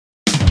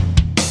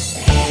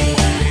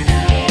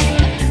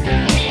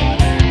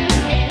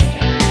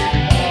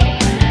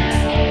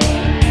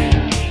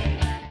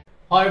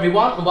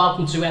everyone, and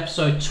welcome to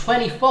episode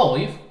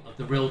 25 of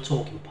the Real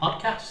Talking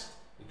Podcast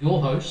with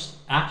your hosts,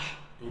 Ash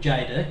and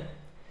JD.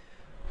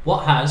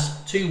 What has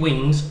two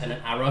wings and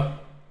an arrow?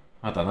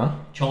 I don't know.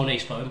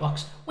 Chinese phone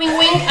box. Wing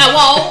wing,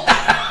 hello!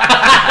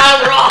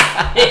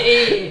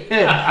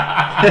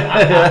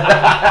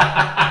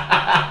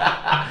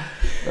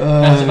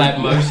 That's about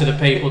most of the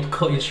people to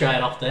cut you straight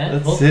off there.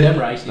 That's Look, it. them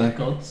racist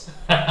cunts.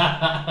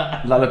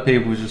 A lot of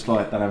people just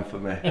like that ain't for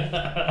me.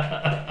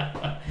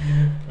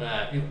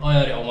 I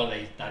heard it on one of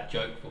these dad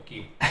joke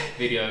fucking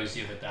videos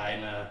the other day,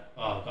 and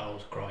oh god, I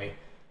was crying.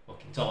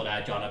 Fucking told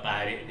our John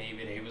about it, and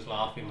even he was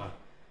laughing, man.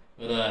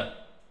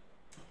 But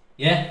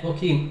yeah,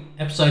 fucking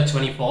episode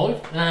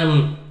 25.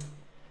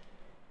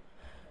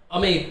 I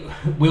mean,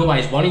 we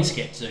always wanted to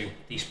get to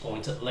this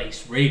point at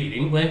least, really,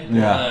 didn't we?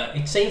 Yeah.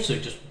 It seems to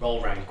just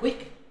roll around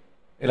quick.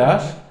 It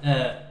has?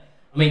 I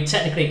mean,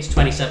 technically it's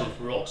 27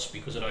 for us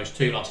because of those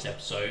two last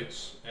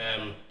episodes.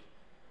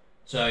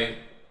 So,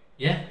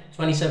 yeah,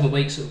 27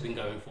 weeks that we've been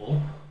going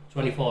for.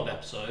 25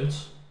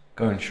 episodes.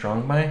 Going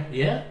strong, mate.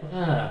 Yeah.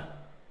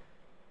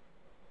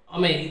 I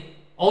mean,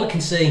 I can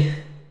see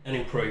an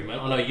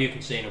improvement. I know you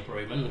can see an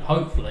improvement, and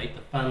hopefully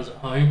the fans at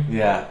home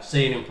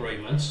see an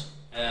improvement.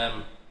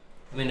 I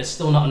mean, there's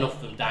still not enough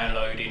of them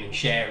downloading and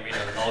sharing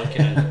and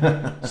liking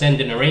and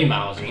sending their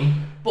emails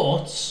in,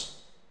 but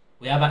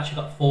we have actually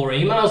got 4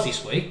 emails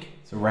this week.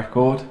 It's a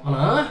record. I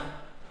know.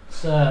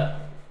 It's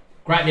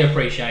greatly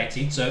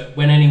appreciated. So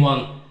when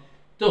anyone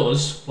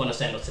does want to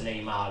send us an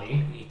email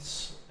in,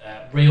 it's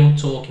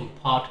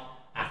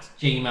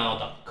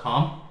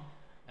realtalkingpod@gmail.com.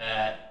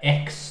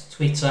 X,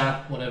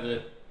 Twitter,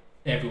 whatever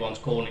everyone's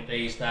calling it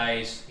these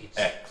days. It's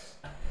X.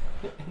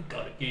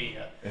 Gotta give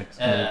you. X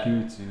gotta give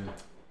it to you.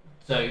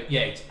 So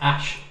yeah, it's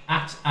Ash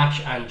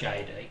and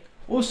JD.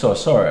 Also,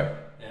 sorry.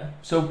 Yeah.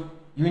 So,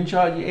 you're in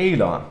charge of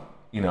Elon,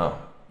 you know.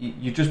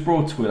 You just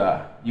brought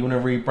Twitter. You want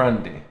to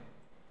rebrand it?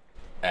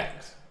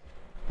 X.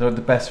 They're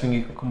the best thing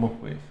you can come up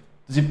with.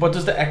 What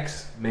does the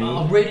X mean?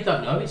 I really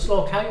don't know. It's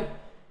like how...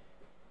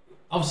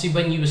 Obviously,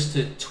 when you was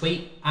to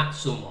tweet at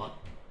someone,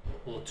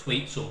 or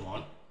tweet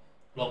someone,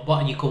 like,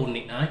 what are you calling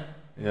it now?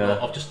 Yeah.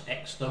 Like, I've just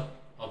X'd them.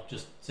 I've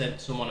just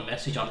sent someone a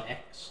message on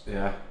X.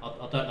 Yeah.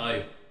 I don't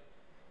know.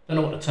 Don't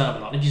know what the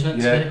terminology is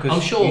meant Yeah, to be. I'm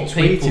sure you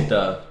people... tweeted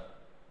that.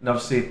 And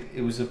obviously,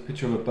 it was a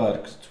picture of a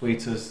bird, because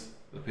tweeters,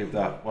 the people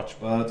that watch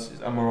birds,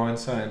 am I right in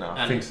saying that?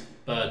 I think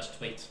birds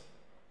tweet.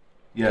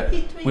 Yeah,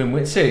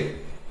 win-win. See,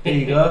 there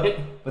you go.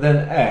 But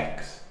then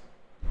X,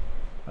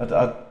 I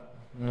don't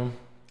know.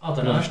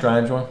 Another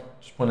strange one.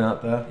 Just put it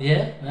out there.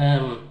 Yeah.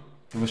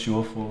 Give us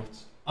your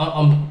thoughts.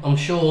 I'm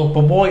sure.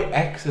 But why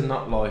X and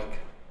not like?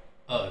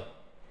 Oh.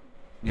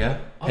 Yeah.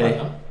 I don't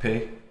know.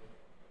 P.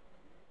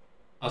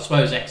 I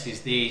suppose X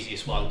is the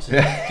easiest one to do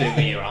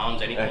with your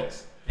arms, anyway.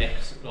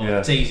 X.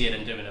 It's easier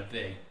than doing a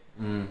V.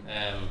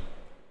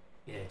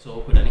 Yeah, it's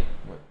awkward, isn't it?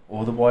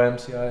 Or the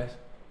YMCA's.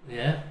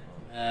 Yeah.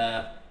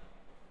 I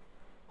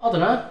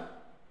don't know.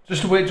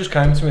 Just the way it just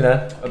came to me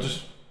then.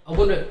 I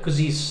wonder, because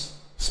he's...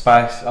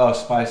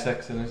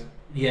 SpaceX in it.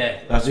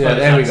 Yeah.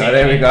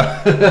 There we go.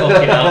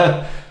 Fucking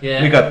hell.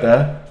 Yeah. We got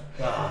there.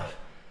 God.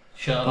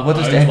 Sherlock What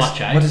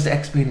Holmes, does the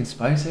X mean in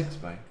SpaceX,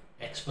 mate?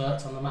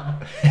 Experts on the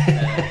matter.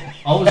 I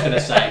was going to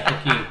say,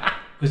 fucking...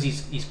 Because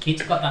his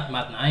kid's got that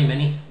mad name,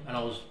 ain't he? And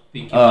I was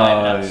thinking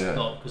maybe that's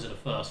not because of the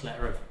first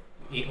letter of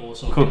it or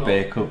something. Could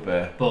be.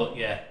 But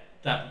yeah,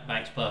 that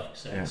makes perfect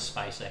sense.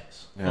 Yeah.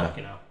 SpaceX. Yeah.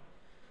 Fucking hell.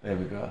 There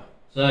we go.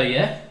 So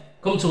yeah,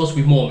 come to us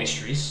with more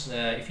mysteries.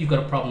 If you've got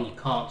a problem you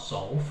can't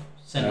solve,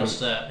 send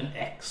us an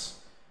X.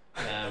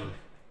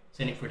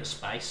 Send it through the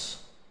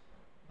space.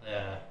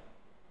 Yeah.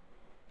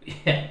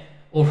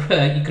 Or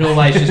you can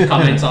always just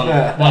comment on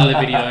one of the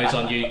videos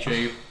on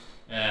YouTube.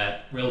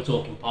 Real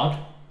Talking Pod.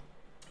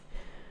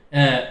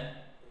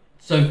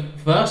 So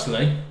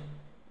firstly,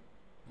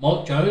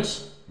 Mike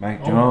Jones,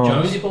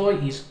 Jonesy boy,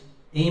 he's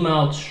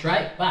emailed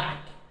straight back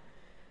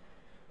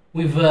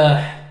with he's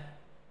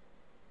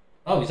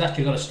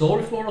actually got a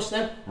story for us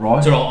then.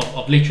 Right. So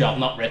I've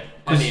not read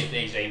any of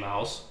these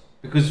emails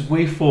because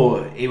we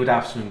thought he would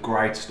have some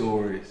great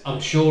stories.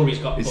 I'm sure he's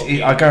got.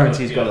 I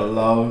guarantee he's got a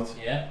load.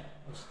 Yeah.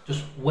 Let's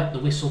just wet the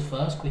whistle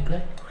first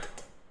quickly.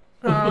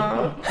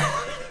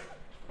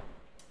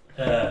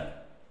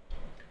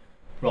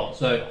 Right,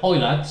 so hi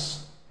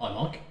lads, hi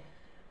Mike.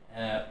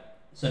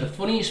 So the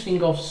funniest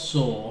thing I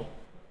saw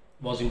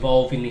was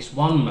involving this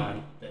one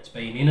man that's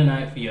been in and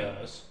out for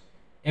years.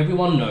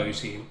 Everyone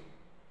knows him,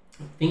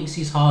 thinks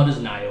he's hard as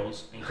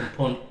nails, and can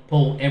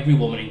pull every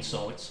woman in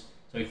sight.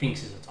 So he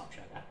thinks he's a top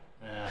shagger.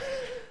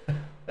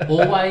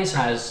 Always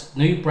has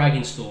new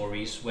bragging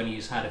stories when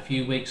he's had a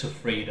few weeks of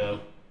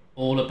freedom,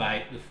 all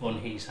about the fun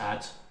he's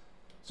had.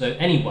 So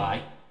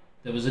anyway,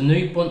 there was a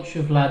new bunch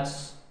of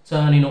lads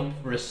turning up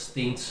for a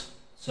stint.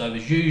 So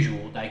as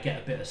usual, they get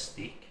a bit of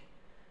stick.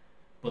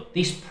 But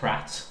this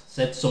prat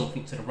said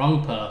something to the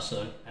wrong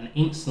person, and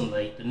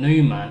instantly the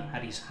new man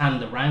had his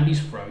hand around his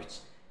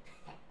throat,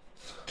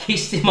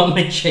 kissed him on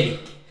the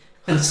cheek,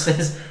 and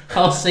says,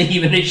 "I'll see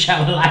you in the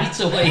shower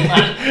later, wee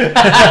man."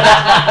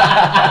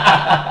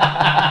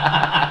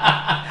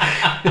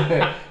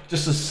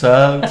 Just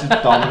assertive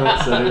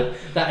dominance.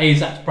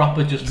 That's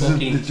proper just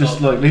fucking.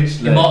 Just like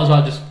literally. You might as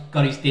well just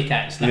got his dick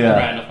out and slapped him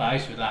around the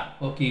face with that.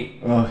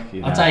 Fucking. Oh,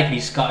 I'll take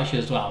he's Scottish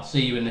as well.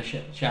 See you in the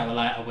shower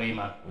later, wee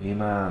man. Wee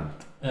man.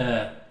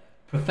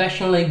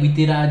 Professionally, we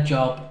did our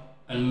job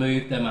and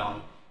moved them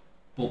on,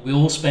 but we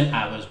all spent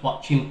hours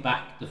watching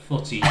back the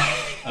footage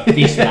of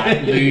this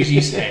lad lose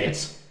his head,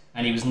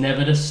 and he was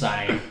never the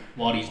same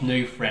while his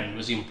new friend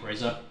was in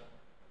prison.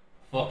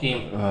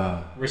 Fucking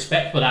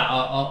respect for that.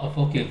 I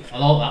like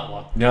that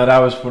one. Yeah, that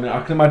was funny.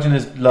 I can imagine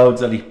there's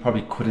loads that he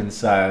probably couldn't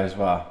say as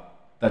well,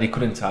 that he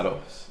couldn't tell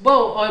us.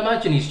 Well, I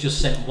imagine he's just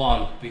sent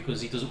one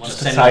because he doesn't want to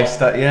send. Taste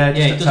that, yeah.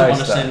 He doesn't want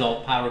to send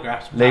like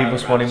paragraphs. Leave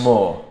us wanting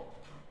more.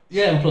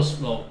 Yeah, and plus,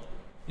 well,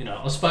 you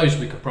know, I suppose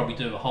we could probably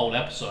do a whole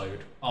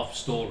episode of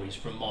stories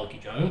from Mikey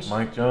Jones.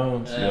 Mike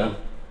Jones, yeah.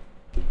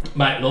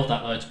 Mate, love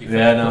that though, to be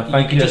fair. Yeah, no, thank you.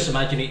 You can just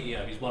imagine it, you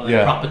know, he's one of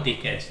the proper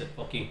dickheads that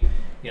fucking,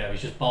 you know,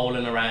 he's just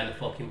bowling around the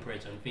fucking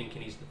prison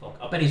thinking he's the fuck.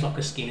 I bet he's like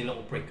a skinny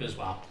little prick as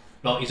well.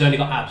 Like, he's only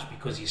got abs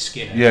because he's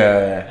skinny.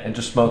 Yeah, and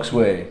just smokes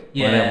weed.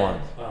 Yeah.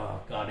 Oh,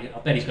 God, I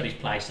bet he's got his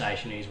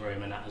PlayStation in his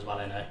room and that as well,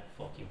 I know.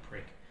 Fucking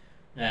prick.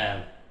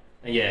 And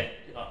yeah,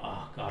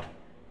 oh, God.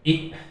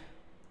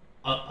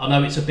 I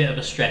know it's a bit of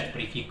a stretch,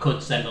 but if you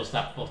could send us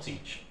that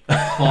footage,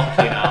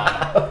 fucking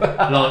hell.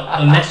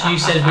 Like, unless you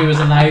said we was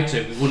allowed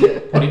to, we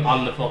wouldn't put it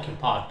on the fucking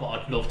pod, but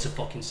I'd love to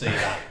fucking see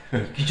that.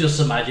 You could just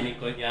imagine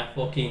it going, yeah,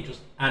 fucking just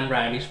hand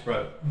round his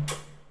throat.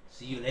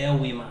 See you there,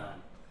 wee man.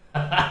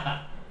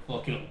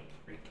 Fucking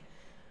freak.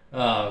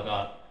 Oh,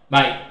 God.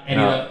 Mate,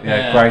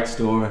 anyway. Great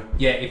story.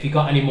 Yeah, if you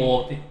got any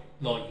more,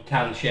 like, you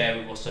can share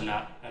with us and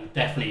that, and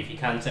definitely if you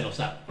can send us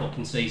that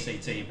fucking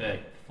CCTV,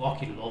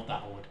 fucking love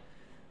that, I would.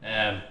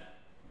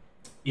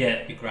 Yeah,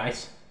 it'd be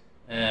great.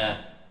 Right,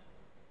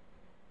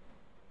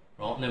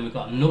 and then we've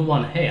got another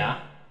one here.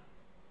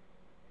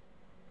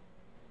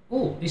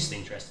 Oh, this is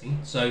interesting.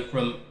 So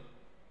from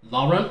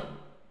Lauren,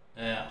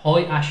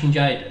 hi Ash and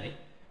JD,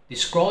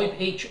 describe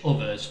each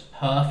other's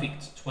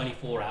perfect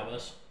 24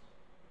 hours.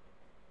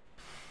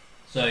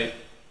 So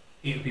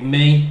it would be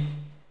me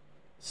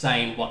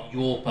saying what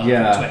your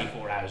perfect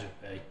 24 hours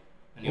would be,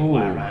 and the other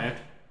way around.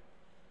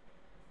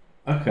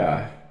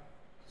 Okay.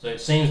 So it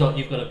seems like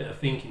you've got a bit of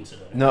thinking to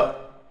do. No,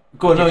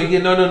 go on.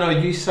 No.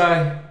 You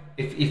say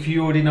if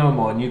you already know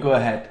mine, you go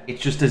ahead.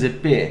 It's just there's a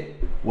bit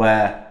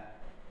where,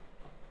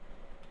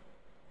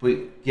 but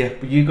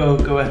you go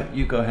ahead.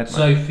 You go ahead. Man.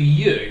 So for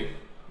you,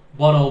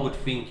 what I would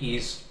think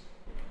is,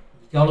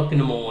 you get up in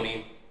the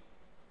morning.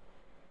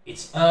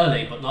 It's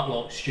early, but not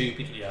like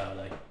stupidly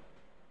early.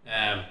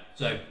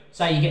 So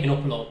say you're getting up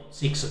at like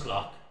 6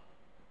 o'clock.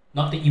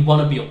 Not that you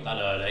want to be up that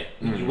early,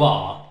 but you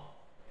are,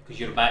 because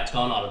you're about to go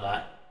on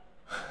holiday.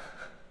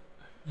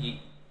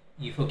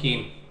 You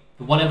fucking,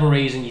 for whatever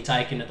reason, you're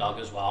taking the dog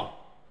as well.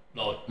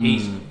 Like,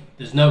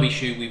 there's no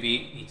issue with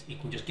it. He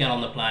can just get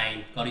on the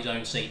plane, got his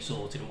own seat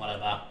sorted and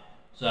whatever.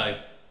 So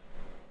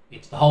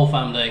it's the whole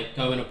family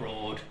going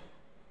abroad,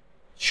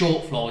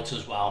 short flights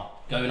as well,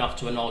 going off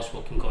to a nice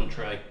fucking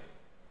country.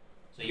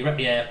 So you're at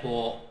the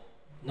airport,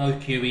 no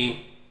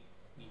queuing,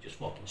 you're just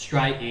walking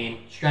straight in,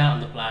 straight on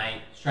the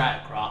plane,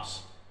 straight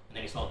across, and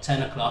then it's like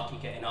 10 o'clock,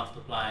 you're getting off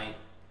the plane,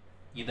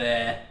 you're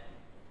there.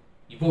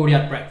 You've already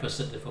had breakfast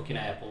at the fucking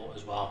airport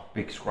as well.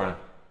 Big scran.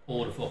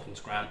 All the fucking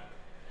scran.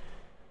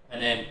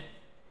 And then,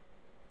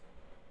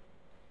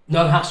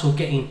 no hassle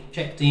getting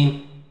checked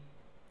in,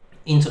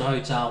 into the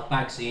hotel,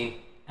 bags in,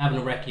 having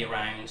a recce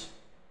around.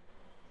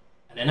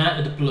 And then out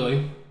of the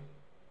blue,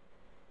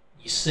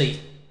 you see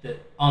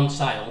that on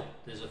sale,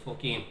 there's a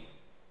fucking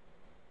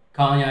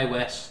Kanye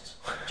West,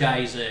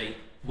 Jay-Z,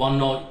 one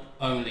night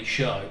only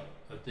show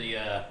of the,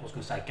 I was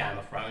going to say Game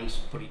of Thrones,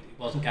 but it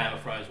wasn't Game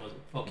of Thrones, was it?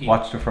 Fucking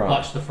Watch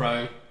the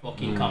Throne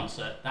fucking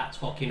concert. That's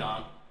fucking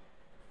on.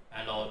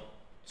 And like,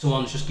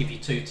 someone's just give you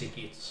 2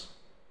 tickets.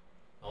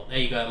 Like, there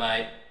you go,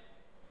 mate.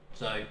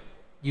 So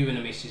you and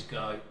the missus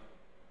go.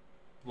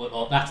 Well,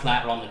 like, that's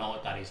later on the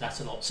night, that is.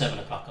 That's at like 7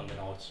 o'clock on the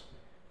night.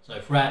 So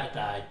throughout the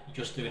day, you're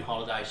just doing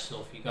holiday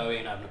stuff. You go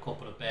in, having a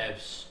couple of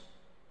bevs,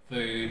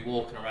 food,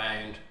 walking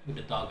around with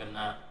the dog and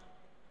that.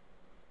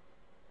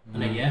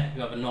 And then you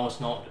have a nice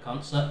night at the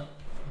concert.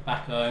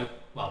 Back home.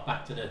 Well,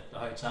 back to the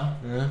hotel.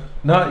 Yeah.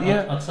 No,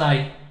 yeah. I'd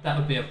say that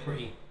would be a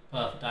pretty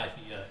perfect day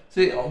for you.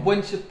 See, when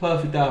you said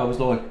perfect day, I was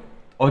like,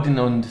 I didn't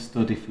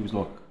understand if it was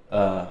like,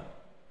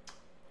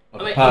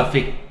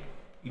 perfect,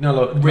 you know,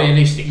 like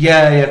realistic.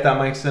 Yeah, if that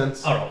makes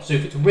sense. All right. So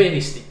if it's a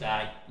realistic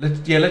day,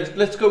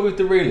 let's go with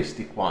the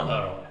realistic one.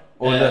 All right.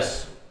 Or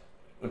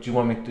or do you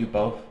want me to do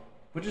both?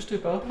 We'll just do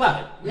both.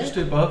 Well, we'll just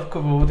do both.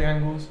 Cover all the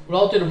angles.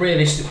 Well, I'll do the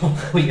realistic one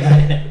for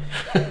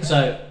you.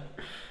 So.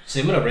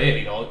 Similar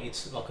really, like,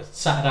 it's like a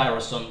Saturday or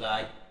a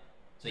Sunday,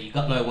 so you've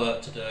got no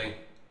work to do,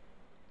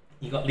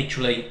 you've got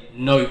literally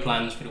no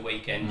plans for the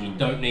weekend, you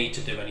don't need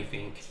to do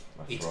anything,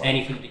 it's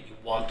anything that you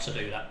want to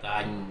do that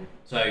day.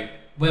 So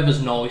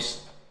weather's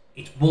nice,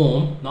 it's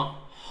warm, not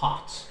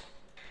hot,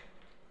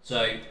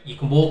 so you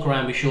can walk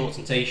around with shorts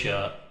and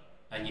t-shirt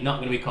and you're not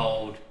going to be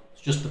cold,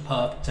 it's just the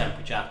perfect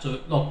temperature. So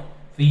look,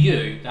 for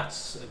you,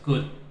 that's a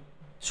good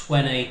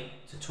 20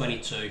 to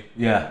 22,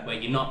 Yeah. where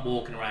you're not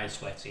walking around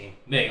sweating.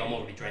 Me, I'm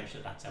already drenched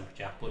at that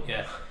temperature, but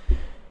yeah,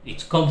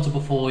 it's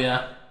comfortable for you.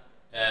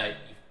 You've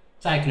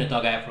taken a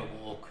dog out for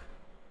a walk,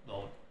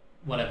 or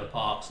whatever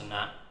parks and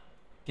that.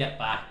 Get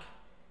back,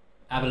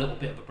 have a little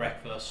bit of a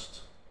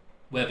breakfast,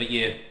 whether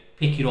you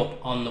pick it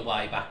up on the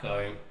way back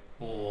home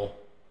or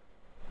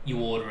you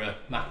order a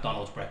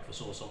McDonald's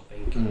breakfast or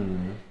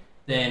something.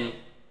 Then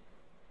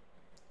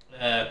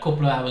a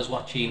couple of hours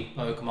watching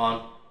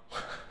Pokemon,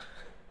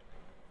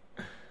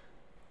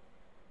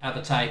 have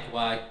a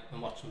takeaway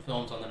and watch some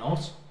films on the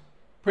night.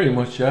 Pretty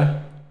much,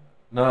 yeah.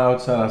 No, I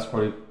would say that's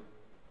probably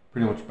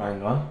pretty much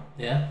bang on.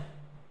 Yeah.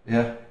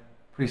 Yeah.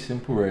 Pretty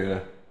simple, really.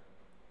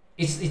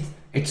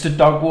 It's the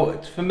dog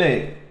walk. For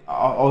me,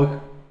 I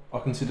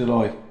consider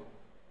like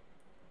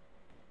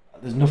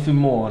there's nothing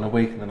more on a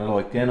weekend than I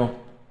like getting up,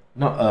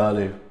 not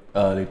early,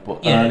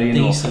 but early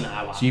enough. Decent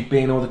hour. So you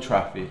beat all the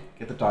traffic,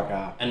 get the dog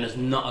out, And there's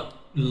not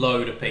a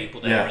load of people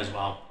there as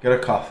well. get a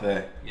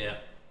coffee, Yeah.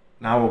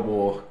 an hour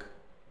walk,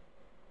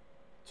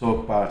 talk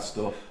about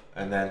stuff,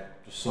 and then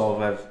just solve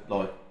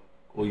like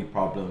all your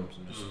problems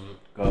and just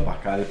go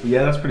back at it. But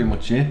yeah, that's pretty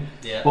much it.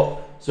 Yeah. But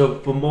so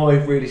for my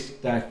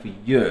realistic day for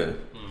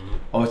you,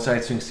 I would say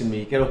something similar.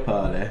 You get up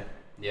early.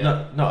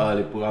 Yeah. Not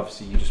early, but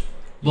obviously you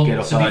Well, get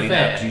up to be early now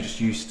fair- because you're just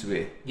used to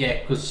it.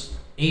 Yeah, because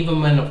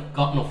even when I've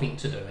got nothing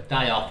to do, a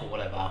day off or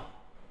whatever,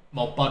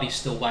 my body's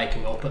still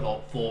waking me up at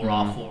like 4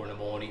 or 4 in the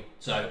morning.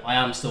 So I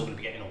am still going to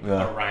be getting up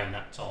around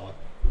that time.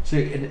 So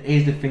and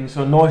here's the thing.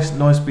 So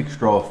nice big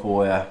straw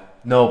for you.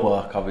 No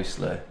work,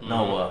 obviously.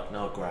 No work,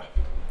 no graft.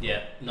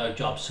 Yeah, no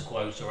job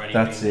sequoia or anything.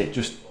 That's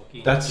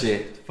it. That's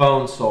it.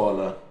 Phone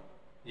silent.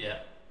 Yeah.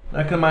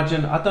 I can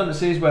imagine. I don't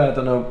see where I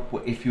don't know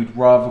if you'd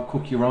rather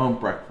cook your own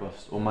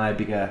breakfast or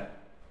maybe get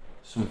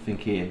something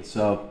in.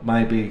 So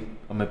maybe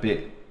I'm a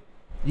bit.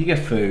 You get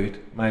food,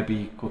 maybe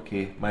you cook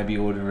it, maybe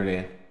you order it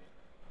in,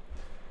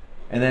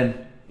 and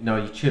then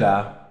you chill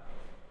out.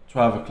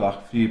 12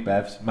 o'clock, few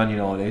bevs, Man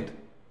United.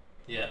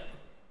 Yeah.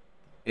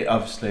 It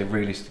obviously,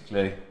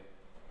 realistically,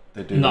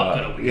 they do Not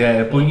that. gonna win.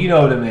 Yeah, but you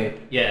know what I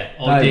mean. Yeah,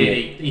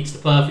 ideally, it's the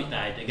perfect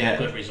day to get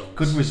good results.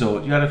 Good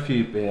result. You had a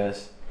few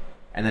beers,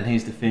 and then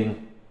here's the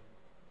thing.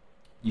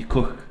 You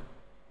cook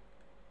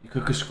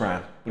a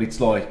scran, but it's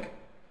like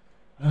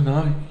I don't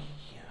know,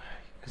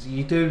 because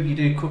you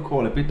do cook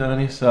quite a bit, don't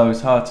you? So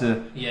it's hard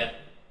to. Yeah.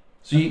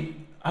 So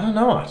I don't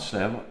know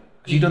actually.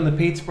 Because you done the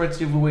pizza spreads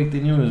the other week,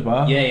 didn't you, as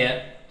well?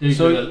 Yeah. Do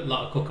a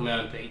lot of cooking my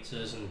own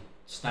pizzas and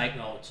steak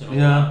notes and all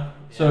that. Yeah.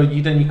 So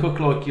you cook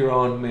like your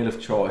own meal of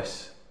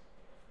choice,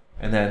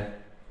 and then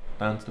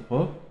down to the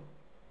pub.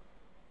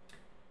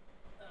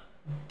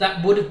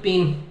 That would have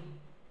been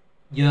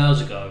years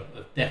ago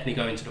of definitely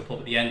going to the pub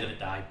at the end of the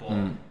day,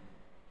 but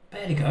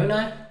barely go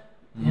now.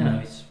 You know,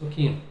 it's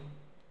fucking.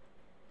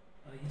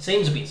 It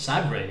seems a bit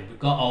sad, really. We've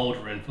got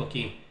older and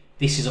fucking.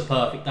 This is a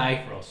perfect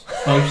day for us.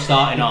 Both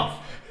starting off,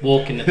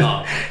 walking the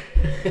dog.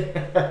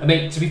 I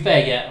mean, to be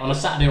fair, yeah, on a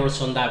Saturday or a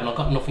Sunday when I've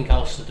got nothing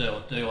else to do,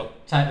 I'll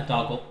take the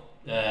dog up.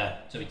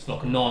 So it's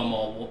like a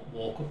 9-mile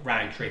walk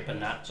round trip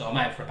and that. So I'm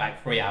out for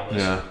about 3 hours.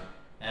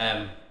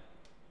 Yeah.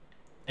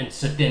 And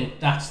so then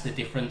that's the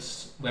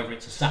difference whether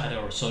it's a Saturday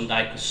or a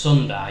Sunday. Because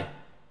Sunday,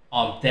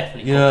 I'm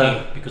definitely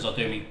cooking because I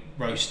do my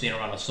roast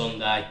dinner on a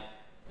Sunday.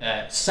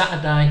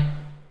 Saturday,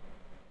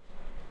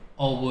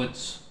 I would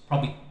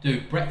probably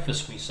do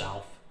breakfast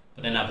myself,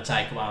 but then have a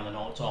takeaway on the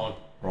night time.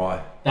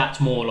 Right. That's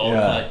more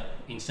likely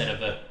instead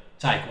of a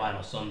takeaway on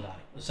a Sunday.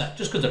 So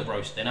just because of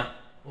roast dinner.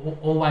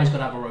 Always got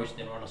to have a roast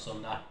dinner on a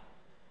Sunday.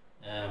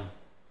 And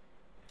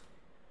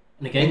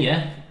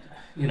again,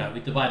 we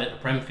divide it the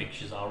Prem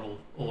fixtures are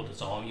all the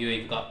time. You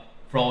either got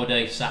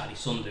Friday, Saturday,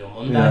 Sunday or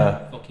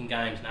Monday fucking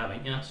games now,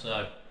 ain't you?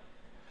 So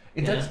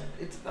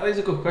that is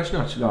a good question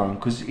actually, Aaron,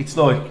 because it's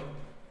like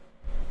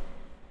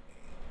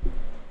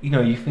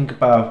you think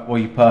about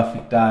what your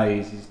perfect day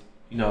is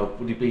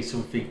would it be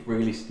something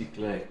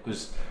realistically?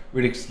 Because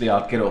realistically,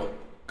 I'd get up,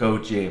 go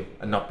gym,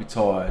 and not be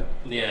tired.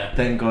 Yeah.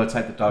 Then go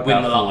take the dog out.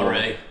 Win the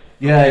lottery.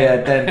 Yeah.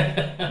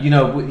 Then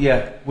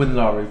win the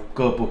lottery,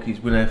 go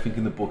bookies, win everything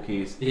in the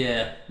bookies.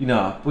 Yeah.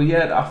 But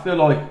I feel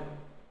like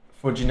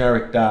for a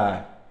generic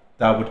day,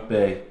 that would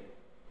be,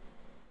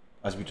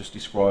 as we just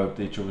described,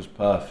 each other's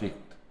perfect.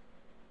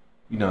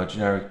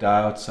 Generic day,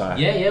 I'd say.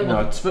 Yeah.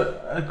 That's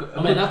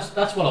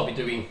what I'll be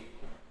doing.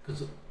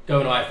 Because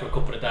going away for a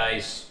couple of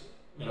days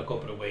in a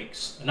couple of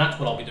weeks, and that's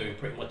what I'll be doing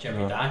pretty much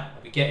every day.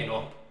 I'll be getting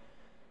up,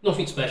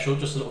 nothing special,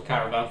 just a little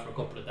caravan for a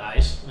couple of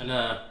days,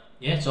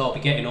 and so I'll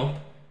be getting up,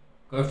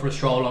 go for a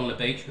stroll along the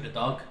beach with the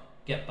dog,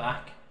 get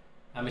back,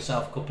 have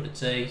myself a couple of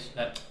teas,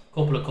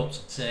 couple of cups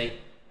of tea,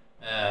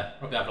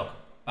 probably have like a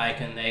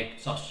bacon, egg,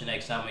 sausage and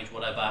egg sandwich,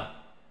 whatever,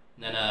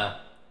 and then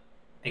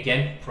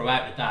again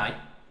throughout the day,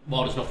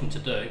 while there's nothing to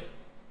do,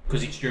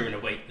 because it's during the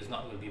week, there's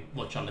not going to be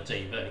much on the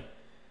TV.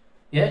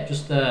 Yeah,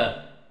 just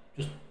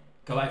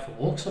go out for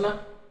walks and that,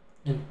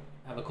 and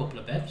have a couple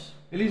of bevs.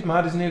 It is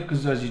mad, isn't it?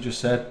 Because as you just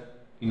said,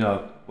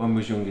 when we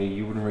was younger,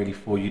 you wouldn't really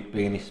thought you'd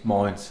be in this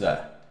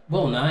mindset.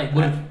 Well, no, it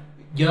would have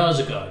years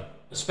ago,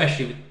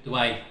 especially with the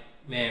way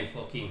man,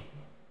 fucking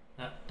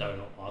that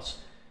donut was,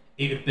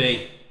 it would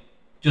be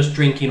just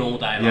drinking all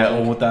day long. Yeah,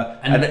 all day.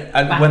 And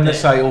back when they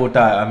then, say all day,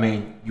 I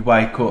mean you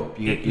wake up,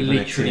 you get it given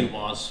literally it.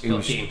 was.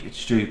 It's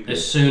stupid.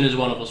 As soon as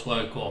one of us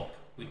woke up,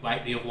 we'd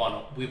wake the other one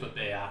up with a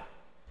beer.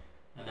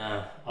 And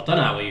I don't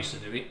know how we used to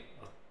do it.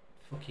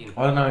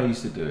 I don't know how he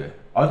used to do it.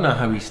 I don't know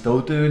how he's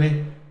still doing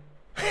it.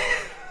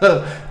 Squad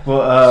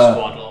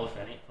life,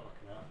 innit?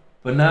 Fucking hell.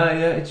 But no,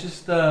 yeah, it's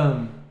just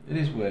it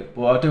is weird.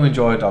 But I do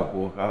enjoy a dog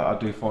walk. I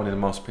do find it the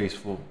most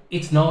peaceful.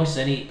 It's nice,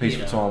 innit?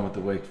 Peaceful time of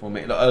the week for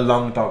me. Like a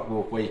long dog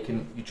walk where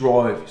you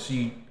drive, so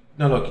you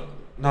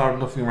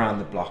nothing around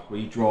the block where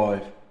you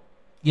drive.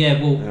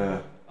 Yeah,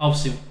 well,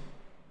 obviously,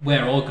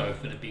 where I go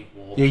for the big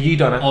walk. Yeah, you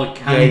don't. I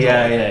can drive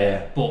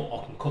yeah. But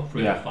I can cut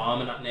through the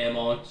farm and that near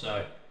mine,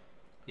 so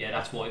yeah,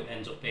 that's why it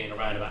ends up being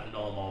around about a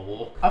normal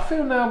walk. I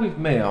feel now with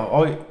me,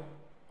 I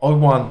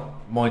want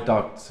my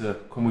dog to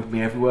come with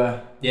me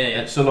everywhere.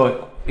 Yeah. So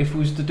like, if we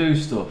was to do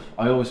stuff,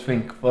 I always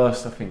think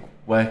first. I think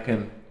where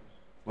can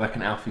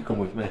Alfie come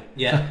with me?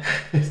 Yeah.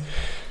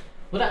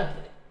 Well, that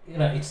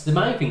it's the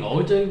main thing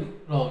I do.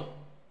 Like,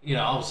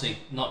 obviously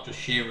not just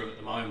Shearer at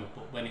the moment,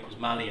 but when it was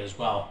Mally as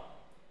well.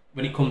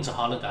 When it comes to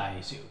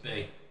holidays, it would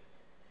be,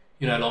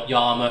 like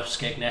Yarmouth,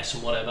 Skegness,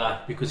 and whatever,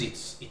 because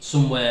it's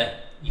somewhere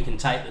you can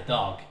take the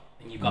dog,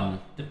 and you've got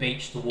the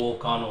beach to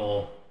walk on,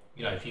 or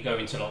if you go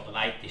into like the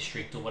Lake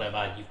District or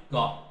whatever, you've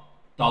got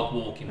dog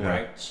walking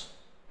routes.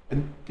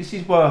 And this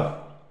is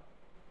what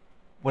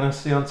when I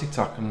see on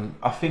TikTok, and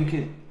I think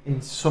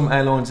in some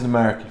airlines in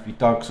America, if your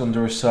dog's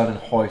under a certain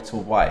height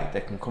or weight,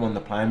 they can come on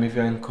the plane with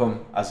you and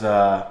come as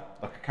a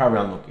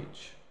carry-on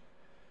luggage.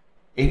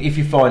 If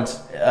you find,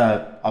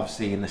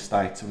 obviously in the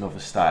States or another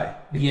state,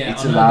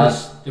 it's allowed.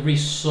 There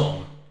is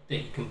some that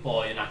you can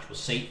buy an actual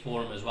seat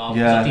for them as well.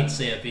 Yeah. I did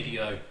see a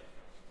video,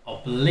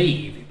 I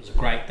believe it was a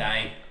Great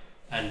Dane,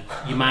 and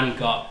your man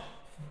got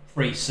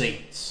 3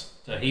 seats.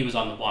 So he was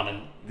on the one,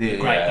 and the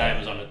Great Dane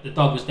was on it. The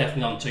dog was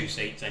definitely on 2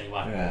 seats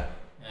anyway. Yeah.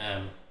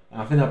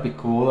 I think that'd be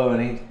cool though,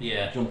 and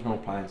jumping on a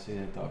plane seeing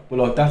a dog. But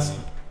like that's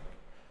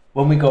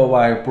when we go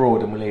away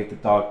abroad and we leave the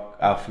dog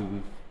Alfie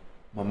with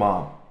my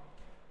mum.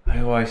 I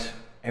always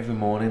every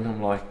morning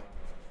I'm like,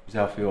 is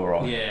Alfie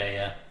alright?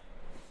 Yeah.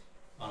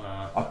 I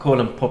know. I call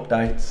them pup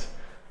dates.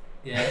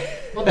 Yeah.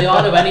 Well, they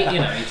are though.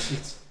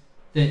 It's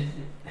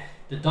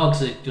the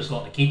dogs are just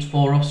like the kids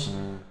for us.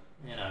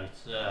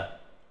 It's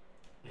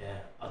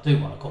I do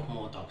want a couple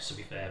more dogs to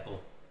be fair,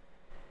 but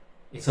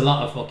it's a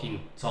lot of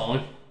fucking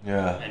time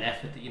and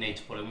effort that you need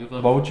to put in with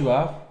them. What would you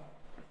have?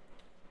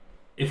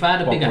 If I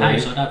had a bigger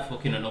house, I'd have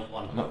fucking another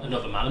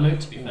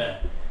Malamute to be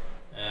fair.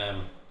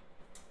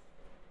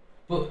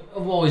 But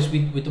otherwise,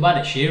 with the way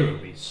that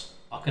Shearer is,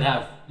 I could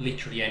have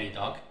literally any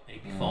dog and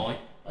it'd be fine.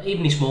 Like,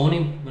 even this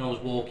morning when I was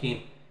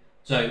walking,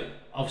 so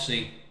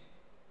obviously,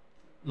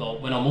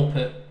 like when I'm up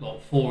at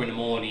like 4 in the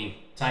morning,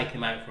 taking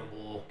him out for a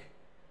walk,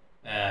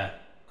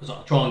 because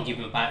I try and give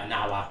him about an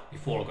hour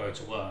before I go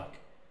to work.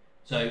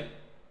 So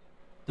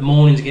the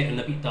mornings are getting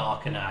a bit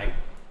darker now,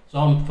 so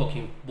I'm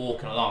fucking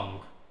walking along,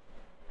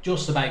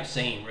 just about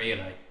seeing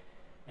really,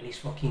 and he's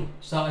fucking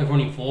started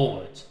running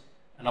forwards.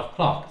 And I've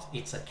clocked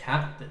it's a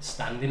cat that's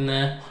standing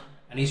there,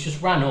 and he's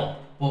just ran up,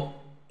 but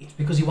it's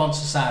because he wants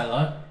to say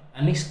hello.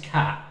 And this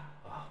cat,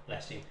 oh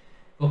bless him,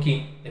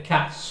 the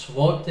cat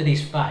swiped at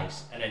his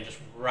face and then just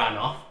ran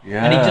off.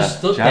 Yeah, and he just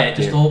stood there,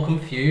 just all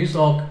confused,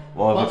 like,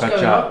 what's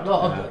going on?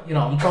 Like,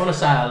 I'm trying to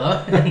say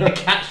hello, and the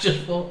cat's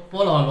just full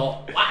on,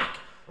 like, whack,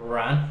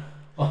 ran.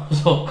 I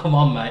was like, come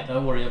on, mate,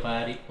 don't worry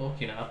about it,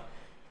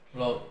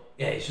 Like,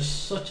 yeah, it's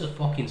just such a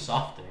fucking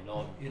softie,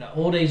 like,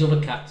 all these other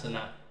cats and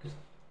that.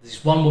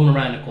 There's one woman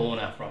around the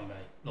corner from me,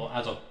 like,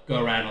 as I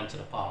go around onto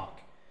the park.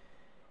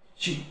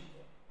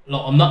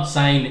 I'm not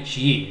saying that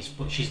she is,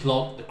 but she's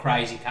like the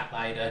crazy cat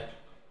lady,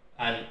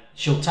 and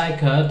she'll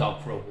take her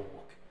dog for a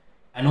walk,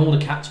 and all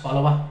the cats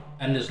follow her,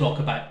 and there's like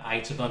about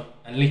 8 of them,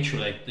 and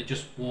literally they're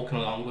just walking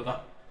along with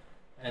her.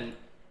 And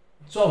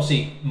it's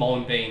obviously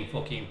mine being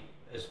fucking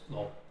as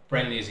like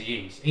friendly as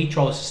he is. He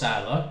tries to say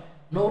hello,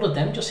 and all of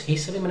them just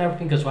hiss at him and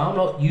everything as well. I'm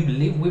like, you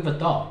live with a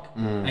dog,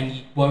 and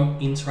you won't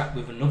interact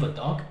with another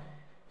dog.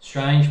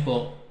 Strange,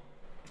 but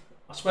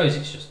I suppose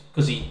it's just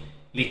because he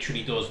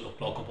literally does look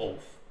like a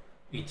wolf.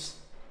 It's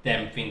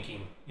them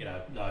thinking,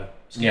 no,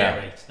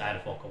 scary, stay the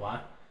fuck away.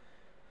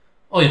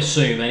 I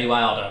assume anyway,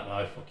 I don't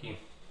know, fucking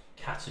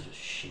cats are just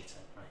shit,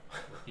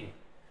 aren't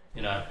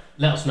they?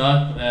 Let us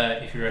know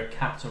if you're a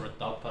cat or a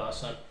dog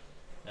person,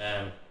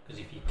 because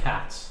if you're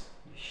cats,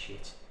 you're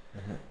shit.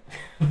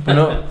 But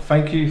no,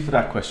 thank you for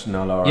that question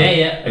though, Laura.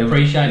 Yeah,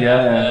 appreciate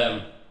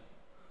that.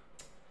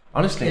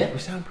 Honestly, we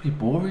sound pretty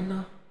boring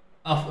now.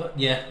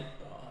 Yeah.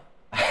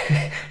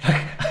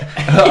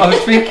 I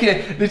was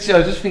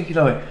just thinking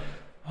like,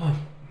 oh,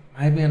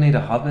 maybe I need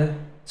a hobby.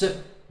 So,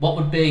 what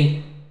would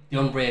be the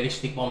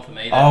unrealistic one for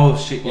me then? Oh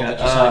shit, what would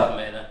you say for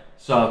me then?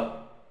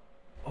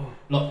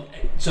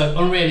 So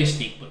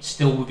unrealistic, but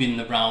still within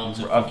the realms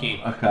of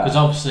fucking. Because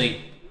obviously,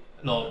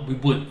 like, we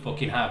would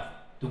fucking have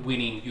the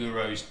winning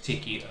Euros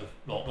ticket of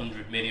like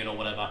 100 million or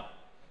whatever.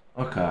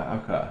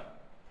 Okay.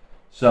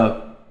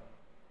 So,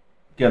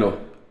 get up.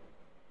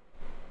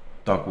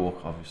 Dog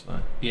walk, obviously.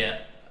 Yeah.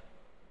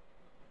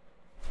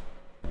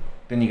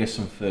 Then you get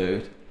some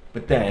food.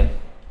 But then,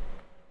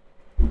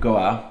 we go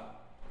out.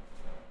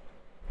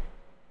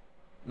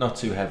 Not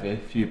too heavy, a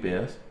few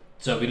beers.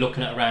 So we're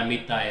looking at around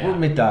midday. Well,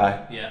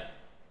 midday. Yeah.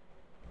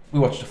 We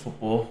watch the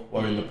football,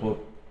 we're in the pub,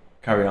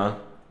 carry on.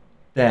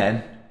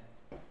 Then,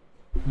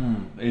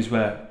 is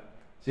where,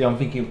 see, I'm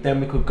thinking,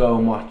 then we could go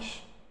and watch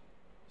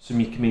some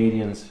of your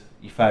comedians,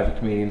 your favourite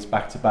comedians,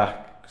 back to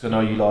back. Because I know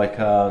you like,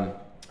 I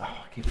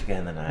keep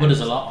forgetting the name. Well,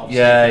 there's a lot of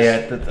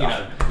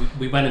Yeah.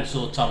 we went and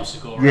saw Tom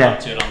Segura Yeah. not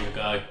too long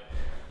ago.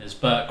 There's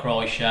Bert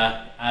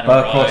Kreischer, Adam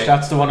Bert Rowe, Kreischer,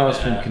 that's the one I was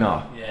thinking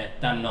of. Yeah,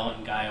 Dan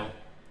Nightingale,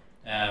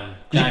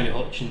 Jamie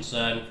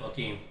Hutchinson,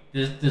 fucking,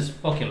 there's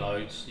fucking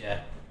loads,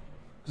 yeah.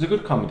 It's a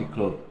good comedy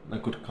club, a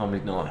good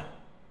comedy night.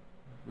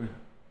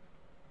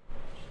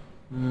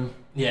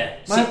 Yeah,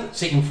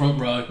 sit in front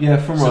row. Yeah,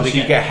 front row, so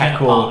you get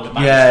heckled.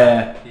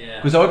 Yeah.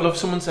 Because I would love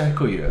someone to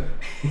heckle you.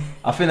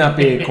 I think that'd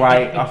be a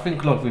great. I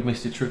think like we've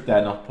missed a trick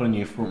there, not putting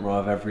you front row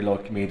of every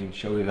like comedian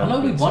show we've ever. I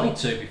know we been to. wanted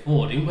to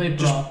before, didn't we? But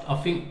Just I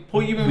think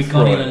put you in we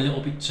front. got in a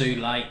little bit too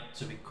late,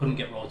 so we couldn't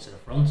get right to the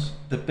front.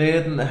 The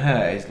beard and the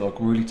hair is like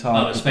really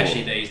tight. Oh,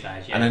 especially these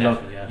days. Yeah, and then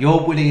definitely. like,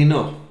 you're willing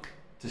enough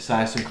to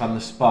say something on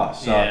the spot.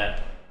 So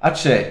I'd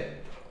say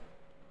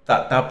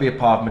that'd be a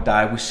part of my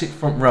day. We sit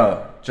front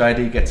row.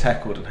 JD gets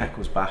heckled and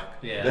heckles back.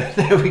 Yeah.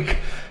 There we go.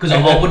 Because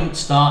I wouldn't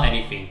start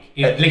anything.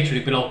 It'd literally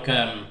be like,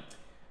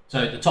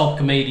 so the top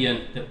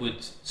comedian that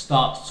would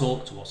start to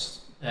talk to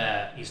us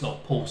is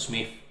like Paul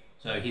Smith.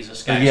 So he's a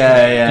sketch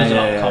comedian. Does a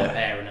lot of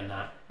comparing and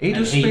that. He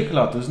does speak a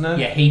lot, doesn't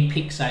he? Yeah, he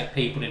picks out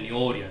people in the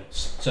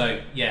audience.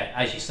 So yeah,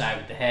 as you say,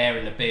 with the hair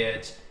and the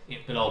beards,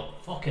 it'd be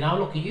like, fucking hell,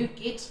 look at you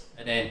kids.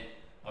 And then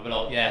I'd be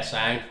like, yeah,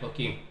 sound,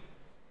 fucking.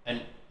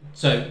 And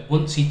so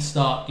once he'd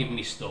start giving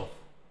me stuff,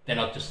 then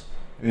I'd just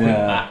quick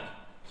back.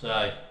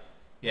 So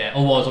yeah,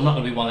 otherwise I'm not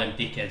going to be one of them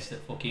dickheads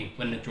that fucking,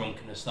 when they're drunk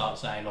and they start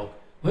saying, oh,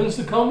 when's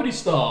the comedy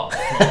start?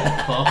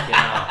 Like, fucking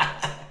hell.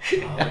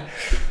 Oh,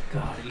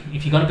 God,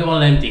 if you're going to be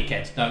one of them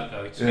dickheads, don't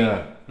go. It's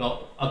like,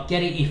 I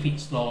get it if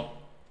it's like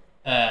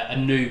a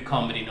new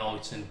comedy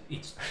night and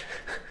it's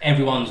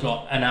everyone's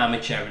like an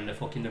amateur and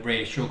they're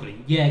really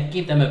struggling. Yeah,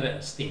 give them a bit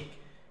of stick.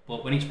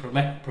 But when it's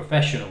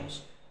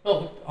professionals,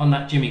 well, on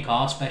that Jimmy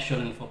Carr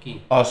special and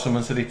fucking... Oh,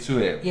 someone said it to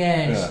him?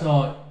 Yeah, it's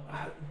like,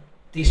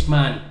 this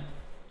man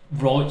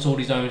writes all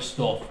his own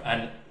stuff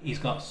and he's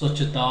got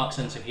such a dark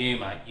sense of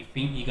humour, you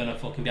think you're going to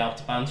fucking be able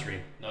to banter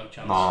him? No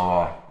chance.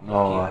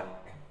 No.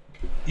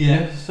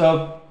 Yeah,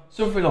 so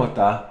something like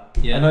that.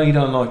 Yeah. I know you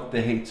don't like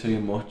the heat too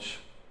much.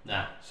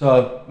 Nah.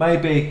 So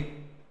maybe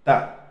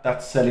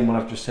that's selling what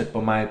I've just said,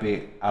 but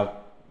maybe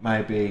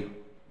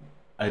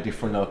a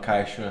different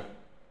location.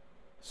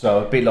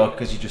 So a bit like,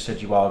 because you just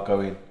said you are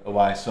going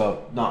away,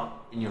 so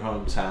not in your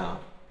hometown.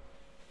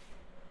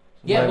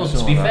 Yeah, well,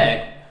 to be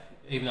fair,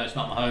 even though it's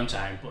not my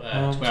hometown, but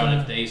it's where I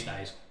live these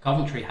days,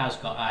 Coventry has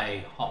got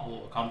a hot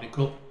water comedy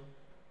club,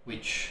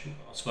 which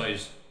I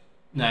suppose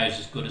now is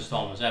as good as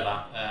time as ever.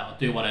 I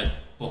do want to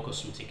book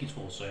us some tickets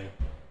for soon.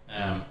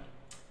 I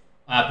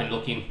have been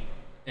looking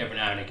every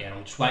now and again.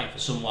 I'm just waiting for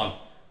someone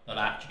that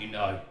I actually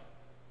know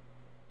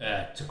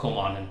to come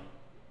on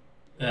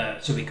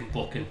and so we can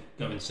book and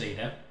go and see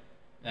them.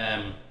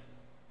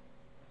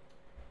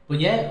 But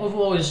yeah,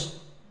 otherwise,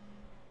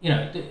 you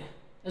know,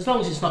 as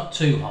long as it's not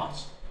too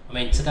hot. I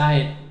mean,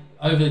 today,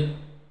 over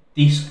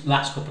these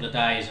last couple of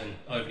days and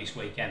over this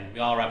weekend, we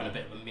are having a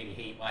bit of a mini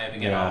heat wave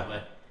again, aren't we?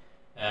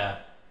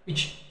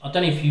 Which, I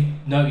don't know if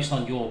you've noticed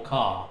on your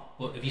car,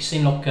 but have you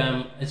seen like,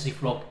 as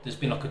if like there's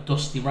been like a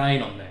dusty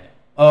rain on there?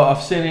 Oh,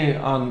 I've seen it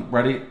on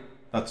Reddit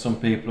that some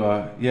people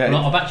are, Well,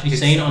 I've actually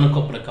seen it on a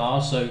couple of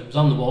cars, so it was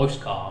on the wife's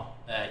car.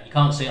 You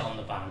can't see it on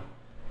the van.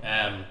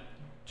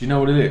 Do you know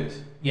what it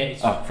is? Yeah,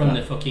 it's from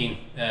the fucking,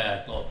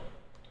 like,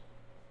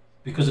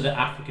 because of the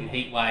African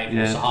heat wave,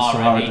 the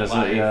Sahara heat desert,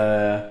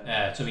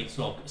 wave. So it's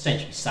like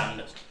essentially sand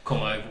that's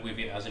come over with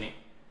it, hasn't it?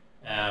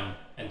 And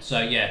so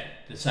yeah,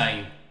 they're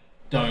saying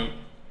don't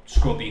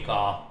scrub your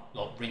car,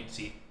 like rinse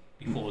it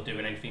before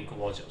doing anything,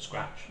 otherwise it'll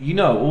scratch. You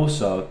know,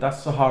 also that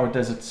Sahara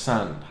Desert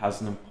sand has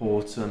an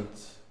important.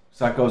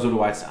 So that goes all the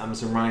way to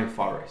Amazon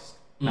rainforest.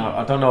 Now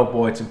I don't know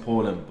why it's in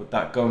Poland, but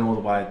that going all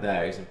the way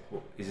there is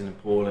an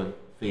important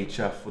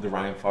feature for the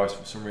rainforest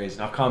for some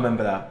reason. I can't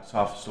remember that. It's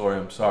half the story.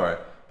 I'm sorry.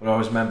 But I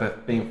always remember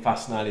being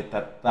fascinated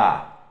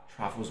that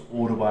travels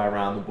all the way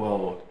around the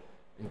world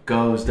and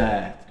goes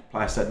there to the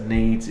place that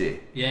needs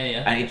it. Yeah,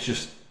 yeah. And it's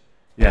just,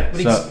 yeah.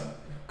 But so,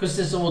 because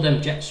there's all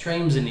them jet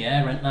streams in the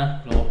air, ain't there?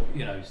 Like,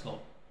 you know, it's like,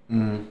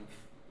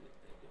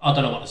 I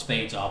don't know what the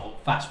speeds are,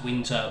 but fast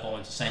wind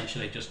turbines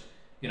essentially just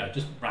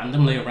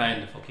randomly around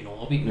the fucking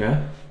orbit.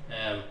 Yeah.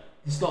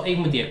 It's not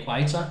even with the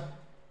equator.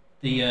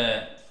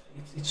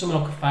 It's something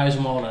like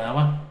 1,000 miles an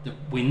hour. The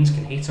winds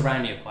can hit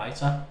around the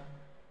equator.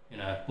 You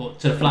know, but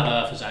to the flat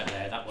earthers out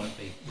there, that won't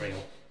be real.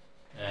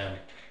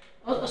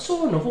 I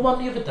saw another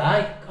one the other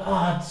day.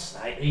 God's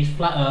sake, these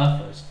flat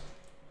earthers.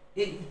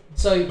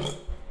 So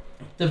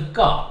they've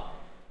got,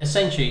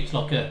 essentially, it's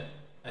like a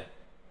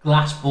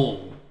glass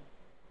ball,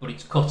 but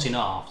it's cut in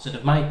half. So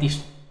they've made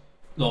this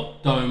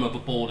like dome of a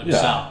ball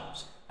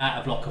themselves out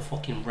of like a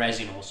fucking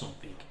resin or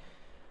something.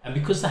 And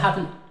because they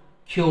haven't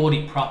cured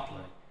it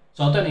properly,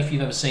 so I don't know if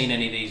you've ever seen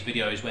any of these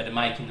videos where they're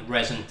making the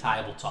resin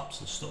tabletops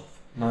and stuff.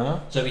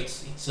 No. So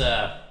it's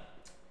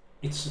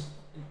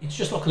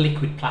just like a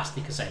liquid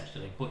plastic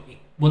essentially, but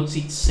once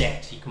it's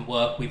set, you can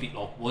work with it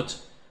like wood.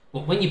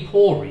 But when you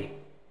pour it,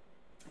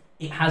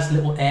 it has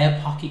little air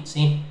pockets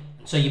in,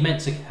 and so you're meant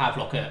to have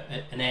like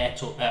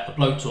a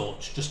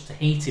blowtorch just to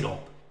heat it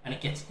up, and it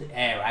gets the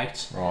air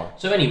out. Right.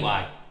 So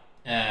anyway,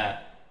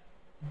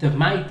 they've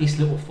made this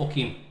little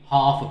fucking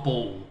half a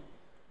ball,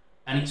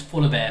 and it's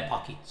full of air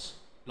pockets,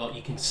 like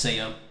you can see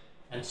them,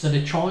 and so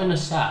they're trying to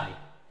say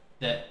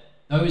that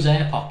those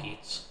air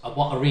pockets are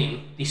what are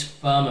in this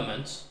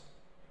firmament,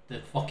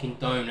 the fucking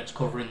dome that's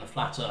covering the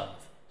flat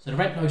Earth. So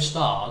there ain't no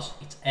stars,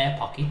 it's air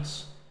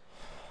pockets.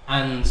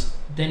 And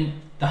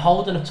then they're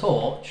holding a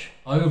torch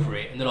over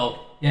it, and they're like,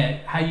 yeah,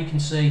 how you can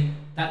see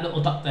that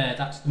little dot there,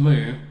 that's the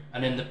moon,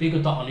 and then the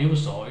bigger dot on the other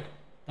side,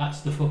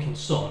 that's the fucking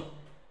sun.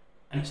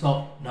 And it's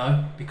like,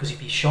 no, because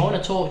if you shine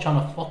a torch on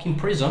a fucking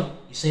prism,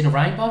 you see the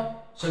rainbow.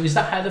 So is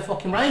that how the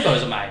fucking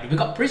rainbows are made? We've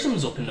got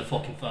prisms up in the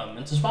fucking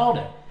firmament as well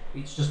then.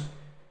 It's just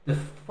the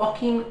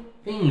fucking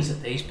things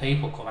that these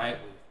people come out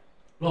with.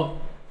 Look,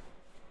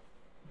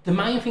 the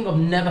main thing I've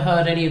never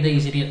heard any of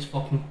these idiots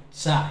fucking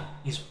say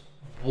is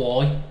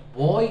why?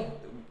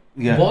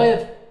 Yeah. Why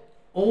have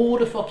all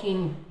the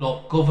fucking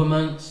like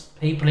governments,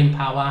 people in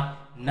power,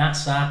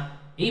 NASA,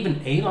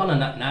 even Elon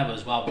and that now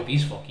as well with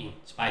his fucking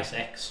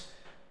SpaceX,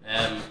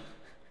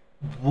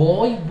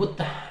 why would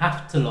they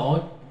have to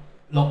lie?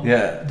 Like,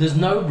 there's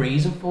no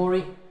reason for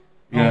it.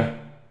 Yeah.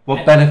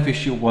 What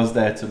beneficial was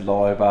there to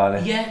lie about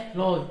it? Yeah,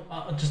 like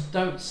I just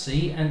don't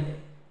see, and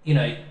you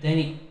know, then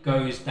it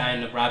goes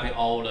down the rabbit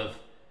hole of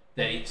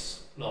that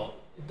it's like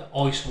the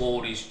ice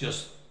wall is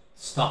just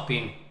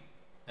stopping,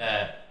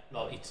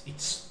 like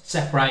it's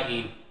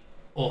separating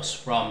us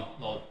from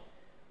like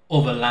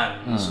other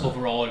lands,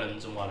 other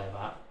islands and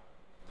whatever.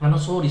 And I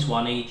saw this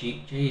one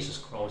Egypt, Jesus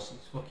Christ,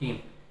 it's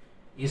fucking,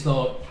 it's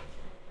like,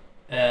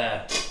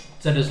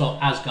 so there's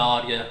like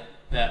Asgard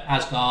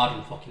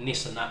and fucking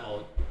this and that,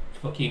 like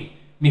fucking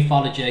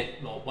mythology,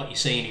 like what you're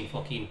seeing in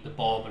fucking the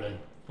Bible and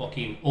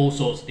fucking all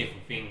sorts of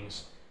different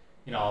things.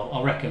 You know,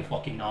 I reckon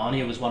fucking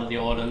Narnia was one of the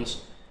islands.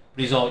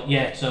 But he's like,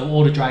 yeah, so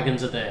all the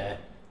dragons are there,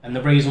 and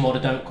the reason why they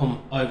don't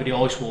come over the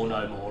ice wall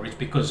no more is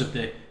because of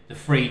the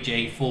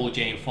 3G,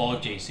 4G and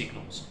 5G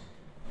signals.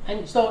 And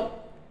it's like,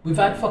 we've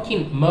had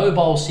fucking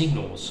mobile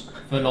signals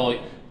for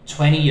like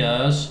 20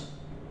 years.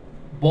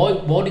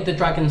 Why did the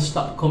dragons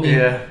stop coming?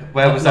 Yeah,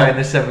 where was that in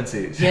the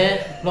 70s?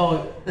 Yeah,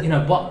 like, you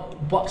know,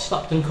 what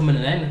stopped them coming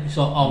then? It's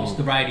like, oh, it's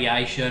the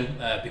radiation,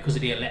 because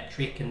of the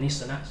electric and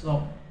this and that. It's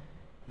like,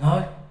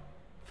 no,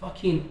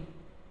 fucking...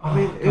 I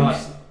mean,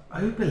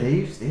 who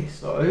believes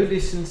this? Like, who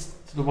listens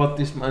to what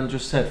this man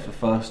just said for the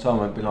first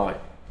time and be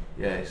like,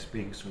 yeah, he's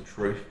speaking some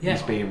truth,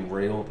 he's being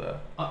real there.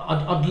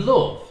 I'd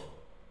love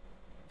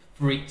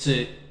for it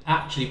to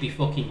actually be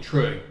fucking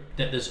true,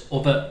 that there's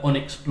other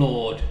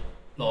unexplored,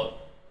 like,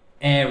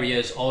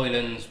 areas,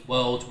 islands,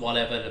 worlds,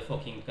 whatever they're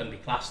fucking going to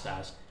be classed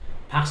as,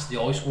 past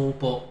the ice wall,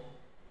 but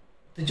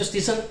there just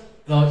isn't.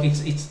 Like,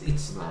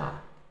 it's the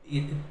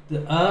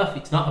Earth,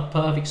 it's not a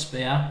perfect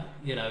sphere,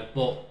 you know,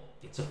 but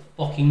it's a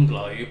fucking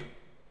globe,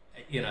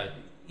 you know,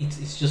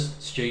 it's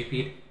just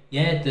stupid.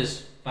 Yeah,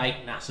 there's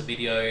fake NASA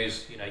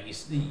videos, you know, you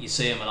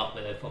see them a lot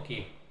where they're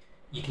fucking,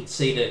 you can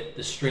see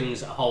the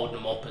strings that are holding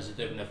them up as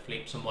they're doing their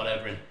flips and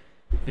whatever, and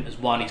I think there's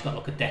one, he's got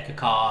like a deck of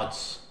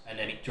cards, and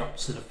then it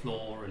drops to the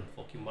floor and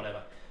fucking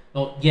whatever.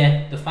 Like,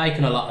 yeah, they're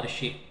faking a lot of the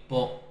shit,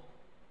 but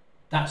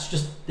that's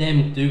just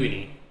them doing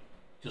it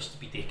just to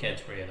be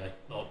dickheads, really.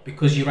 Like,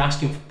 because you're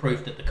asking for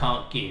proof that they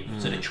can't give,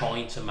 so they're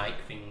trying to make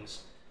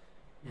things,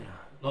 you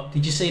know. Like,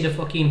 did you see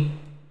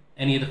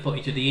any of the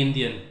footage of the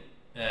Indian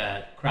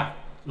craft,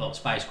 like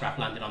spacecraft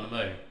landing on the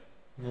moon?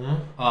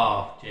 No.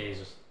 Oh,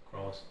 Jesus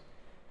Christ.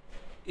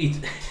 It's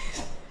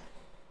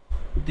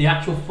the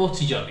actual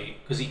footage of it,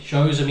 because it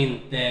shows them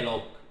in their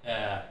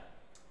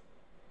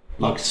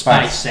like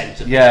space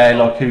centre. Yeah,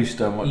 like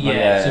Houston.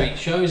 Yeah, so it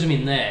shows them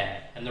in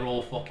there, and they're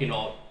all fucking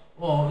like,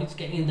 oh, it's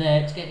getting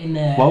there, it's getting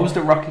there. What was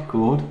the rocket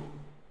called?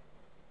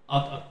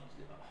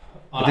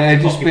 They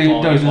just be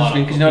those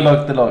things, you know,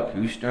 like they're like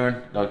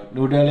Houston, like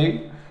New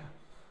Delhi.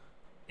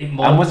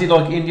 And was it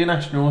like Indian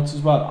astronauts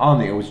as well?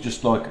 Aren't they? It was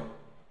just like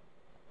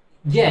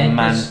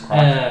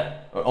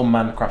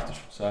unmanned craft, I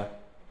should say.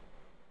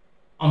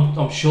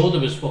 I'm sure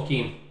there was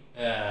fucking.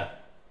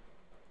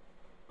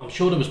 I'm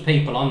sure there was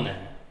people on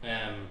there.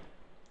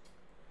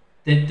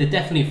 They're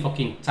definitely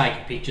fucking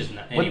taking pictures and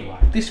that anyway. Well,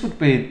 this would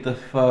be the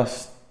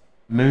first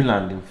moon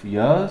landing for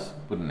years,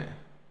 wouldn't it?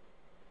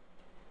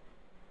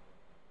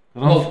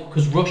 Well,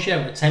 because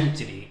Russia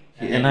attempted it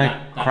and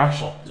that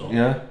crashed.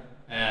 Yeah.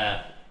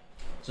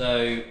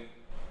 So,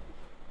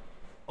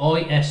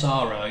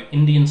 ISRO,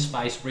 Indian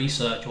Space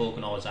Research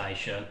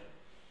Organisation.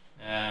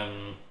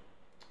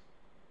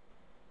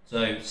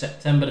 So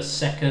September the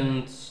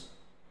 2nd,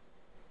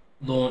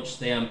 launched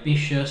the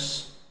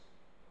ambitious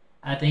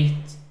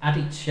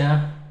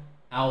Aditya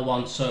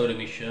L1 solar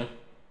mission.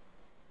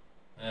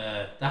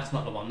 That's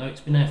not the one. No,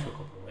 it's been there for a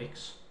couple of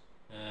weeks.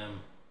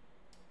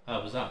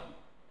 How was that?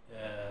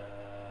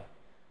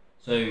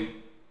 So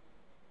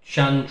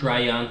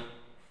Chandrayaan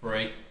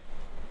 3.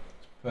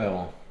 Fair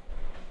one.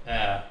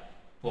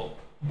 But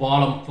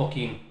while I'm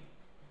fucking,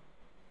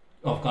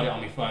 I've got it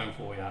on my phone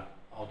for you.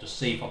 I'll just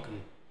see if I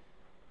can.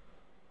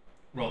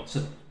 Right.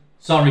 So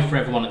sorry for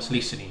everyone that's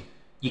listening.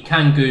 You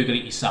can Google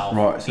it yourself.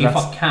 Right. So if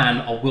I can,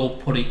 I will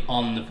put it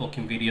on the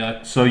fucking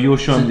video. So you're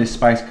showing this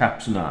space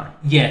capsule now?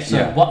 Yeah.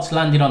 So what's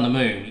landed on the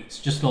moon? It's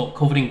just like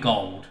covered in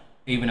gold,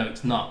 even though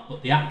it's not.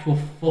 But the actual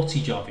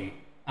footage of it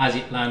as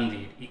it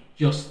landed, it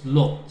just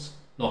looked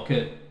like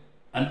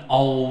an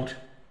old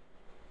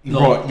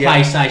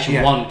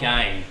PlayStation 1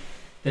 game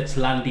that's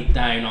landed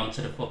down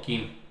onto the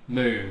fucking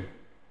moon.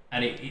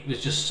 And it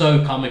was just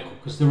so comical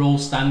because they're all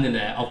standing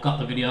there. I've got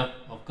the video.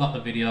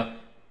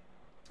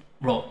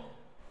 Right.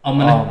 I'm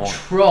going to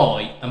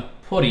try and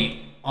put it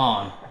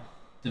on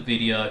the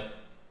video.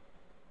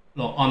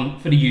 Like, on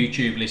for the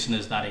YouTube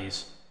listeners, that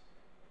is.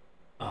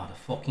 Oh, the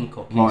fucking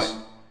cookies.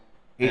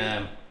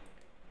 Right.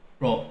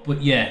 Right,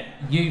 but yeah,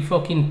 you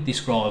fucking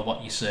describe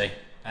what you see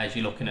as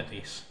you're looking at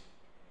this.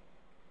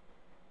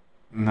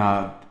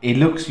 No, it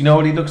looks. You know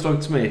what it looks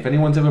like to me? If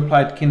anyone's ever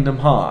played Kingdom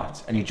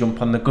Hearts and you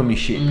jump on the gummy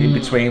ship in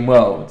between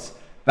worlds,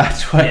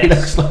 that's what it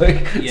looks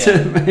like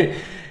to me.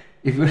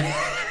 If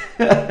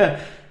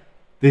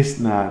this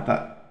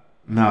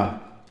no,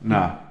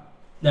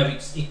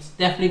 it's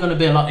definitely going to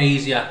be a lot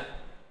easier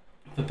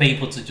for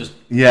people to just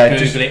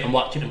Google it and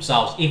watch it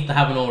themselves if they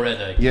haven't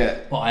already. Yeah.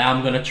 But I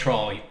am going to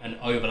try and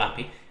overlap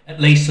it,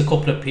 at least a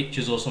couple of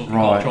pictures or something.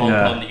 I'll try and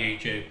put on the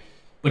YouTube.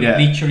 But it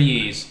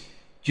literally is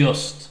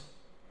just.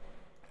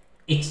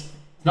 It's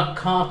not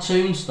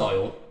cartoon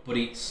style, but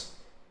it's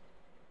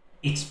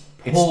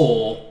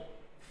poor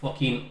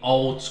fucking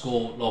old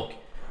school, like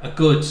a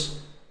good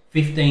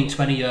 15,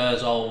 20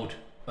 years old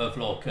of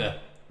like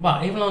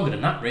well, even longer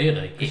than that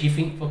really, because you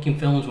think fucking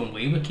films when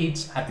we were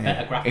kids had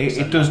better graphics.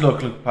 It does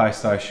look like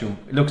PlayStation.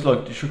 It looks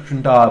like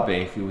Destruction Derby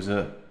if it was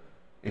a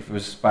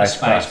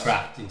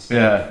spacecraft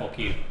instead of a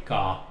fucking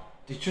car.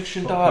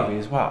 Destruction Derby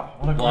as well.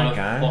 What a great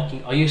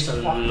game! I used to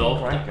love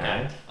that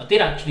game. I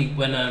did actually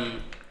when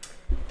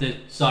they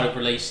started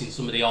releasing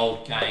some of the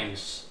old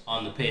games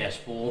on the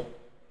PS4,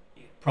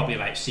 probably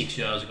about 6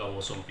 years ago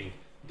or something.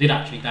 I did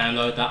actually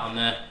download that on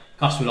there.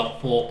 Cost me like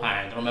 £4.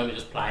 I remember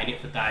just playing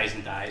it for days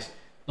and days.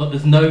 Like,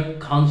 there's no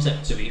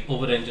concept to it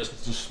other than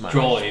just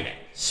drive,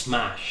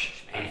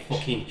 smash, and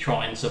fucking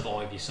try and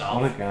survive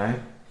yourself. What a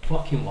game!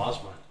 Fucking was,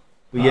 man.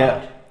 But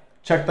yeah,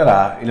 check that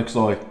out. It looks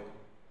like.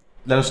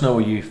 Let us know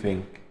what you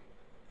think.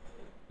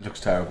 It looks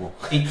terrible.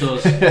 It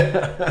does.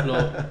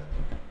 Look,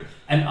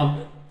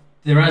 and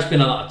there has been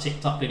a lot of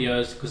TikTok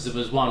videos because there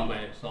was one where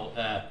it's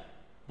like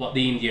what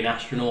the Indian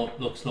astronaut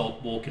looks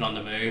like walking on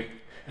the moon,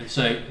 and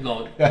so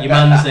like your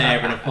man's there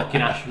in a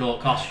fucking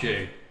astronaut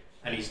costume,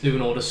 and he's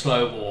doing all the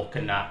slow walk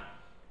and that,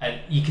 and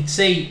you could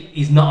see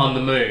he's not on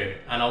the moon.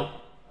 And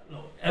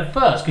at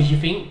first, because you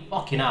think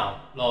fucking hell,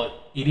 like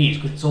it is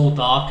because it's all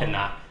dark and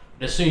that.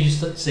 But as soon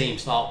as you see him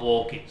start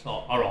walking, it's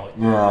like alright,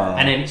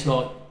 and then it's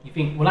like you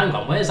think, well, hang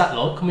on, where's that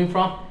light coming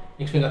from?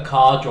 Next thing a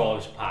car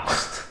drives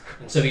past.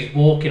 And so he's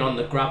walking on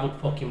the gravelled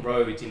fucking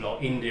roads in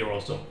like India or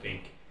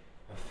something.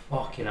 And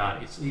fucking hell,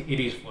 it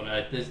is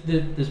funny.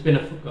 There's been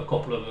a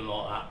couple of them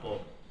like that,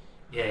 but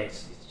yeah,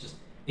 it's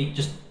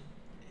just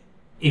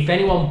if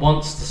anyone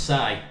wants to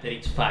say that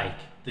it's fake,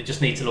 they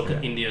just need to look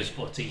at India's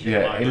footage.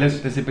 Yeah,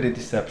 there's a bit of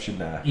deception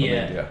there from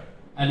India.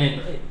 And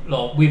then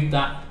like with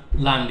that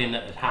landing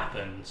that had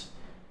happened,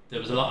 there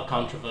was a lot of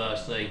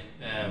controversy.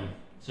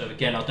 So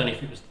again, I don't know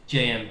if it was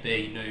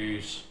GMB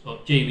News or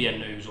GBN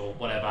News or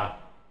whatever.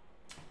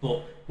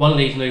 But one of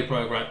these news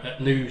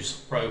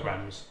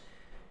programs,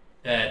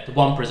 the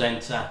one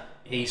presenter,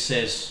 he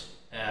says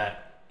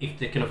if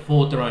they can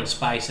afford their own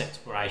space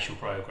exploration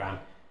program,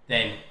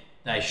 then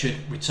they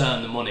should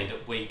return the money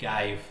that we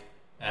gave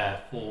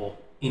for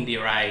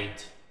India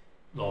Aid,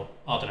 like,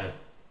 I don't know,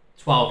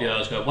 12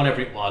 years ago,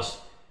 whatever it was,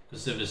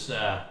 because there was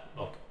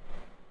like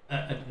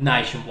a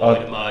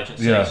nationwide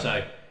emergency. Yeah.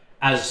 So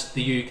as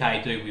the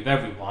UK do with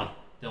everyone,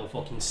 they'll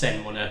fucking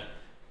send money.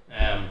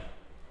 And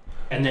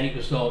then it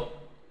was like,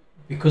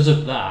 because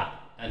of that,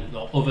 and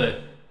like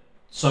other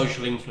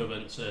social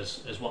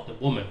influencers, as what the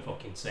woman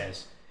fucking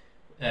says,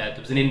 there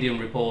was an Indian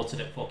reporter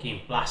that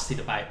fucking blasted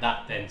about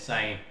that then,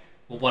 saying,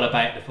 well, what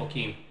about the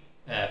fucking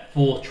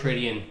 £4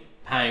 trillion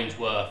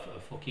worth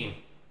of fucking,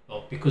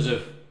 like, because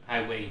of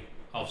how we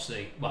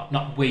obviously, well,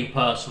 not we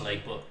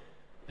personally, but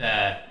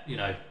you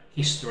know,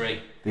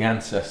 history, the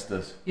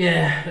ancestors.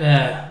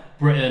 Yeah,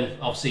 Britain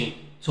obviously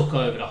took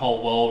over the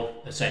whole world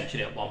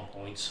essentially at one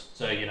point.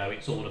 So you know,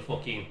 it's all the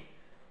fucking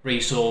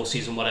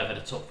resources and whatever they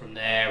took from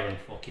there and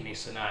fucking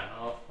this and that. And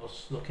I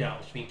was looking at it, I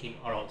was thinking,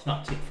 alright, it's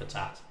not tit for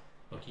tat.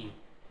 Fucking,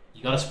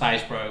 you got a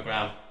space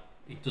program,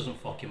 it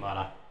doesn't fucking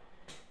matter.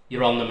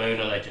 You're on the moon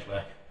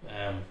allegedly.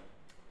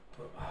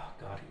 But oh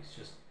god, it's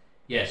just,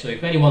 Yeah, so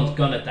if anyone's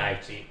gonna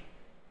doubt it,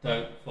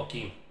 don't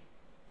fucking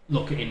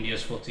look at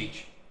India's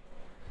footage.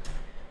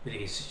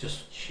 It's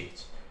just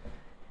shit.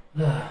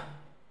 Right,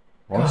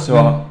 God,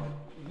 so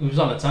we was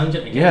on a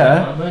tangent again,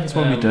 yeah, weren't we? that's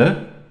what we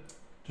do.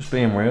 Just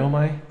being real,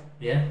 mate.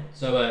 Yeah.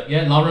 So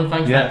yeah, Lauren,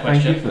 thanks for Yeah, that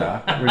question. thank you for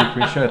that. Really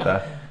appreciate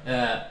that.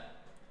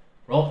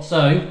 Right,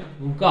 so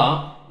we've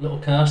got little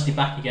Kirsty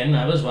back again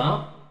now as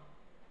well.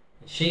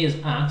 She has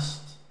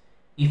asked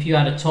if you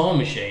had a time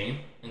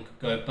machine and could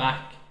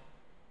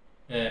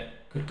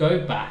go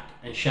back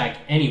and shag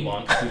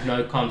anyone with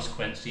no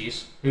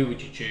consequences, who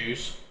would you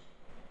choose?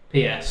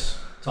 P.S.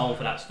 Time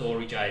for that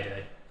story,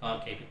 JD.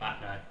 Can't keep it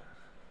back now.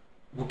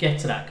 We'll get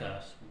to that,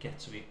 Kirst. We'll get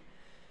to it.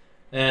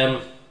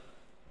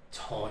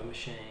 Time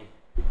machine.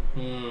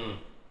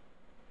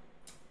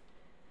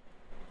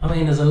 I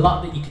mean, there's a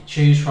lot that you could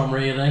choose from,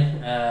 really.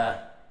 I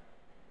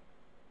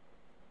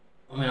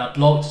mean, I'd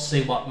like to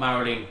see what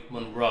Marilyn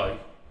Monroe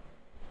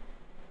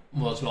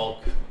was like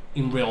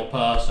in real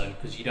person,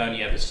 because you'd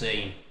only ever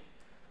seen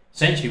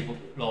essentially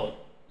like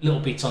little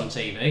bits on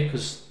TV,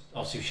 because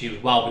obviously she was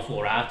well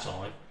before our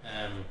time.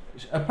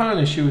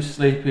 Apparently, she was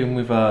sleeping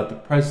with the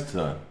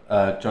president,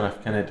 John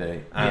F.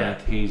 Kennedy,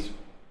 and his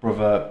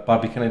brother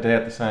Bobby Kennedy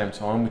at the same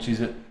time, which is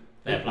a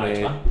bit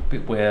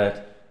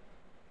weird.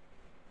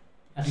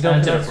 That's You down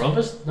don't to think her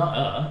brothers, not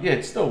her. Yeah,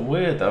 it's still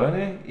weird though, isn't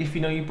it? If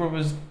you know your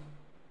brother's,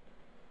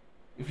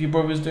 if your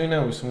brother's doing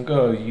that with some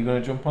girl, you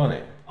gonna jump on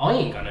it? I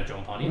ain't gonna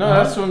jump on it. No,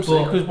 that's what I'm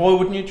saying. Because why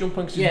wouldn't you jump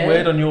on? Because it's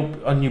weird on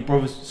your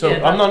brother's. So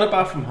I'm not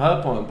about from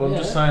her point, but I'm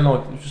just saying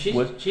like it was just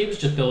weird. She was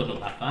just building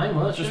up that fame,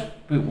 wasn't she? Just a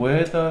bit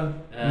weird though.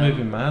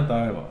 Moving mad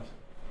though it was.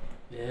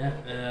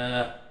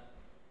 Yeah.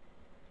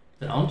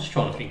 I'm just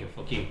trying to think of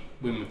fucking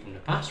women from the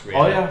past, really.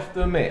 I have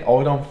to admit,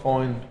 I don't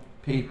find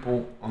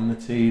people on the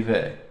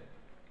TV,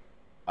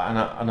 and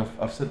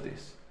I've said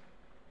this.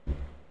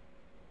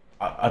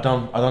 I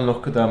don't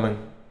look at them and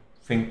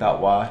think that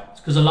way.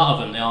 It's because a lot of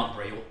them, they aren't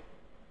real.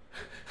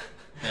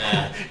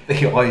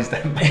 They always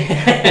them.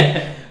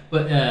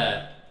 But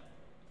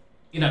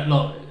you know,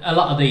 look, a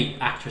lot of the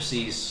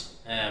actresses,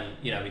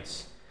 you know,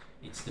 it's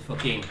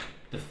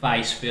the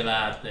face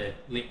filler, the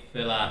lip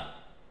filler,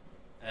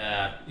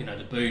 you know,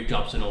 the boob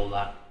jobs and all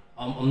that.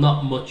 I'm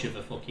not much of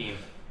a fucking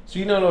so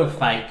you know like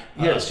fake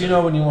person. Yeah, so you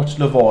know when you watch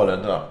Love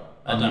Island,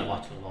 I don't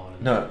watch Love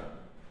Island. No,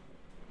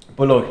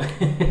 but look,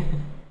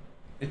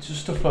 it's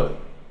just stuff like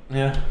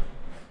yeah,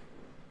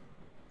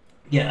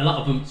 a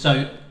lot of them.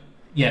 So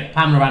yeah,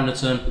 Pamela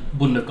Anderson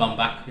wouldn't have gone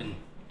back and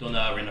done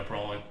her in a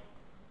prime.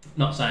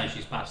 Not saying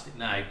she's past it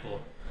now,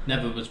 but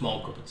never was my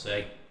cup of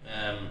tea.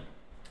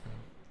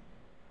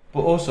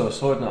 But also,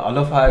 side note, I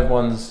love how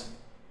everyone's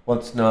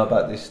wants to know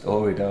about this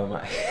story, don't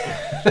they?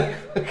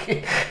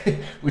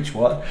 Which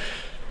one?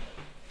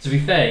 To be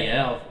fair,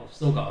 yeah, I've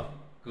still got a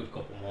good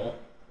couple more.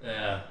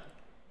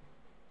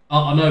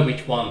 I know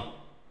which one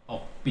I've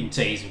been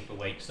teasing for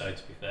weeks, though,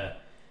 to be fair.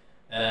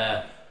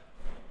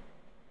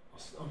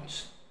 I'm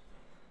just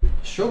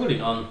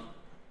struggling on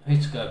who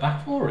to go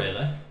back for,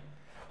 really.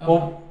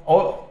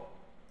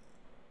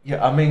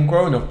 Yeah, I mean,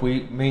 growing up,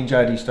 me and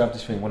JD used to have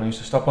this thing when I used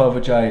to stop over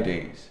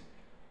JD's.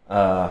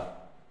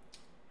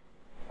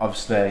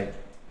 Obviously,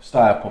 stay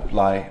up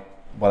late,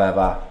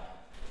 whatever.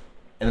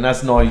 And then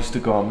as the night used to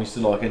go on, we used to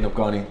like end up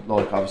going in,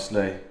 like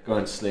obviously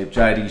going to sleep.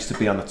 JD used to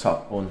be on the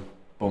top bunk.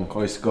 I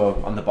used to go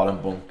on the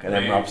bottom bunk, and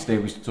then obviously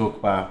we used to talk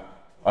about,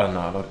 I don't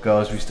know, like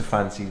girls we used to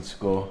fancy in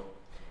school.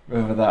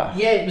 Remember that?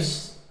 Yeah, it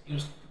was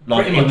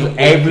like pretty much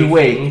every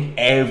week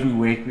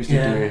we used to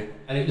do it.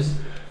 And it was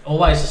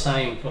always the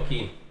same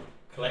fucking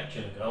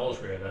collection of girls,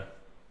 really.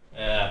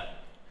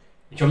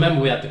 Which I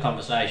remember we had the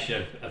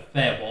conversation a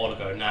fair while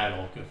ago now,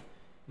 like, of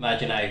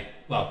imagine how,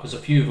 well, because a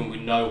few of them we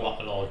know what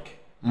they're like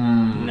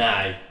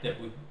now that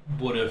we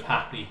would have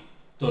happily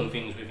done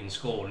things with in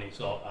school, and it's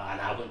like, nah,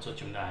 I wouldn't touch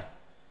them now.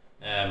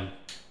 And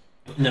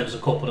there was a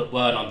couple that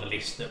weren't on the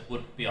list that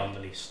would be on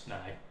the list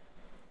now.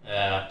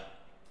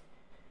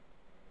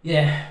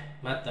 Yeah,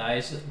 mad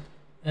days.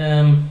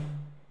 I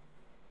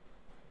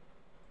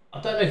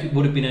don't know if it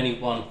would have been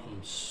anyone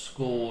from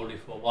school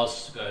if I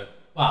was to go.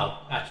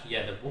 Well, actually,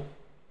 yeah, there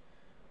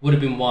would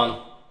have been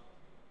one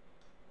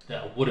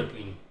that I would have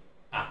been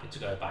happy to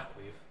go back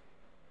with.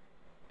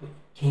 But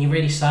can you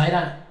really say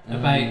that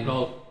about,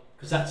 like,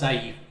 because that's how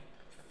you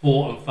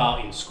fought and felt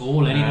in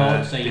school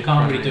anyway, so you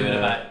can't really do it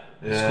about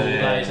school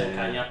days, then,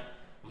 can you?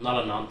 I'm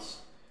not a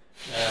nonce.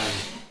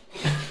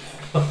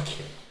 Fuck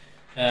it.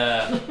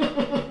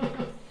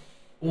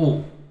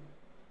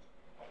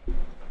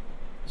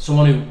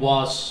 Someone who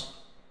was,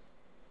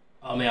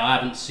 I mean, I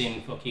haven't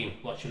seen fucking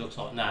what she looks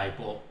like now,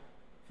 but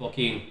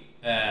fucking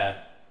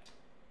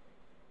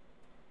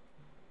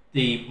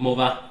the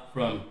mother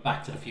from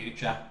Back to the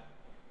Future,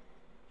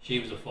 she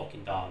was a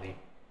fucking darling.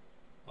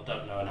 I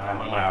don't know her name, I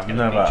might get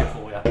a picture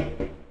for you.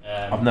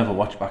 I've never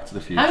watched Back to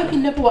the Future. How have you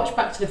never watched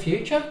Back to the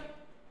Future?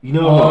 You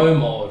know what?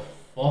 My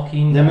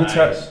fucking let me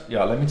tell you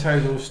a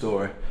little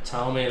story.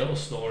 Tell me a little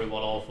story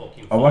while I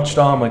fucking... I watched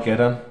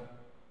Armageddon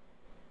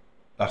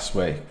last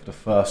week for the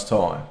first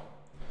time,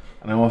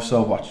 and I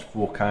also watched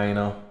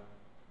Volcano.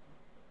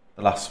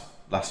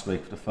 last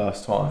week for the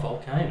first time.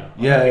 Volcano.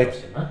 Yeah,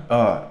 Interesting,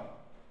 man.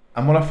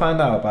 And what I found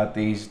out about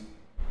these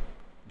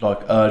like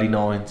early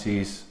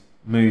 90s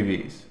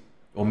movies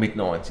or mid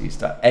 90s,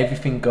 that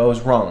everything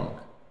goes wrong,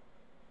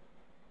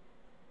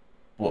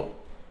 but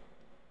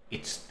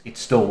it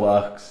still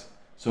works.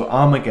 So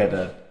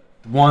Armageddon,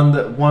 one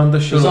of the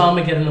Was shuttles,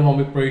 Armageddon the one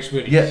with Bruce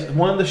Willis? yeah,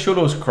 one of the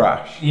shuttles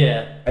crash,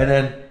 Yeah. and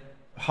then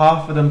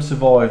half of them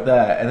survive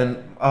there, and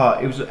then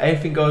it was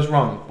everything goes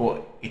wrong,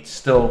 but it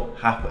still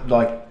happened.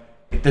 Like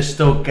they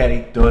still get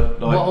it done.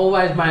 Like, What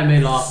always made me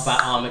laugh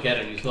about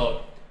Armageddon is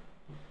like,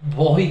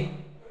 why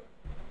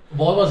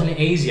wasn't it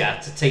easier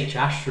to teach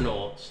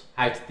astronauts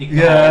how to dig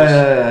holes?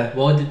 yeah.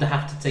 Why did they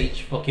have to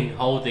teach fucking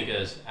hole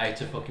diggers how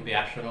to fucking be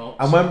astronauts?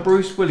 And when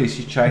Bruce Willis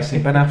is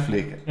chasing Ben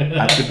Affleck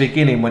at the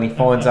beginning, when he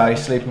finds out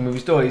he's sleeping with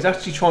his daughter, he's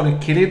actually trying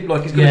to kill him.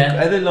 Like he's gonna,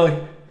 Yeah. and then like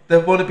they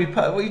want to be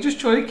part. Well, you're just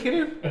trying to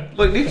kill him.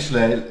 Like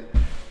literally,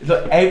 it's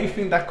like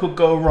everything that could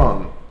go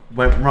wrong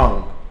went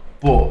wrong,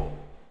 but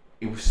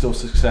it was still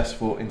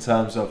successful in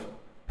terms of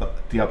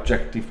the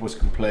objective was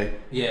complete.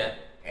 Yeah.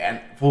 And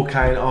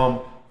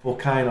volcano,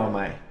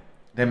 mate.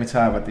 Let me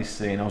tell you about this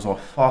scene. I was like,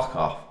 fuck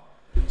off.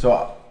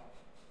 So,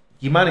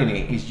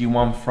 humanity is you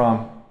one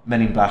from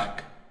Men in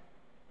Black.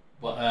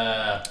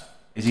 What?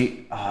 Is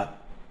he?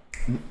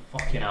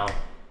 Fucking hell.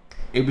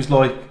 He was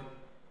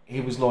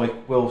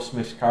like Will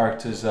Smith's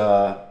character's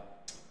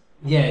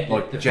Yeah.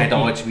 like the Jedi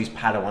fucking- to his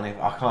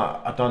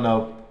Padawan. I don't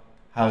know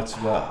how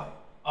to.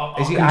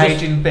 I Is he can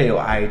just- Agent B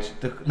or Age?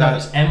 No, it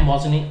was M,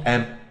 wasn't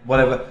it?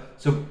 Whatever.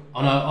 So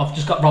I know. I've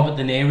just got Robert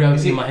De Niro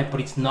Is in it- my head, but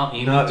it's not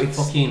him. no, it's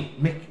fucking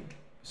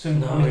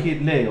No. Mickey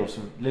Lee or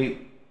some Lee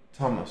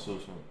Thomas or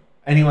something.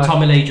 Anyway,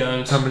 Tommy Lee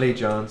Jones. Tommy Lee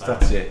Jones.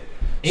 That's it.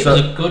 He So-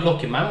 was a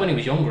good-looking man when he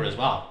was younger as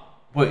well.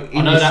 But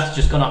I know that's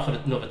just gone off on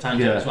another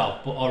tangent Yeah. as well,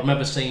 but I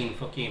remember seeing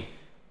fucking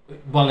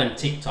one of them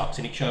TikToks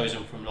and it shows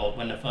him from like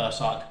when they first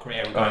started the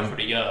career and going through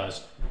the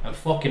years. And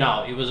fucking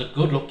hell, he was a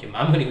good-looking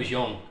man when he was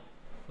young.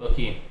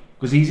 Fucking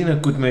because he's in a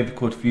good movie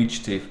called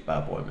Fugitive,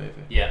 bad boy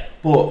movie. yeah.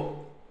 But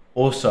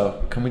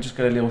also, can we just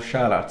get a little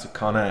shout out to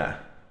Con Air?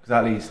 Because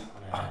at least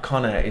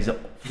Con Air is a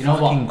You know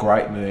fucking what?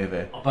 great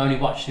movie, I've only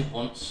watched it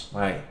once,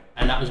 mate.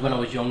 and that was when I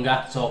was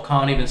younger, so I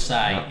can't even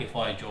say if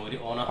I enjoyed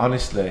it or not.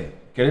 Honestly,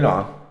 get it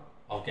on.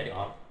 I'll get it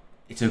on.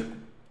 It's a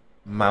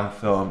man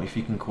film, if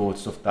you can call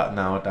stuff that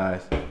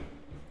nowadays.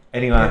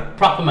 Anyway,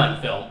 Proper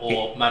man film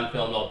or man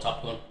film like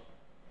Top Gun.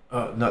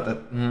 not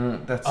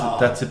that.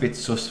 That's a bit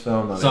sus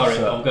film. Though, Sorry,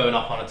 so. I'm going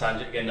off on a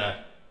tangent again now.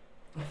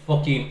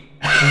 Fucking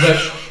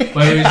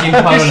where he was in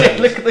Poland.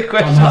 Look at the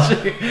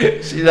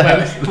question. She When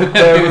knows. Look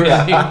he where we're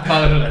was in at.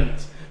 Poland,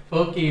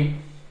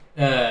 fucking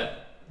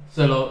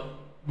so like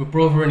my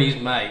brother and his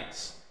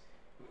mates,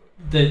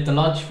 the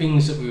lodge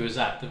things that we was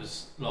at, there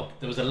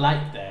was a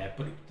lake there,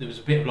 but there was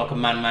a bit of like a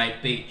man-made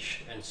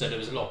beach, and so there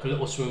was like a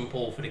little swimming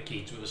pool for the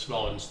kids with a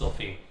slide and stuff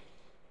in.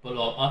 But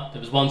like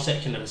there was one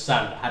section of the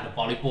sand that had a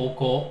volleyball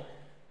court,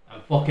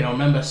 and fucking I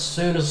remember as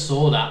soon as I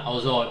saw that, I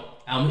was like,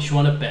 how much you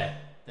want to bet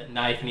that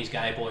Nath and his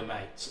gay boy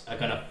mates are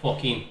gonna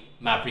fucking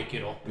maverick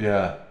it up?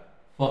 Yeah.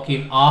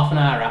 Fucking half an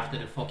hour after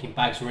the fucking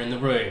bags were in the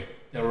room,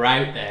 they were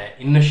out there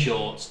in the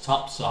shorts,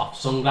 tops off,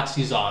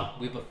 sunglasses on,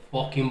 with a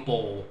fucking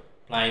ball,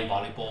 playing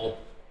volleyball.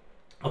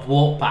 I've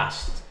walked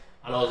past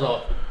and I was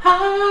like,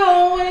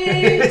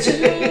 highway to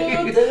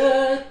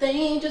the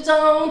danger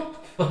zone.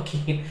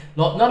 Fucking,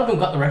 like, none of them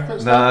got the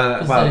reference. Nah,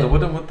 though, well, they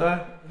wouldn't, would they?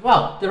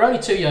 well, they're only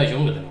 2 years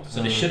younger than us,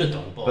 so they should have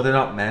done, But they're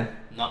not men.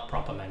 not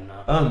proper men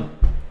now.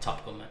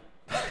 Top Gun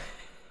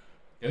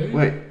men.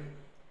 Wait,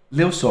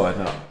 little side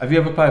now. Have you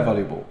ever played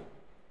volleyball?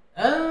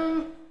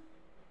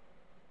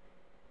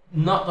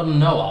 Not that I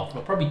know of.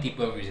 I probably did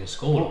when we was in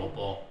school,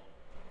 but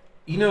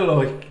You know,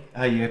 like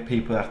how you have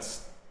people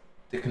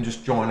they can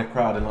just join a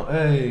crowd and like,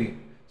 hey.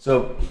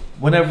 So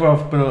whenever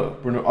I've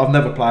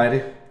never played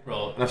it,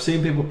 right. and I've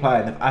seen people play it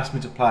and they've asked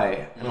me to play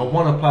it, and I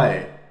want to play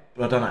it,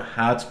 but I don't know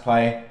how to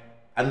play it,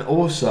 and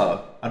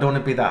also I don't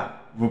want to be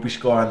that rubbish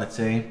guy on the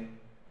team.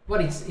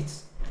 Well,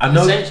 it's I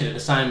know. essentially the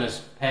same as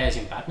pairs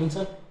in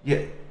badminton.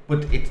 Yeah,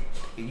 but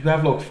you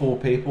have like 4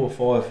 people or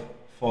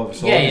five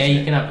aside. Yeah,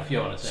 you can have a few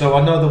on a team. So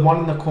I know the one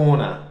in the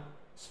corner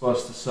is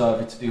supposed to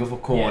serve it to the other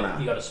corner. Yeah,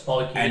 you got to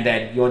spike it. And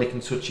then you only can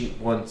touch it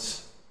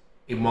once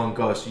in one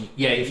go. So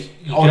you I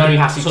can only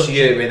pass it touch to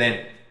you, and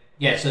then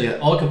yeah, so yeah.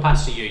 I can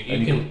pass to you. And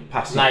You can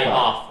pass it lay it back.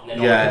 off, and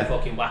then Yeah. I can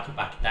fucking whack it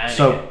back down.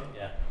 So- again.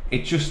 Yeah.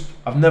 it just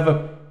I've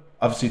never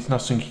obviously it's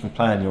not something you can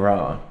play on your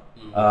own.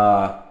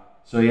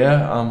 So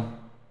yeah,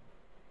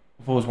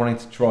 I've always wanted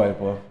to try it,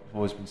 but I've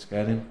always been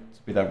scared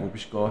to be that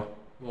rubbish guy.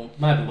 Well,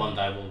 maybe one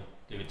day we'll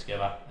do it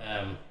together.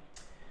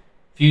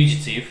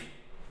 Fugitive.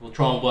 We'll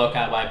try and work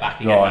our way back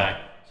again Right. now.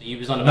 So you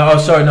was on No,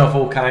 about sorry, no,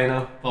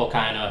 volcano.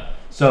 volcano.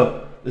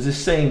 So there's a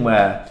scene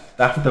where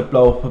they have to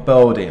blow up a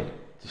building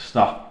to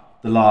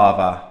stop the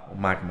lava or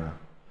magma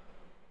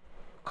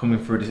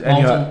coming through this.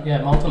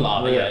 Molten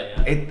lava.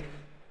 Yeah.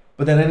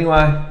 But then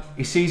anyway,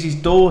 he sees his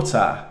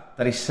daughter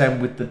that he's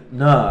sent with the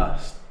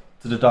nurse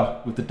to the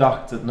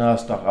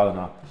nurse doctor, I don't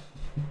know.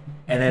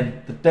 And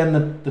then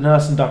the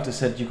nurse and doctor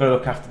said, you've got to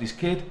look after this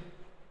kid.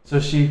 So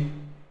she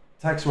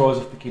takes her eyes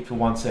off the kid for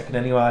 1 second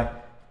anyway.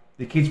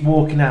 The kid's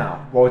walking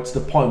out right to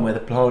the point where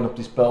they're blowing up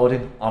this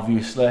building,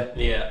 obviously.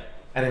 Yeah.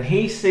 And then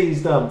he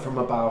sees them from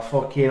about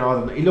fucking, I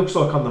don't know, he looks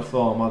like on the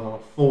film, I don't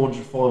know,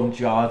 400, 500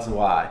 yards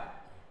away.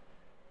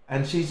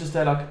 And she's just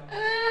there like,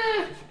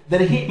 ah.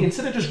 Then he,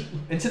 instead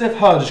of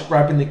her just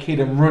grabbing the kid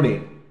and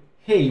running,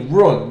 he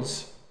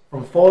runs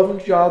from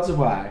 500 yards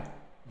away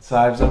and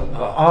saves them.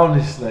 But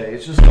honestly,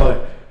 it's just like,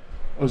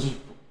 it was just,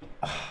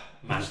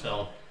 Mad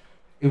film.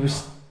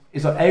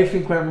 It's like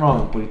everything went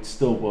wrong, but it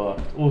still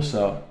worked.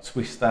 Also,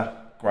 Twister,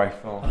 great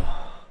film.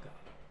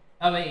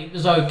 I mean, it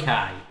was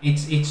okay.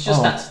 It's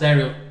just that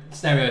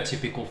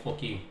stereotypical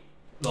fucking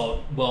like,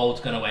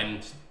 world's gonna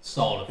end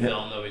style of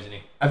film, though, isn't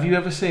it? Have you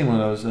ever seen one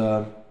of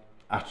those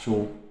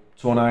actual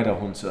tornado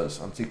hunters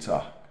on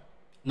TikTok?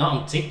 Not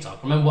on TikTok.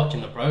 I remember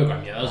watching the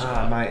program years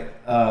ago. Mate,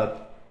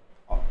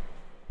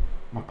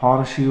 my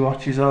partner, she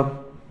watches them.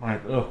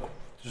 Mate, look,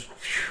 just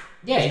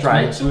it's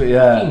straight mental. into it,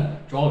 yeah. Fucking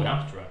driving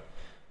after her.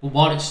 But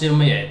what it's still in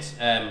my head.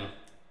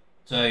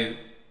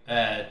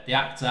 The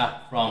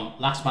actor from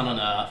Last Man on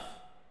Earth.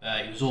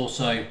 He was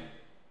also,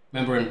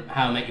 remember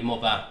How I Met Your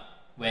Mother,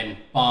 when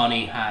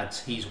Barney had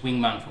his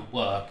wingman from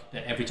work,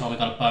 that every time he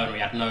got a boner he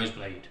had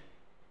nosebleed.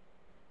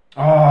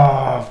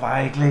 Oh,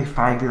 vaguely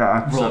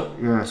that episode.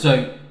 Right. Yeah.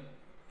 So,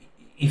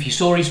 if you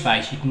saw his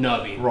face, you'd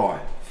know him.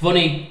 Right.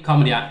 Funny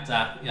comedy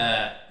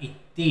actor. He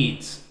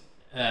did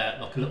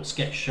like a little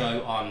sketch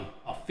show on,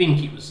 I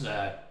think it was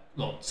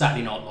like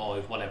Saturday Night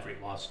Live, whatever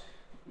it was,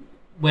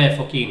 where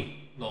fucking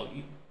like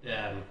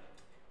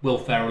Will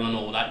Ferrell and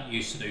all that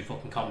used to do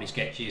fucking comedy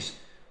sketches.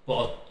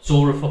 But I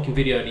saw a fucking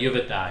video the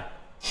other day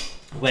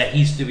where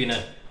he's doing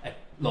a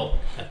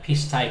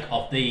piss take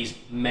of these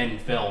men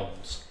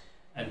films.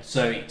 And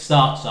so it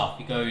starts off,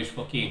 he goes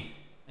fucking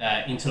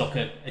into like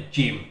a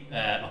gym,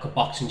 like a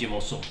boxing gym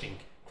or something.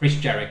 Chris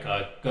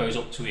Jericho goes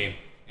up to him.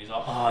 He's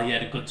like, oh yeah,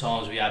 the good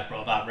times we had,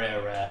 bro, that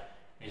rare.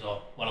 He's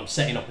like, well, I'm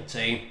setting up a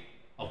team.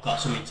 I've got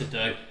something to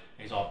do.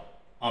 He's like,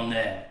 I'm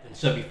there. And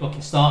so he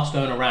fucking starts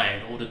going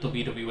around all the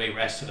WWE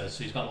wrestlers.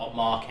 So he's got like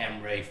Mark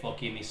Henry,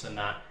 fucking this and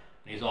that.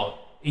 And he's like,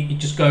 he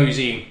just goes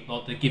in,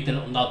 like they give the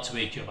little nod to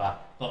each other.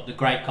 Like the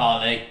Great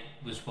Khali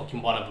was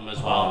fucking one of them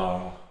as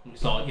well. And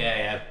it's like,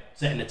 yeah,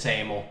 setting the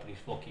team up and he's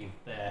fucking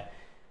there.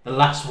 The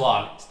last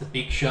one, it's the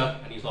Big Show,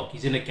 and he's like,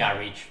 he's in a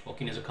garage,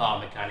 fucking as a car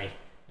mechanic.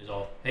 He's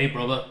like, hey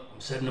brother, I'm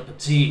setting up a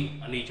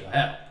team, I need your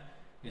help.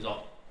 He's like,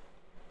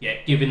 yeah,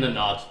 give him the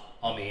nod,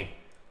 I'm in.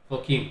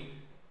 Fucking,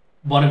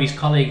 one of his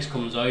colleagues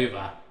comes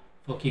over,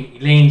 fucking, he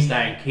leans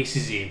down,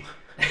 kisses him.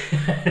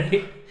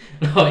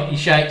 Like, he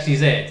shakes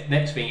his head.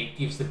 Next thing, he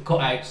gives the cut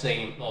out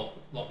scene,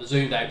 like the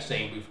zoomed out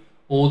scene with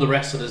all the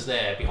wrestlers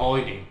there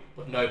behind him,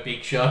 but no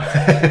Big Show.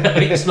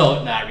 It's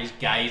like, nah, he's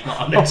gay, he's not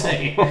on the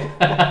team.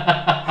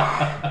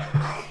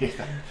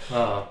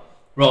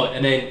 Right,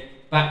 and then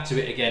back to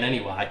it again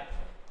anyway.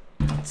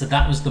 So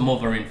that was the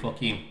mother in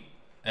fucking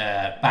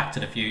Back to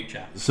the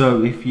Future.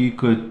 So if you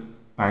could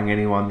bang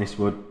anyone, this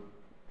would...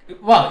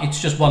 Well,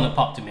 it's just one that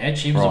popped in my head.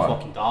 She was a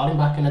fucking darling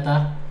back in the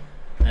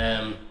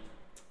day.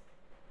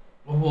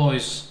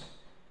 Otherwise,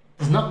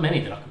 there's not many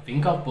that I can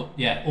think of, but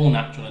yeah, all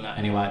natural in that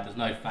anyway. There's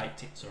no fake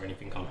tits or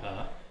anything on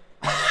her.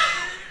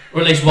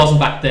 Or at least wasn't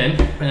back then.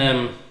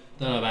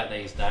 Don't know about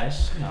these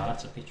days. No,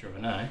 that's a picture of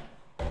her now.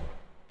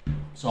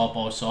 Side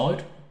by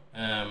side.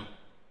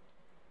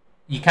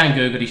 You can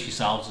Google this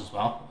yourselves as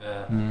well.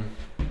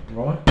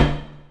 Right.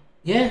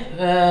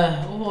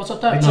 Yeah, otherwise I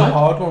don't know. It's a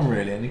hard one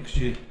really, because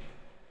you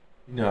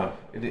know,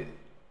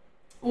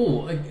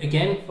 Oh,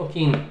 again,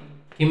 fucking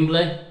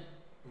Kimberly,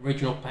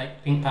 original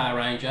Pink Power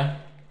Ranger.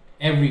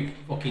 Every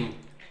fucking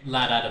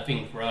lad had a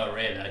thing for her,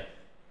 really.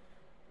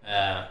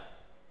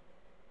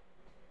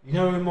 You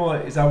know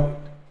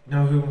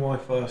who my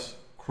first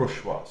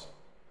crush was?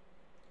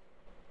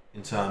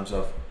 In terms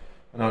of,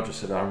 and I just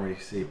said I don't really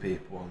see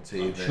people on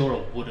TV. I'm sure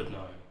I would have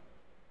known.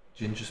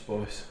 Ginger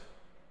Spice.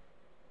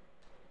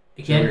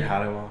 Again, Jerry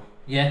Halliwell.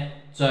 Yeah,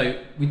 so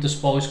with the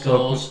Spice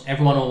Girls,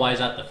 everyone always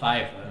had the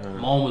favourite.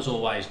 Mine was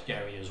always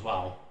Jerry as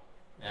well.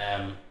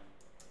 I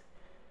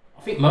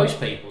think most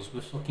people's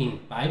were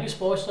fucking Baby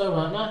Spice though,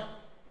 weren't they?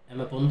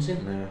 Emma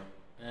Bunting.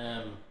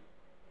 Yeah.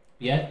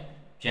 Yeah,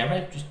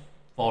 Jerry, just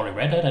fiery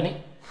redhead, ain't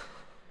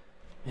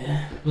he?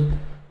 Yeah, but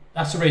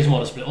that's the reason why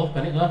they split up,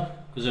 ain't it though?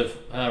 Because of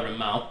her and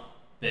Mal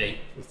B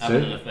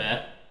having an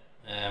affair.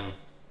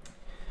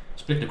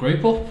 Split the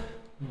group up.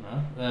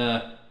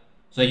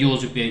 So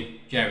yours would be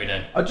Jerry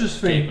then. I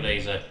just think keep it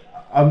easy.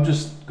 I'm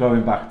just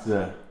going back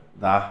to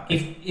that.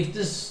 If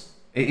there's,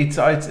 it's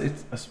I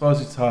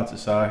suppose it's hard to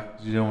say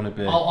because you don't want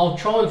to be. I'll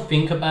try and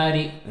think about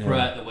it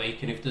throughout the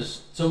week, and if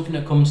there's something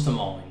that comes to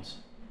mind,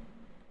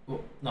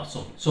 well, not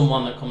something,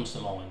 someone that comes to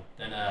mind,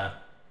 then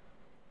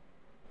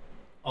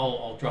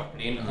I'll drop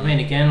it in. I mean,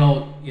 again,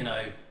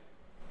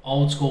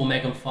 old school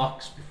Megan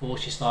Fox before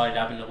she started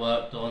having the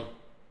work done.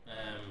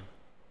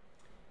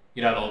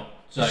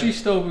 So is she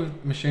still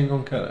with Machine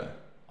Gun Kelly?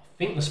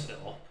 I think they split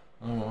up.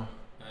 Oh.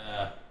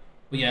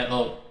 But yeah,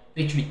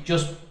 literally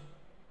just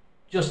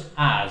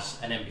as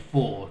and then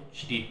before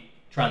she did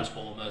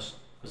Transformers.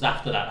 Because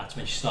after that, that's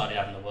when she started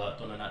having the work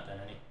done and that then,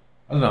 any.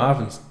 I don't know.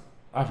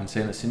 I haven't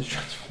seen it since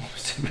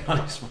Transformers, to be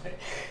honest, mate.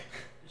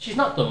 She's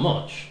not done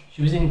much.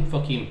 She was in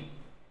fucking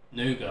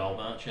New Girl,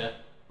 weren't she?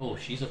 Oh,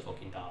 she's a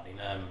fucking darling.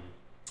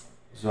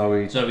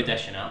 Zoe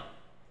Deschanel.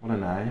 What a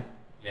name.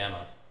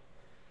 Yeah,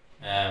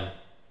 man.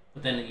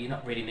 But then you're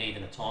not really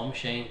needing a time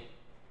machine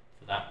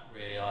for that,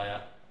 really, are you?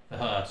 For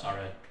her,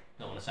 sorry.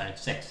 Don't want to sound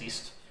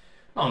sexist.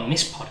 Not on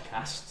this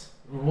podcast.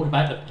 We're all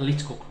about the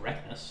political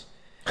correctness.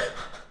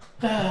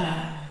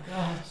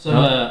 God.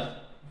 So,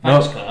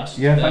 thanks, Kirst.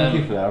 Yeah, thank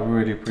you for that. I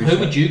really appreciate it. Who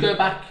would you go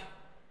back?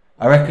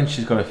 I reckon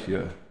she's got a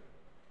few.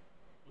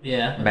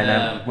 Yeah.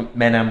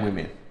 Men and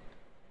women.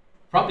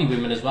 Probably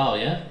women as well,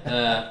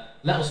 yeah.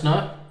 Let us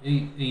know.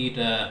 He'd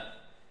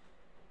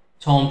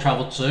time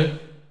travel to.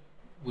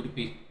 Would it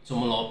be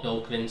someone like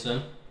Bill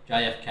Clinton,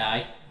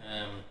 JFK,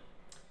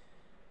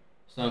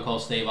 Stone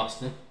Cold Steve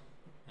Austin?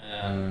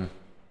 I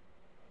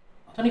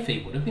don't know if he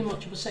would have been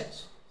much of a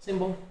sex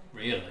symbol,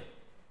 really.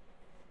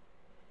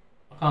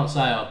 I can't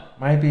say.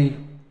 Maybe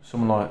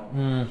someone like.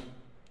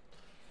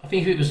 I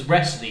think if it was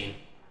wrestling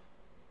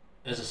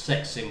as a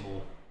sex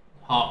symbol,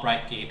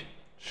 Heartbreak Kid.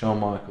 Shawn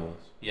Michaels.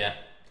 Yeah,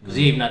 because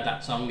he even had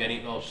that song and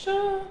it goes.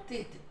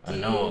 I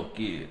know a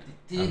kid.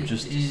 I'm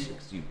just a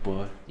sexy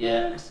boy.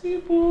 Yeah. Sexy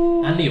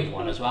boy. And the other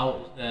one as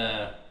well,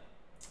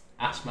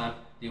 Ass Man,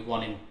 the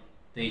one in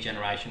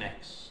D-Generation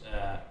X.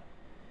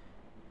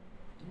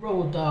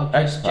 Road Dog,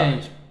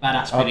 James,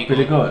 badass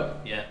Billy Good.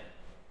 Yeah.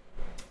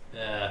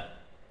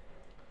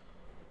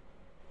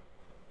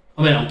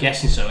 I mean, I'm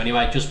guessing so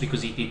anyway, just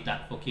because he did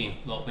that fucking,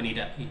 like when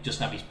he'd just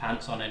have his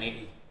pants on and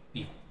he'd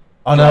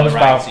Oh no, it was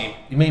Val.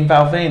 You mean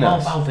Val Venus? Oh,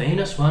 Val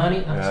Venus, weren't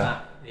it? That's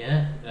that.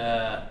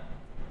 Yeah.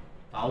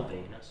 Val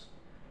Venus.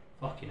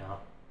 Fucking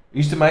hell. It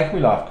used to make me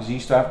laugh because he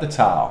used to have the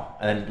towel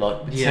and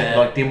like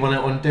didn't want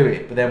to undo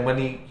it, but then when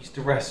he used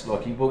to wrestle,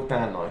 like he walked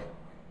down like,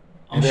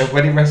 and then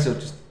when he wrestled,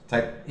 just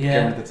get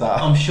rid of the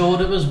towel. I'm sure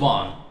there was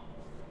one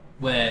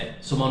where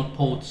someone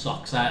pulled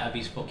socks out of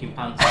his fucking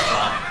pants as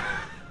well.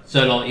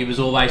 So like he was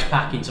always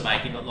packing to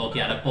make it look like he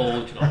had a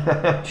bulge.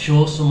 Like, I'm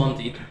sure someone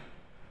did.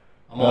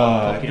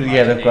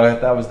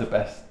 That was the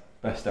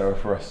best era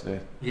for us, dude.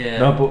 Yeah.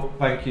 No, but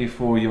thank you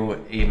for your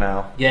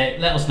email. Yeah,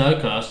 let us know,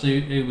 Kirst,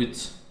 who would.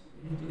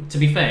 To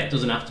be fair, it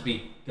doesn't have to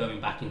be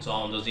going back in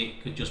time, does it?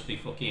 It could just be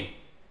fucking.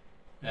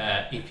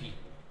 If you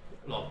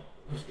like,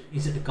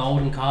 is it the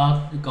golden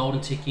card, the golden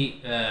ticket,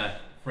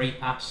 free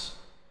pass?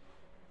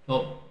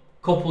 Like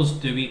couples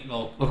do it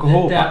like a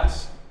hall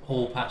pass.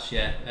 Hall pass,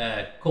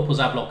 yeah. Couples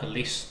have like a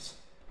list.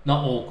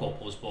 Not all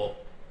couples, but.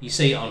 You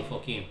see it on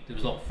fucking, there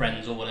was like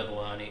Friends or whatever,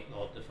 weren't it?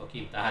 Like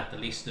they had the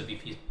list of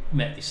if you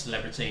met this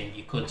celebrity and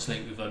you could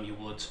sleep with them, you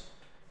would.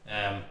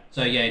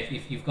 So yeah,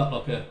 if you've got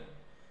like a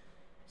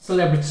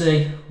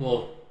celebrity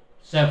or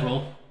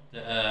several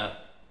that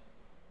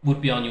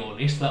would be on your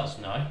list, let us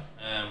know.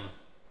 I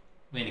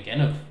mean, again,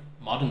 of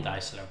modern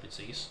day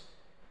celebrities.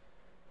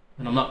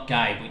 And I'm not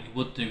gay, but you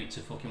would do it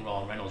to fucking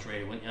Ryan Reynolds,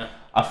 really, wouldn't you?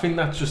 I think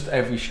that's just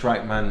every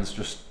straight man's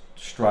just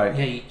straight.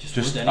 Yeah, you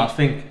just would, I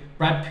think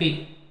Brad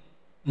Pitt.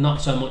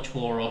 Not so much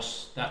for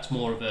us. That's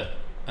more of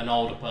an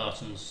older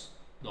person's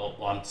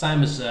one.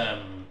 Same as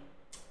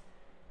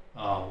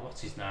what's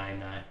his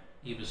name now?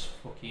 He was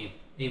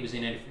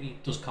in it. He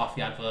does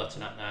coffee adverts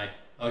and that now.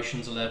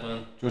 Ocean's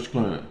 11. George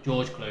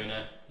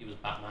Clooney. He was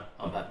Batman.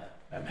 I'm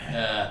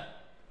Batman.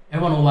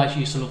 Everyone always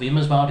used to love him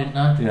as well, didn't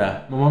they?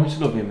 Yeah, my mum used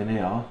to love him in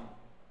ER. ER,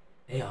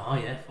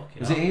 yeah, fucking.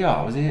 Was it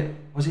ER?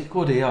 Was it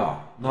called ER?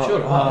 I'm sure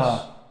it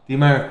was. The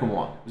American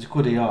one. Was it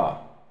called ER?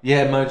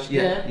 Yeah,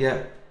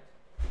 yeah.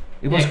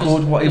 It was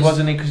called what? It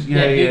wasn't. Because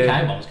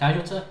UK Bombs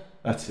Casualty.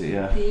 That's it.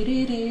 Yeah.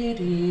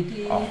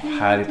 Oh,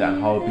 highly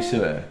damn horribly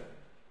silly.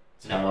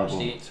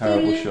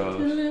 Terrible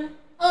shows.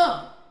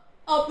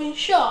 I've been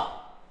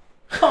shot.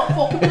 Can't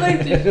fucking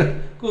believe this.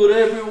 Could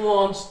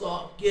everyone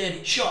stop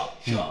getting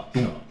shot?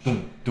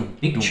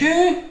 Big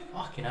tune.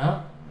 Fucking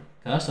hell.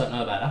 Kirst don't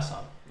know about that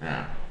song.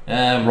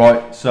 Yeah.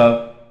 Right.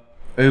 So,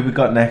 who we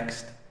got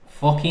next?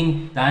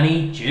 Fucking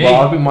Danny G.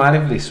 Well, I've been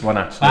waiting for this one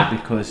actually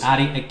because. At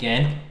it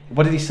again.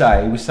 What did he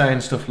say? He was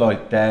saying stuff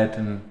like dead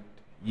and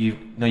you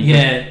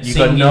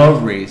got no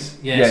reason.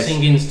 Yeah,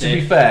 singing's dead.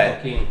 To be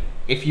fair,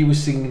 if you were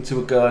singing to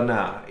a girl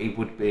now, it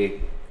would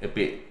be a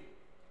bit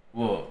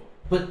what?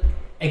 But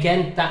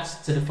again,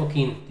 that's to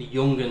the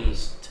young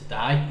uns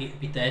today. It'd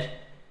be dead.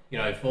 You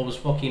know, if I was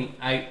fucking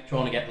out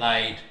trying to get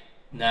laid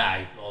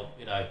now, or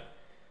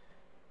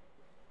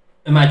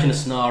imagine a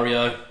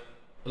scenario.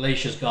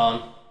 Alicia's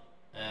gone.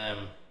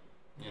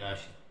 She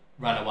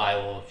ran away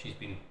or she's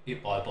been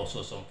hit by a bus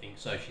or something,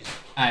 so she's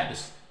out the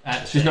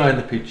She's not in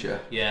the picture.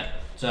 Yeah.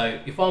 So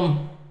if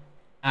I'm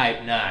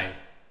out now,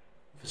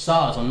 for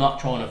starters, I'm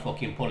not trying to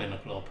fucking pull in a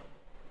club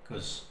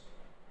because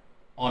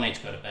I need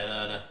to go to bed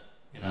early.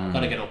 I've got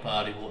to get up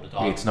early, walk the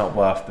dog. It's not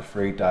worth the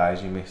 3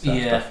 days you missed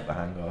that stuff for the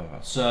hangover.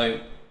 So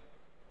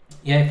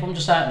yeah, if I'm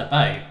just out and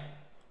about,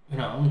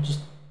 I'm just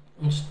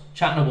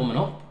chatting a woman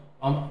up.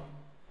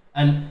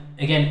 And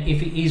again,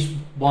 if it is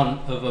one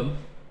of them.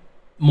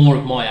 more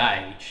of my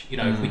age, you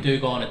know, if we do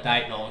go on a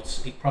date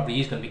night, it probably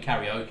is going to be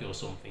karaoke or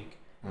something.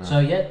 So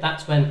yeah,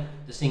 that's when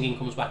the singing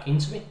comes back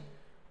into it.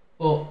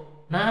 But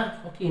nah,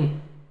 fucking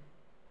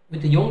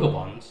with the younger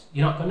ones,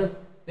 you're not going to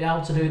be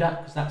able to do that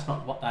because that's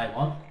not what they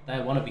want. They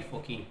want to be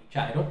fucking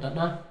chatted up, don't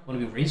they? Want to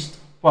be rizzed.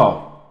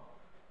 Well,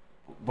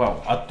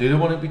 I do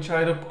want to be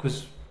chatted up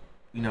because,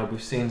 you know,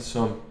 we've seen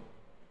some.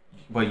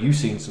 Well, you've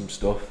seen some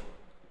stuff.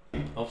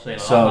 I've seen a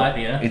So lot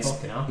lately, yeah. it's,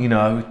 Fucking hell. you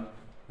know,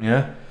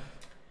 yeah.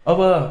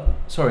 Oh,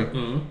 sorry.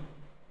 Mm-hmm.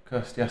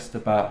 Kirsty asked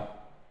about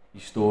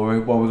your story.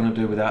 What are we going to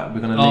do with that? We're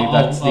going to Oh, leave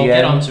that to the I'll end,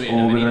 get onto it in a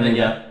or we're minute going to then, leave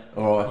yeah. that.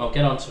 All right. I'll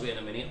get onto it in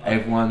a minute.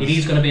 Everyone's. It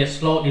is going to be a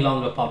slightly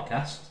longer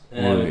podcast.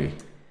 Worried.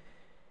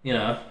 You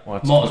know, Well,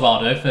 might as well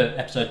do for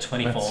episode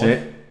 24. That's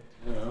it.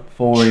 You know.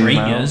 4 emails.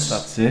 Triggers.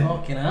 That's it.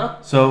 Fucking hell.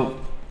 So,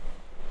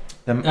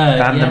 Dan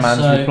yeah, the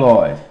man's so-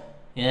 replied.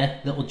 Yeah,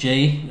 little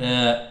G.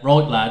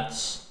 Right,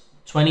 lads.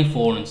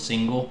 24 and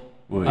single.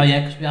 Worried. Oh, yeah,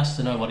 because we asked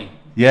to know what he.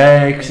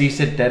 Yeah, because he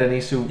said dead and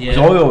he so. Because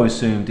Yeah. I always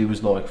assumed he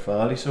was like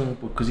fairly young,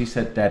 but because he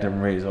said dead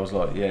and Riz, I was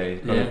like, yeah, he's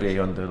got to Yeah. be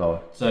under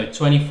like. So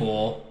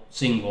 24,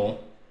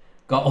 single,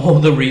 got all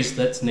the riz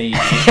that's needed.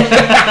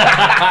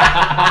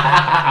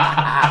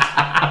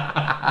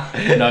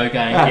 No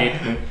gang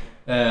kid.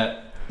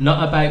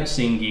 Not about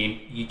singing.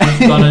 You just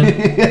gotta.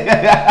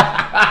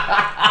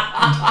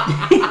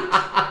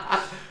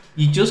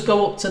 You just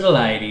go up to the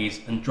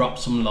ladies and drop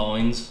some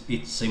lines.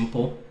 It's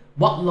simple.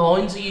 What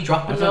lines are you I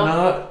dropping don't now?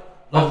 know.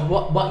 Like,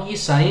 what are you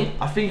saying?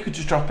 I think you could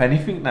just drop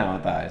anything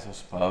nowadays, I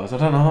suppose. I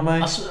don't know,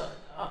 mate.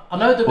 I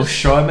know there Or was.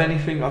 show him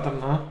anything, I don't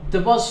know.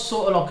 There was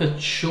sort of like a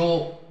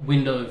short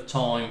window of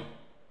time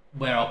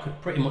where I could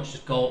pretty much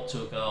just go up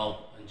to a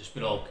girl and just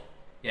be like,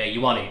 yeah,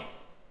 you want it?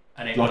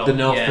 And it Like the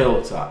no yeah.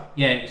 filter.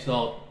 Yeah, it's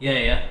like,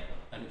 yeah.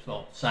 And it's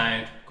like,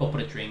 sound,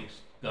 couple of drinks,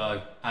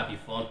 go, have your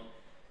fun.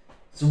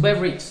 So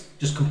whether it's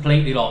just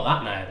completely like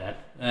that now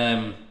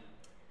then,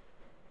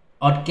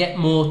 I'd get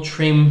more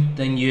trim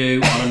than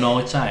you on a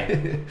night out.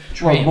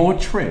 Trim. What, more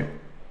trim?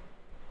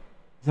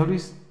 Is that what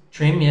he's...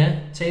 Trim, yeah.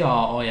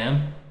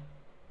 T-R-I-M.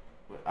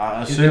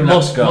 I It assume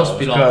must that's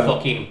be like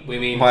fucking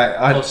women,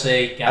 Mate,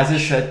 pussy, gash. As I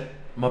said,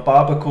 my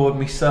barber called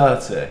me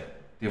 30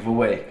 the other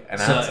week. And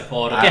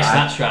Certified. I guess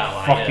that's right,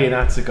 mate, fucking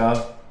yeah. had to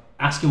go.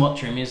 Ask him what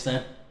trim is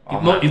then. I'll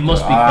It have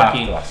must to- be I'll have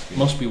fucking, to ask him.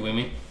 must be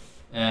women.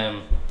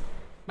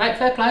 Mate,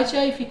 fair play to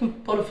you if you can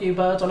pull a few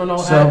birds on a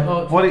night So,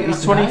 out. what?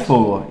 He's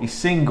 24, he's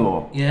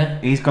single, Yeah,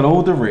 he's got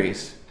all the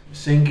riz,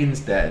 singing's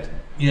dead.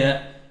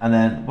 yeah. And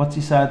then, what's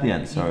he say at the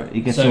end? Sorry, he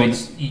gets So all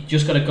it's, you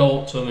just got to go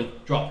up to them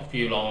and drop a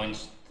few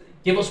lines.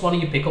 Give us one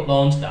of your pickup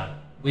lines, Dan.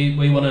 We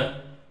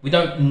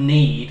don't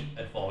need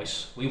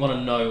advice. We want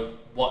to know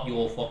what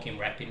you're fucking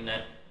repping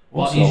then.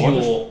 What Also, is what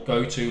your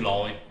go-to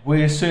line?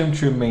 We assume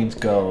trim means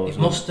girls. It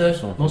must do,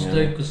 something, must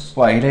do, yeah. because...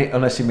 Wait,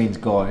 unless it means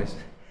guys.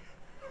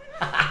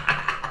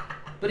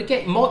 But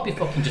again, it might be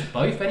fucking just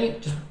both,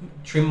 ain't Just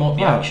trim might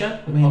be Well, action.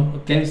 I mean,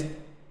 I'd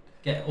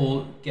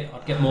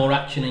get more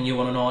action than you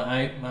on a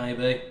night out,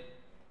 maybe.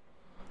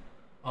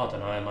 I don't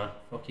know, man.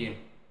 Fucking...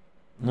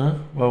 No?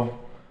 Well,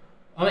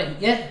 I mean,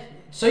 yeah,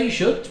 so you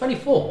should.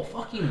 24.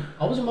 Fucking...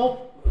 I was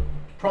more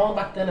prime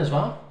back then as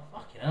well.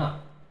 Fucking hell.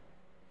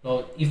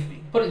 Like, if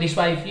put it this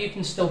way, if you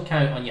can still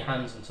count on your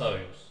hands and toes,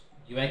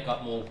 you ain't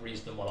got more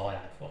riz than what I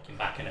had fucking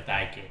back in the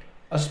day, kid.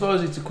 I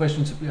suppose it's a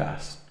question to be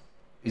asked.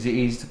 Is it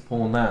easy to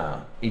pull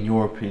now, in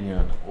your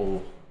opinion,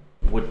 or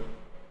would,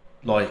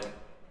 like,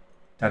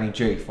 Danny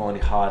G find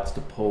it hard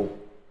to pull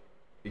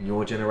in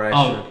your generation?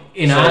 Oh,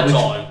 in our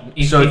time,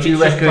 if do you you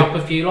just reckon? drop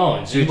a few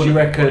lines, So do you wouldn't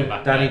put reckon it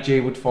back Danny then. G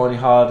would find it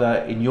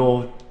harder in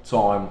your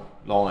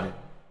timeline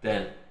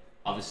than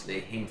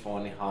obviously him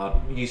finding hard?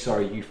 You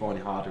find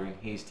it harder in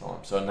his time.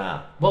 So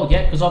now, Well,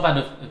 yeah, because I've had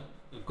a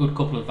good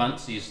couple of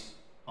advances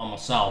on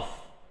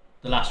myself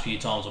the last few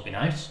times I've been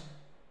out.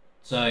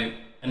 So,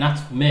 and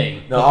that's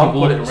me No, fucking I'm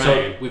walking putting-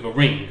 around so- with a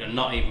ring and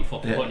not even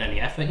fucking Yeah. putting any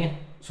effort in.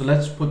 so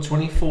let's put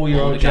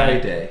 24-year-old Okay.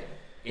 JD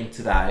in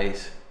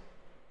today's,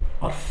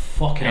 I'd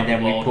fucking and have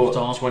then a we world put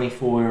of time.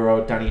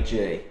 24-year-old Danny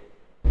G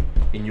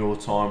in your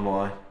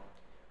timeline.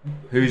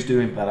 Who's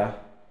doing better?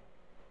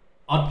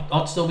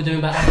 I'd still be doing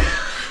better.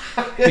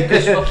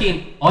 Because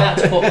fucking, I had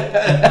to put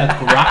a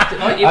graft.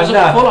 It was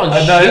a full-on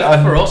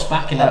shift for us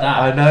back in the day.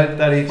 I know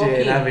Danny G Fucking-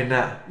 ain't having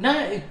that.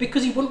 No,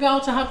 because he wouldn't be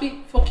able to have it.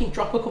 Fucking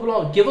drop a couple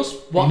of. Give us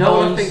what You know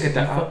what I lines think of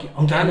that? you fucking-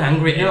 I'm getting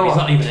angry at You him. know He's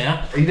what? not even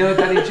there. You know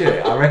Danny G?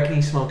 I reckon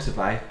he smokes a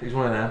vape. He's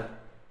one of them.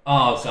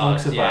 Oh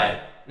Smokes god, a yeah.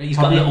 vape. He's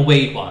got a little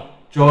weed one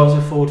Drives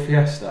a Ford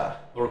Fiesta.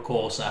 or a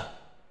Corsa.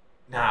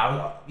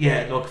 No,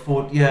 yeah, like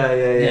Ford. Yeah.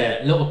 Yeah,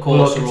 little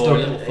Well, Corsa like it's or a like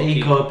little an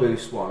fucking.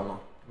 EcoBoost one.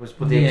 Was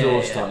put the Yeah,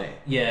 exhaust yeah. on it.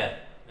 Yeah.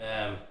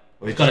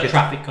 Or He's you got a just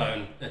traffic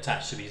cone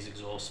attached to his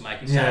exhaust to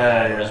make it sound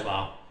Yeah, louder yeah. as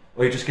well.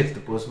 Or you just get to the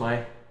buzz,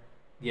 mate.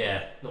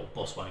 Yeah, little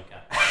bus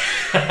wanker.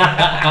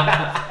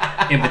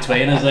 In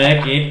between us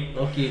there, kid.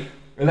 Lucky.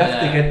 We'll have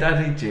to Yeah. get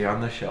Danny G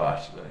on the show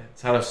actually.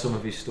 Tell us some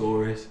of his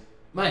stories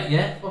Mate,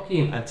 yeah,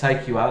 fucking. and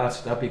take you out.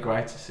 That'd be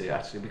great to see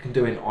actually. We can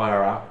do an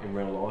IRL in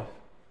real life.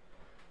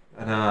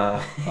 And I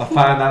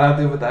found that out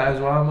the other day as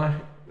well, mate.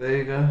 There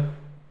you go.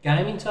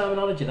 gaming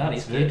terminology, that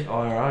is good.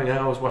 Alright, yeah,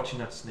 I was watching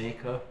that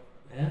sneaker.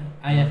 Yeah,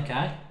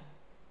 AFK.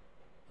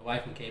 Away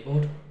from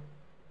keyboard.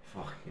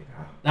 Fucking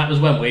hell. That was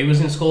when we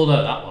was in school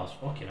though, that was.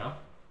 Fucking hell.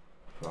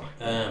 Fuck.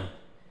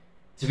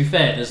 To be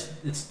fair,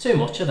 it's too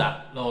much of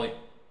that. Like,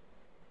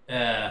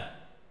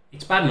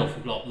 it's bad enough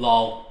with like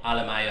LOL,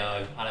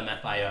 LMAO,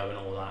 LMFAO and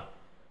all that.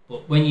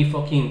 But when you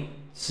fucking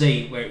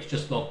see where it's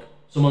just like,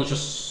 someone's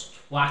just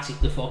swatted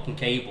the fucking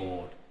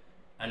keyboard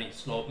and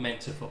it's like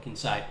meant to fucking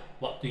say,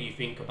 what do you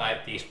think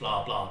about this,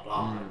 blah, blah,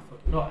 blah.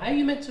 Fucking, like, how are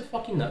you meant to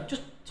fucking know?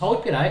 Just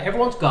type it out.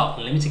 Everyone's got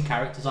unlimited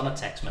characters on a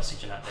text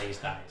message and that these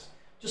days.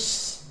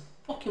 Just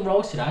fucking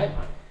write it out,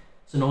 man.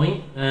 It's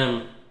annoying.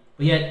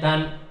 But yeah,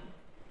 Dan,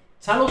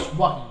 tell us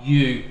what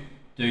you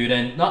do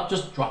then. Not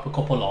just drop a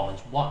couple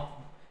lines.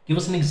 Give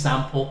us an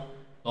example.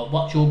 Like,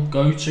 what's your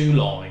go-to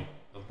line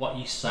of what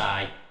you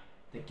say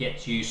that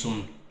gets you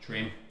some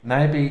trim?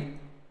 Maybe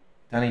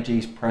Danny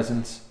G's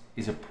presence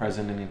is a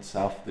present in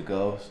itself, the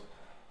girls.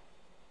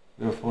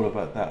 You ever thought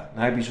about that?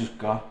 Maybe he's just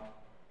got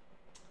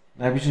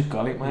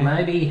it, mate.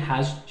 Maybe he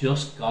has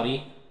just got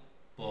it,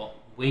 but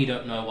we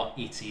don't know what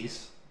it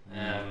is.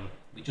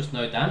 We just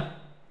know Dan.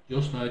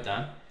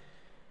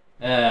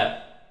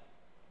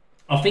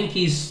 I think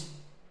he's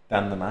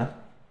Dan the man.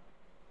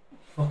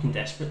 fucking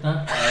desperate,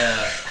 Dan.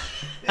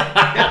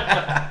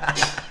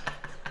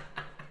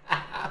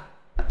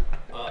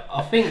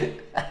 I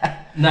think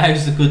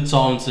now's a good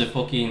time to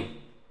fucking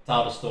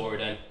tell the story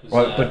then.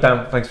 Right, but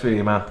Dan, thanks for your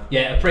email.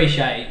 Yeah,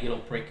 appreciate it, you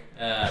little prick.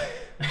 Nah,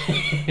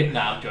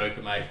 I'm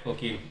joking, mate.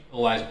 Fucking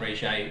always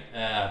appreciate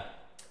it.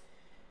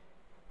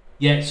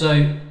 Yeah,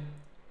 so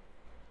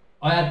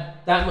I had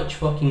that much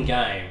fucking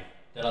game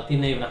that I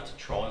didn't even have to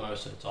try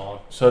most of the time.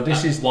 So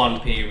this is one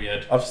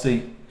period.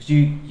 obviously because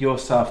you're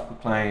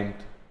self-proclaimed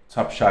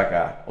top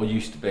shagger, or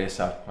used to be a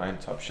self-proclaimed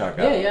top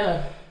shagger.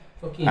 Yeah.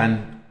 Fucking.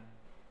 And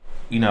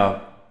you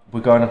know, we're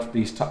going off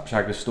these top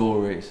shagger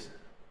stories.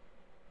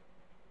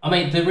 I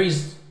mean, there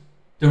is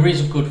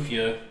a good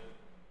few,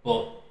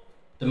 but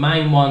the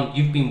main one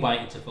you've been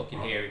waiting to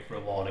fucking hear it for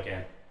a while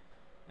again.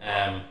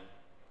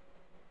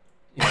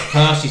 You know,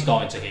 Percy's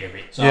going to hear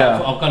it, so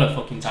Yeah. I've got to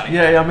fucking tell it.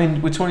 Yeah, I mean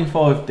we're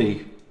 25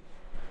 deep,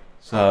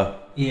 so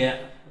Yeah.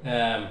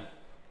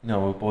 no,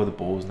 we're by the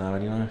balls now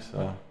anyway.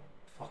 So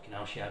Fucking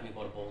hell, she had me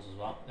by the balls as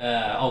well.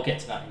 I'll get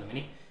to that in a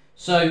minute.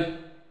 So,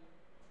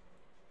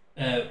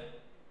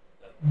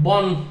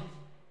 one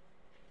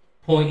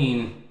point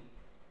in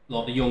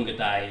like the younger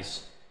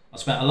days, I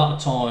spent a lot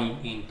of time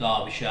in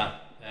Derbyshire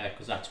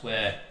because that's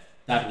where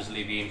Dad was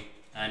living,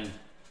 and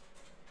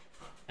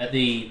at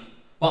the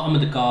bottom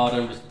of the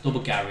garden was the double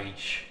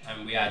garage,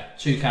 and we had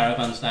two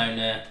caravans down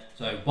there.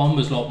 So one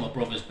was like my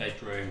brother's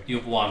bedroom, the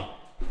other one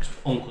was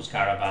Uncle's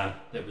caravan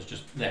that was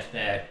just left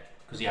there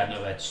because he had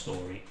nowhere to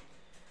store it.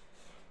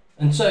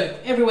 And so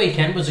every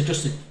weekend was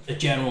just a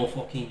general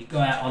fucking, you go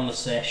out on the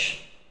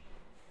sesh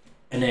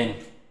and then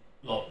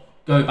like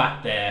go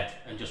back there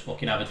and just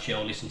fucking have a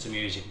chill, listen to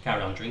music and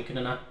carry on drinking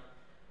and that.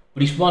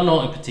 But it's one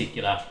night in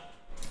particular,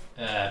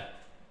 my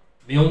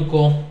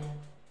uncle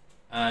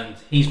and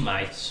his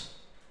mates,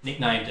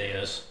 nicknamed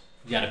Ears,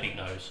 he had a big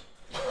nose.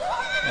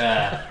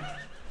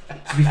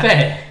 To be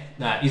fair,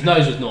 nah, his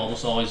nose was normal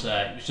size,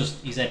 it was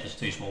just, his head was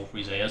too small for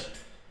his ears.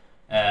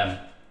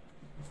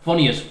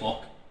 Funny as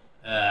fuck.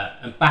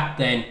 And back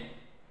then,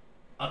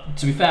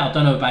 to be fair, I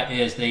don't know about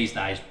ears these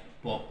days,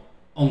 but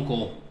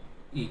Uncle,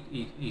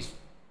 he's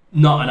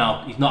not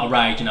a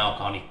raging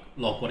alcoholic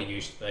like what he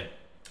used to be.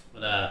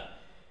 But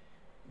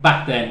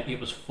back then, it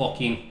was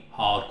fucking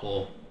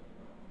hardcore.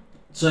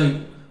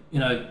 So, you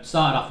know,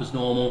 started off as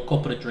normal,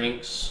 couple of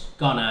drinks,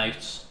 gone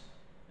out,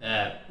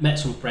 met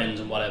some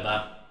friends and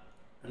whatever.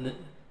 And there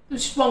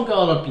was just one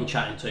girl I'd been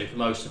chatting to for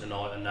most of the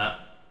night and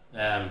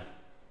that.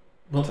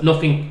 But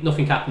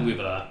nothing happened with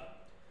her.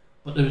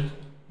 But there was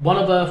one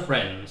of her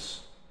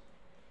friends,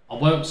 I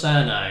won't say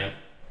her name,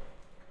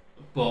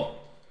 but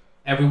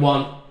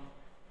everyone,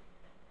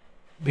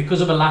 because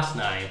of her last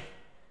name,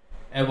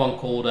 everyone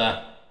called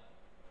her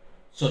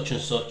such and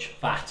such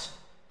fat,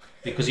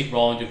 because it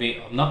rhymed with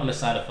it. I'm not going to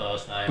say the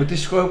first name. but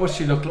describe what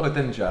she looked like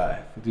then, Jay.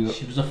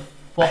 She was a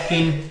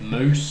fucking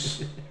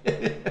moose.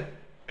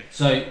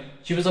 So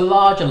she was a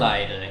larger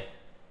lady,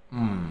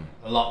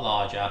 a lot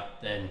larger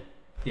than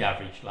the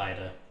average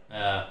lady.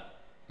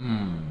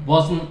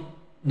 Wasn't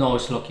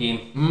nice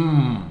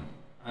looking,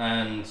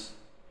 and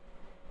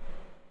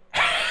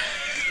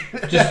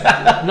just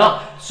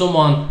not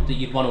someone that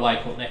you'd want to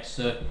wake up next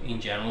to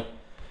in general.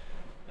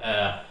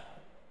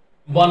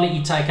 One that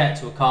you take out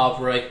to a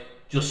carvery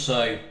just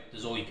so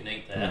there's all you can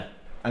eat there. Yeah.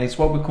 And it's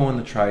what we call in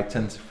the trade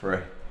 10 to 3.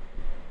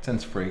 10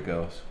 to 3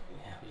 girls.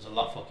 Yeah, it was a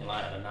lot fucking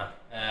later than that.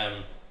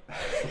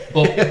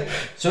 But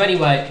so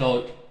anyway,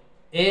 like,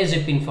 Ears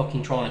had been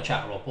fucking trying to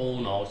chat her up all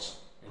night,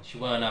 and she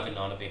weren't having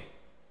none of it.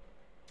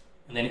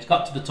 And then it's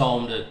got to the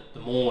time of the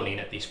morning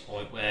at this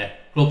point where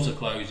clubs are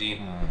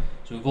closing,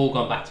 so we've all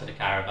gone back to the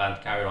caravan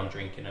to carry on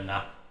drinking and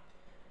that.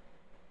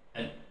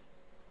 And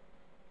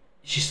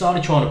she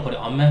started trying to put it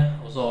on me. I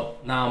was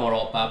like, nah, I'm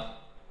alright, bab.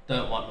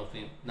 Don't want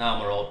nothing. Nah,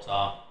 I'm alright,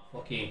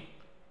 fucking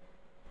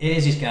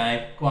here's his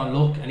game, go and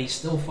look, and he's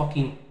still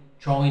fucking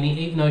trying it,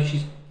 even though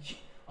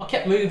I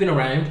kept moving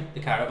around the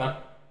caravan,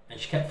 and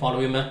she kept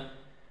following me. And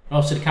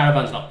obviously the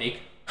caravan's not big.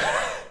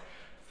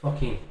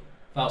 Fucking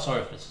felt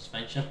sorry for the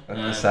suspension. I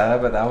was gonna say,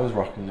 but that was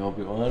rocking your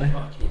bit, wasn't it?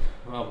 Fucking,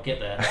 well, we'll get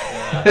there.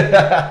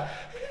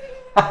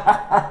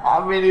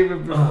 I mean,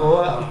 even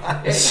before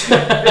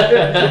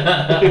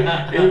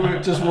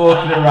even just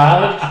walking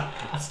around,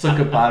 stuck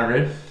a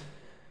battering.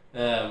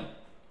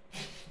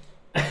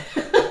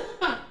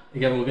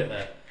 Again, we'll get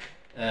there.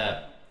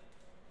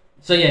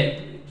 So yeah,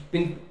 it's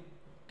been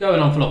going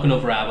on for like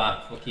another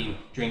hour, fucking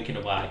drinking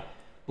away.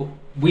 But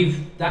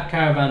with that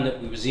caravan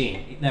that we was in,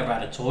 it never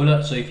had a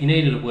toilet, so if you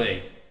needed a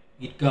wee,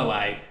 you'd go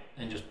out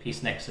and just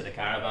piss next to the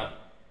caravan.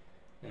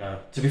 You know,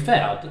 to be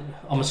fair,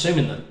 I'm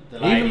assuming that the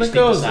ladies did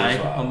the same.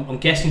 Well. I'm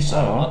guessing so.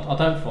 I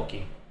don't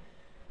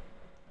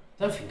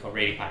think I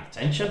really paid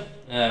attention.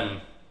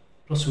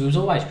 Plus, we was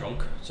always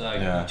drunk, so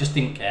you just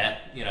didn't care.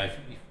 You know,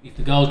 if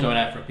the girl's going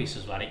out for a piss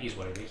as well, it is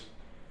what it is.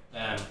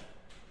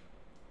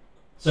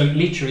 So it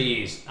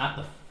literally is at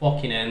the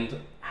fucking end.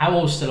 How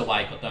I was still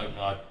awake, I don't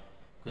know,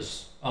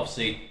 because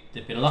obviously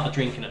there'd been a lot of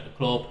drinking at the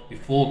club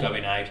before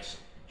going out,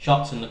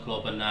 shots in the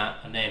club and that,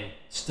 and then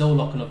still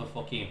like another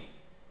fucking,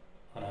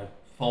 I don't know,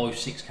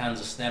 5-6 cans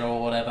of Stella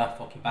or whatever,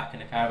 fucking back in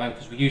the caravan,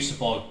 because we used to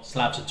buy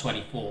slabs of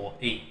 24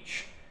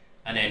 each,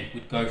 and then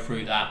we'd go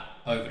through that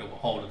over the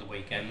whole of the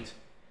weekend,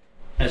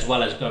 as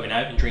well as going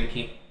out and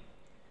drinking.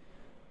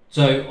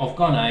 So I've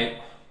gone out,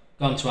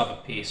 gone to have a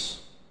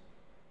piss.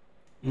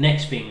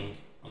 Next thing,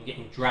 I'm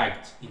getting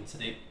dragged into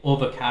the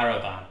other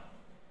caravan,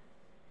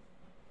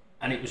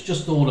 and it was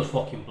just all a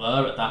fucking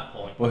blur at that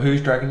point. Well,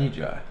 who's dragging you,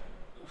 Joe?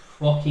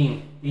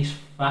 Fucking this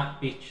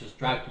fat bitch has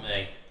dragged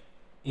me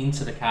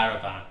into the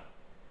caravan.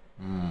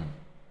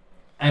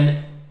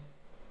 And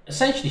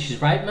essentially she's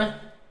raped me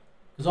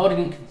because I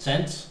didn't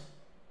consent.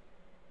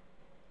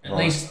 At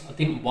least I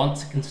didn't want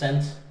to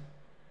consent.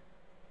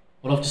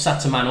 But I've just had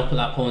to man up at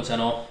that point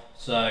and all.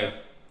 So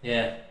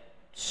yeah,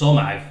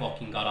 somehow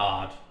fucking got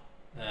hard.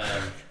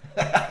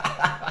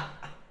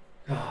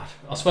 God,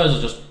 I suppose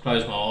I just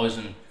closed my eyes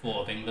and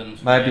thought of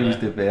England. Maybe it was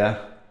the beer.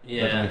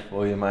 Yeah.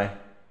 For you, mate.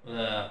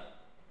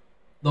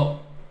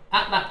 Look,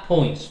 at that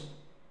point,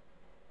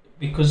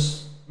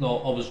 because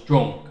look, I was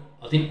drunk,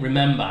 I didn't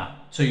remember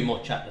too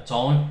much at the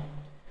time.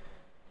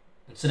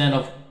 And so then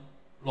I've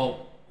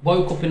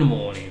woke up in the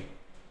morning,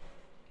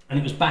 and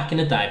it was back in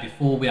the day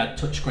before we had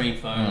touchscreen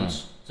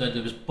phones. So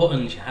there was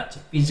buttons you had to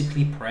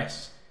physically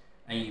press,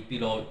 and you'd be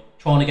like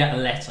trying to get a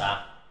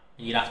letter,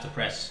 and you'd have to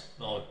press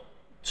like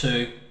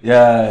 2,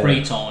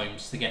 3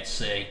 times to get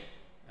C,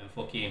 and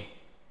fucking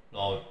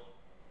like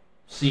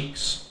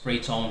 6, 3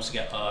 times to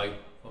get O.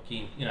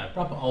 Fucking, you know,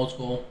 proper old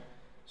school.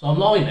 So I'm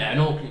lying there and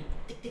all.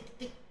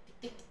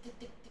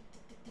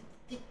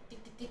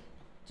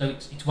 So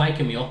it's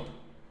waking me up.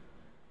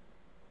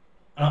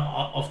 And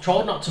I've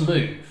tried not to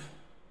move.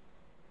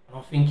 And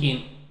I'm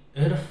thinking,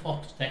 who the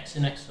fuck's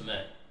texting next to me?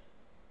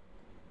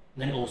 And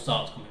then it all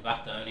starts coming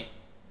back, don't it?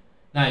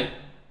 Now,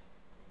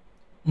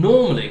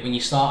 normally when you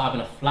start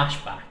having a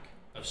flashback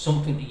of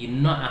something that you're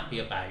not happy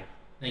about,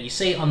 now you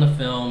see it on the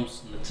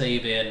films and the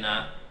TV and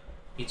that,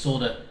 it's all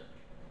the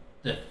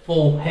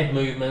full head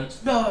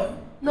movements. No.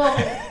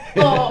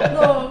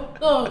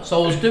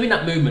 So I was doing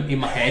that movement in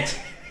my head,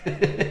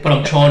 but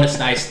I'm trying to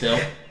stay still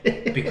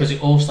because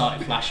it all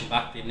started flashing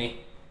back, didn't it?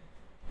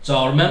 So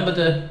I remember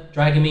the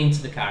dragging me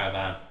into the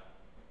caravan.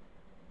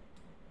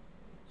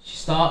 She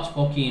starts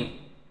fucking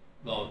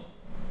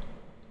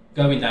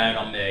going down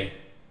on me.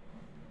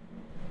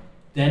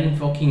 Then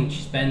fucking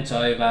she's bent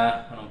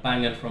over and I'm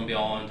banging from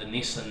behind and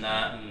this and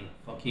that and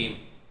fucking.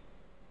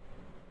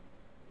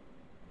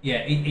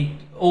 Yeah, it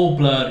all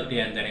blurred at the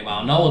end anyway.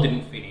 I know I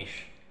didn't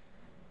finish.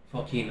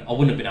 Fucking, I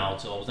wouldn't have been able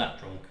to. I was that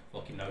drunk.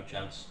 Fucking no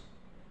chance.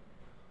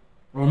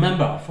 But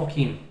remember, I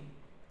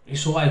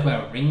used to always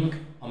wear a ring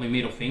on my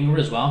middle finger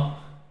as well.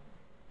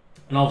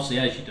 And obviously,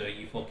 as you do,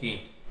 you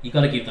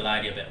got to give the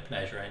lady a bit of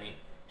pleasure, ain't it?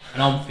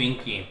 And I'm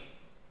thinking,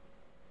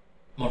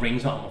 my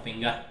ring's not on my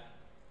finger.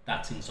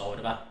 That's inside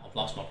of her. I've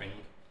lost my ring.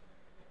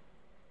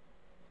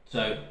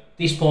 So,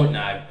 this point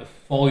now, of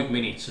 5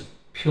 minutes of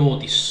pure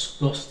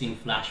disgusting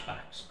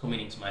flashbacks coming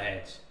into my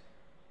head.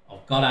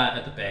 I've got out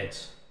of the bed.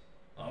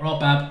 Like, right,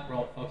 Bab,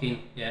 right,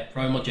 fucking, yeah,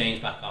 throw my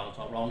jeans back on. I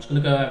thought, right, I'm just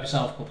going to go have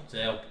myself a cup of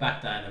tea. I'll be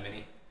back down in a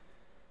minute.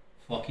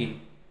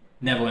 Fucking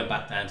never went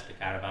back down to the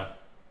caravan.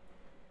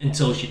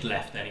 Until she'd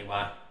left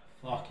anyway.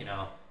 Fucking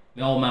hell.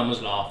 My old man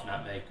was laughing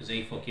at me because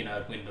he fucking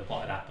heard wind of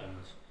what had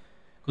happened.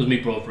 Because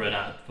my brother and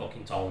I had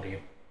fucking told him.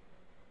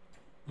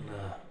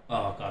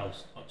 Oh God,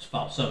 I just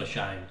felt so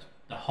ashamed.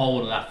 The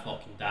whole of that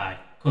fucking day.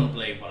 Couldn't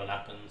believe what had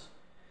happened.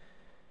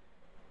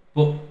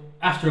 But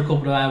after a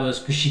couple of hours,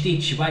 because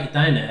she waited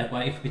down there,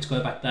 waited for me to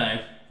go back down.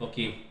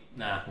 Fucking,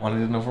 nah.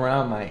 Wanted another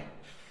round, mate.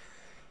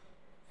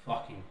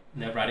 Fucking,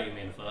 never had it in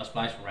me in the first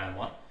place for round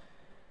 1.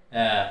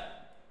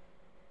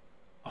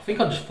 I think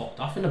I just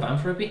fucked off in the van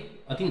for a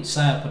bit. I didn't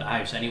say I put a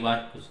house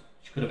anyway, because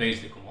she could have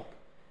easily come up.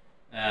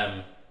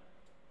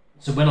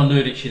 So when I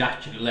knew that she'd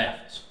actually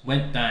left,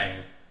 went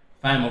down,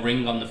 found my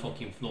ring on the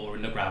fucking floor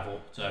in the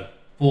gravel. So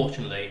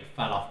fortunately, it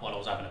fell off while I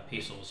was having a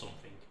piss or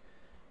something.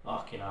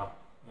 Fucking hell.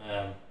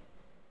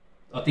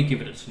 I did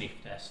give it a sniff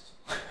test.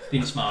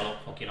 Didn't smell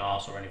like fucking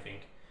arse or anything.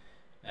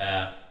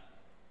 And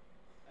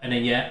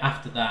then yeah,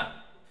 after that,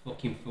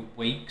 fucking for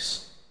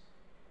weeks,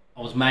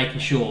 I was making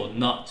sure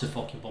not to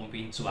fucking bump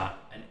into her.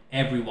 And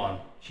everyone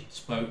she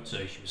spoke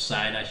to, she was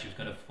saying that she was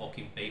gonna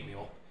fucking beat me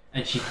up,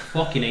 and she could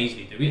fucking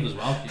easily do it as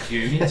well. She's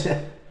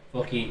unit.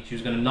 Fucking, she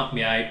was gonna knock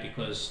me out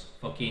because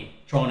fucking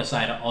trying to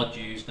say that I'd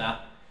used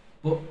that.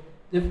 But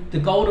the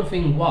golden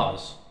thing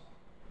was,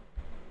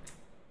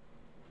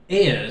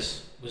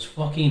 Ears was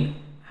fucking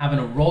having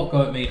a right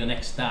go at me the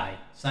next day,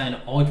 saying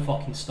I'd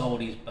fucking stole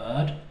his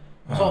bird.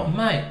 I was like,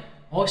 mate,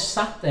 I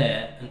sat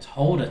there and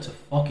told her to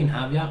fucking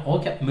have ya.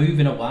 I kept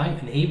moving away,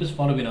 and he was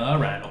following her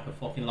around like a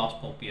fucking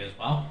lost puppy as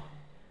well.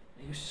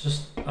 It was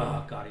just,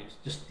 oh god, it was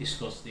just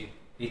disgusting.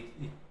 It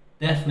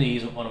definitely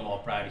isn't one of my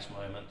proudest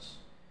moments.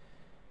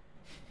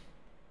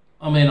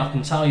 I mean, I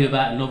can tell you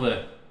about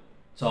another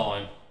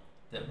time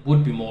that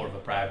would be more of a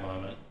proud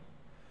moment,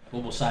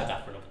 but we'll save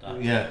that for another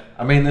day. Yeah,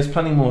 I mean, there's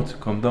plenty more to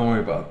come. Don't worry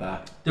about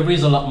that. There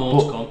is a lot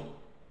more to come.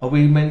 Are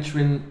we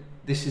mentioning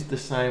this is the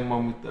same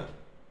one with the?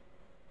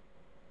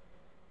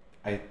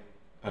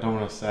 I don't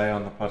want to say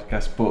on the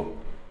podcast, but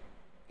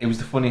it was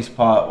the funniest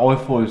part. I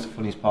thought it was the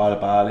funniest part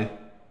of Bali.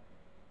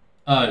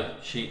 Oh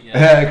shit!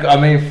 Yeah. I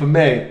mean, for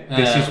me,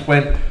 this is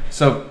when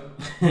so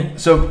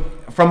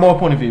from my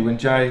point of view, when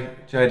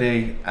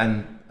JD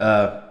and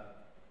our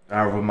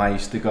other mate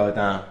used to go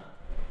down,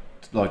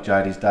 like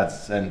JD's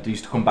dad's, and they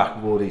used to come back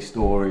with all these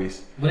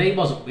stories. But he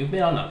wasn't with me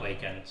on that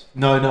weekend.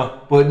 No.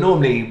 But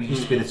normally we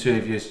used to be the two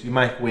of you. You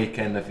make a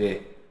weekend of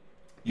it.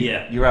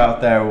 You're out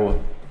there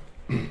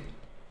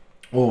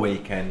all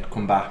weekend,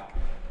 come back,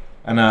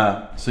 and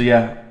so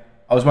yeah,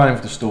 I was waiting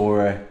for the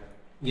story.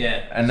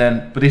 Yeah. And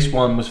then, but this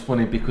one was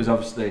funny because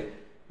obviously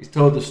he's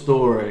told the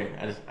story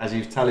as he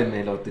was telling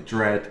me, like the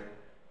dread,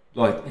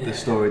 like the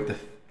story,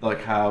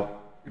 like how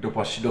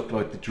what she looked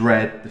like, the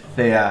dread, the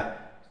fear.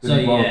 So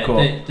yeah,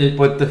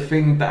 but the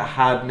thing that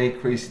had me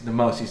creasing the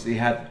most is he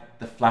had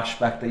the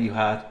flashback that you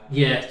had.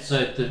 Yeah.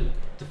 So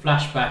the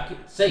flashback.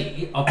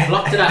 See, I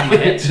blocked it out of my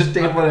head. Just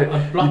didn't want to.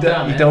 I blocked it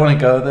out of my head. You don't want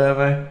to go there,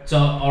 mate. So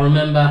I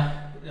remember.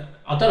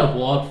 I don't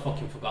know why I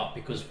fucking forgot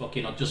because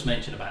fucking I just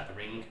mentioned about the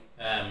ring.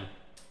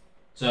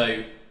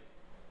 So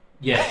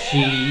yeah,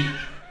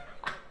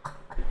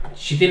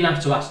 she didn't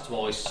have to ask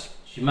twice.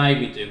 She made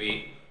me do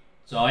it.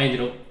 So I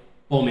ended up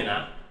bumming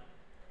her.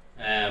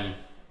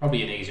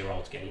 Probably an easier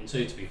role to get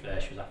into, to be fair.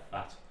 She was that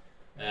fat.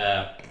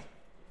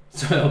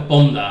 So I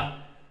bummed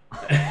her.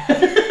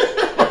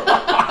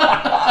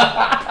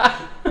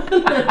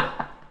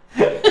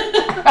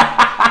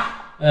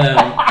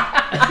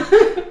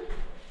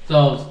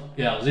 So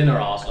I was in her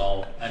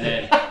arsehole, and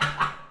then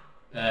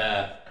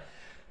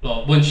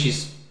like once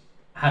she's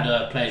had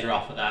her pleasure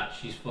off of that,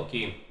 she's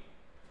fucking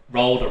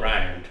rolled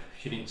around.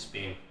 She didn't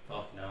spin,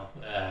 fucking hell,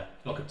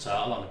 like a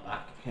turtle on the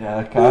back.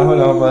 Yeah, Carmen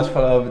almost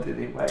fell over, did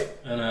he, mate?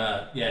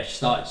 And she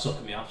started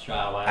sucking me off straight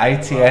away.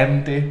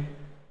 ATM, dude.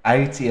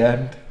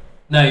 ATM.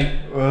 No,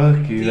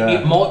 okay,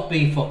 it might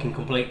be fucking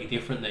completely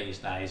different these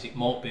days. It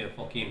might be a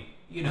fucking,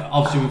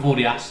 obviously with all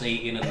the ass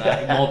eating and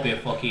that, it might be a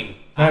fucking...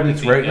 Maybe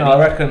it's right now. I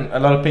reckon a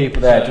lot of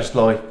people there just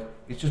like,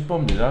 it's just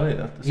bummed, isn't it?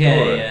 That's the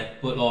story. Yeah.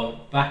 But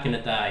like back in the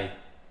day,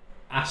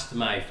 ass to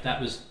mouth,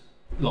 that was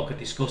like a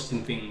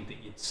disgusting thing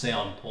that you'd see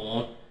on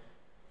porn,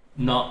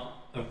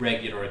 not a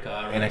regular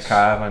occurrence. In a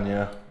caravan,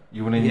 yeah.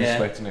 You wouldn't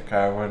expect in a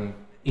caravan.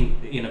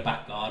 In a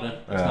back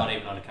garden. It's not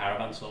even on a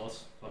caravan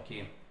source.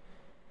 Fucking...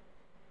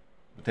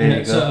 There you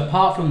go. So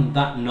apart from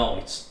that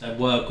night, there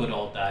were good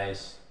old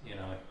days, It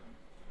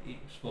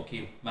was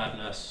fucking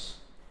madness.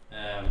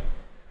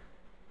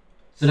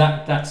 So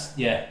that's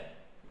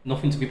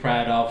nothing to be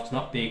proud of. It's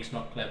not big, it's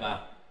not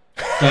clever.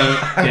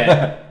 Don't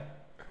get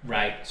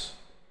raped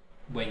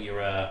when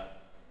you're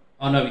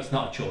I know it's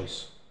not a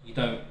choice. You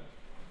don't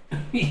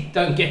you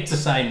don't get to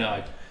say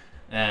no.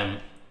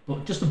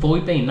 But just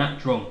avoid being that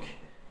drunk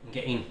and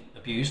getting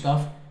abused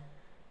of.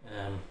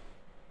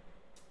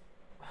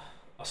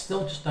 I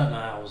still just don't know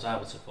how I was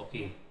able to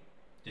fucking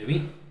do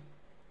it.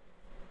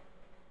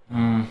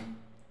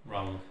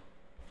 Wrong.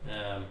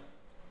 But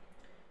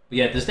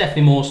yeah, there's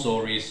definitely more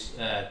stories.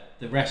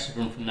 The rest of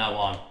them from now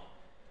on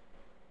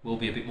will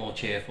be a bit more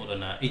cheerful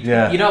than that.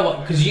 You know what?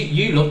 Because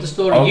you love the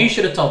story. You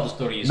should have told the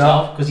story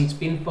yourself because it's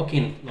been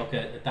fucking like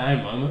a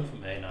down moment for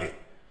me now.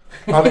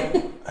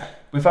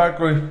 With our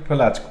group of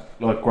lads,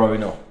 like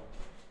growing up,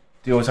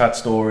 they always had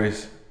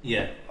stories.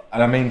 Yeah.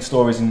 And I mean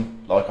stories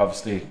in, like,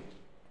 obviously,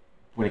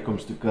 when it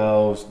comes to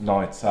girls,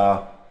 nights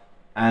out,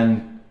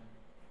 and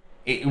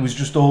it was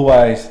just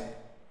always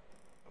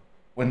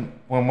when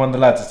one of the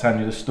lads is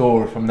telling you the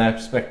story from their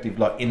perspective,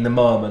 like in the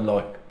moment,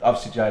 like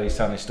obviously JD's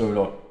telling his story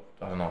like,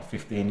 I don't know,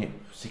 15,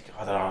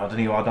 I don't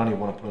even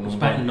want to put a number. It's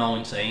about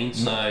 19,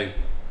 so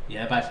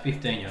yeah, about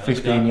 15 years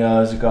 15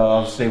 years ago,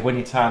 obviously, when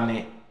you're telling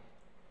it,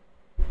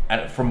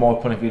 and from my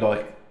point of view,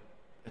 like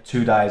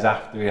 2 days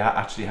after it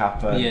actually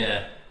happened.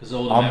 Yeah. Because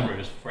all the memory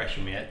was fresh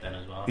in my head then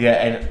as well. Yeah,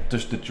 and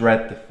just the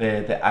dread, the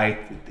fear,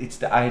 it's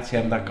the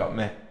ATM that got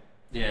me.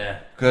 Yeah.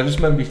 Because I just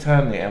remember you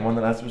telling me, and one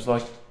of the lads was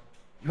like,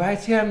 "You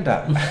ATM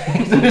dad?"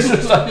 It was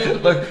just like,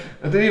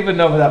 I didn't even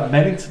know what that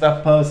meant to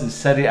that person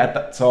said it at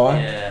that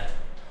time. Yeah.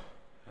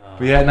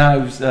 But yeah, no,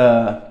 it was,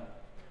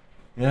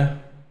 yeah.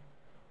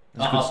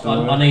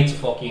 I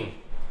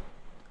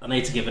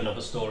need to give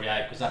another story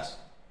out because that's.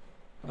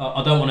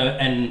 I don't want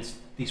to end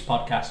this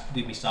podcast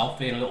with myself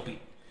feeling a little bit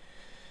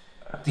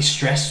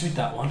distressed with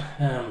that one.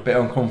 Bit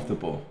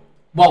uncomfortable.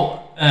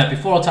 Well,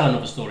 before I tell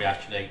another story,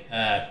 actually,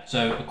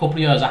 so a couple of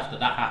years after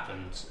that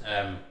happened,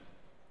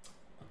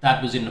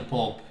 Dad was in the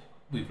pub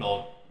with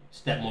like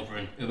stepmother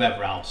and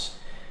whoever else.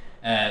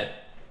 There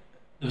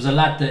was a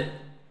lad that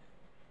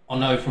I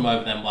know from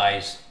over them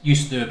ways,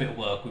 used to do a bit of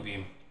work with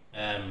him.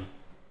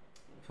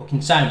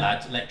 Fucking sound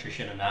lad,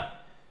 electrician and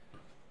that.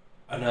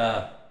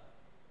 And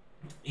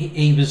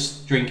he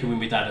was drinking with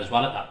my dad as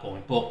well at that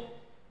point, but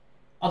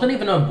I don't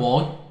even know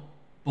why.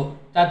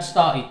 But Dad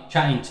started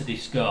chatting to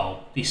this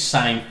girl, this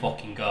same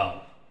fucking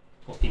girl,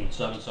 fucking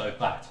so and so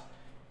fat,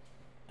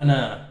 and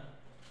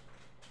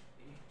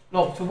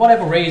like for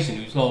whatever reason,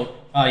 he was like,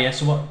 "Oh yeah,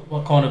 so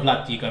what kind of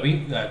lad do you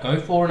go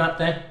for and that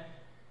then?"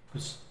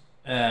 Because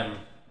I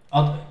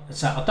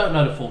don't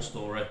know the full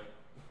story,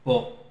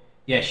 but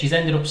yeah, she's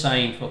ended up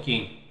saying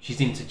fucking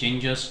she's into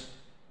gingers,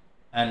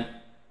 and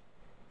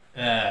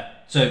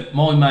so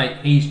my mate,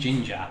 he's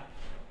ginger,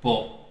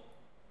 but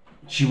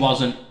she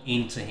wasn't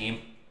into him.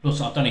 Plus,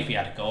 I don't know if he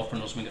had a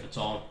girlfriend or something at the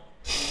time.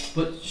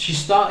 But she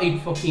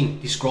started fucking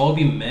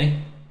describing me,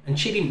 and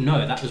she didn't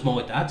know that was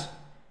my dad.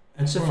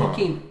 And so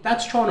fucking,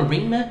 Dad's trying to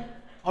ring me.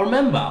 I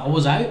remember I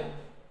was out,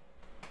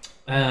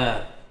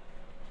 I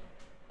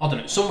don't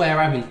know,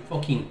 somewhere having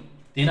fucking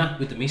dinner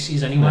with the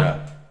missus anyway.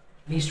 Yeah.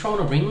 And he's trying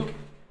to ring.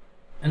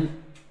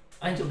 And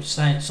I ended up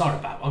saying, "Sorry,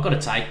 Bab, I've got to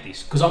take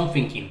this." Because I'm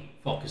thinking,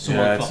 fuck, has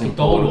someone fucking died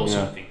or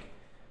something.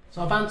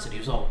 So I've answered. He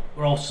was like,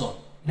 "Well, son,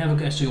 you never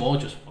guess who I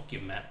just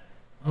fucking met."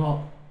 I'm like,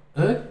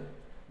 "Who?"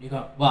 You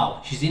go,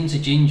 "Well, she's into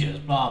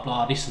gingers, blah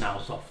blah, this and that." I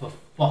was like, "For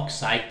fuck's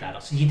sake, Dad." I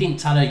said, "You didn't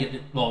tell her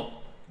like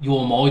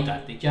you're my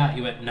dad, did you?"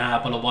 He went,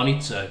 "Nah, but I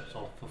wanted to."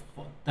 So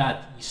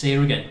Dad, you see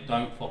her again,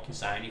 don't fucking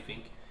say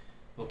anything.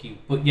 Fucking,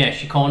 but yeah,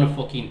 she kind of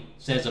fucking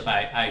says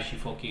about how she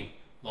fucking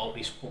like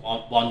this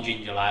one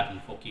ginger lad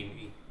and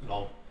fucking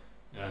like,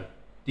 you know,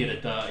 did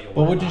a dirty or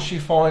But wouldn't she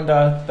find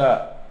out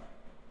that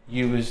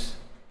you was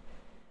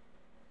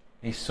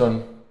his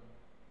son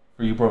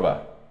for your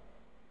brother?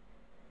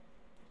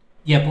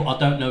 Yeah, but I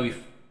don't know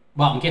if.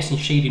 Well, I'm guessing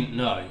she didn't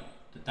know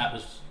that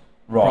was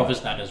brother's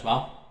dad as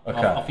well. Okay.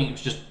 I think it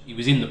was just he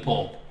was in the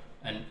pub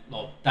and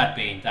like Dad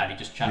being Dad, he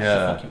just chats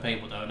to fucking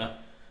people, don't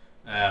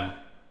know.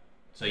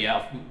 So yeah,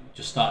 I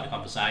just started the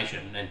conversation,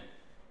 and then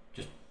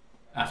just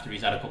after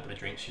he's had a couple of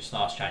drinks, she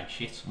starts chatting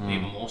shit,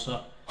 even more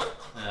so.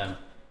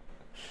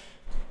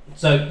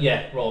 So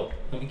yeah, right.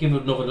 Let me give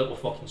another little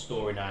fucking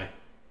story now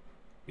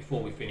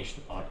before we finish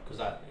the pod, because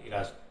that it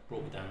has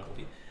brought me down a little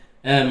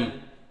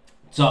bit.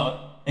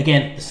 So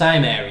again, the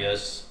same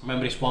areas.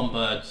 Remember this one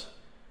bird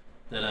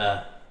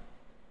that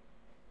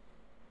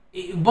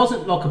it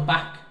wasn't like a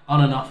back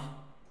on and off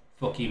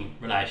fucking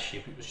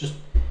relationship. It was just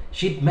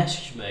she'd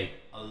messaged me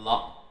a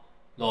lot.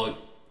 Like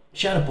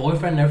she had a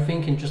boyfriend and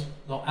everything, and just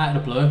like out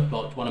of the blue, like, "Do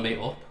you want to meet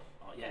up?"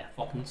 Like, yeah,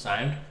 fucking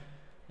sound.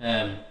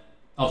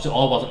 Obviously,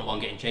 I wasn't the one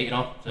getting cheated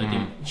on, so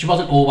she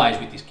wasn't always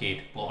with this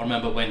kid. But I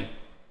remember when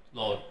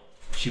like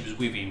she was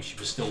with him, she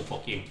was still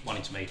fucking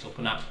wanting to meet up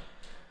and that.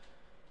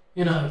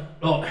 You know,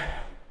 like,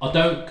 I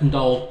don't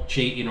condone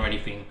cheating or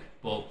anything,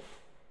 but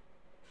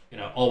you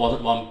know, I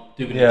wasn't the one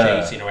doing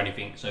the cheating or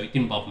anything, so it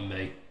didn't bother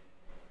me.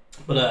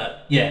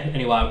 But yeah,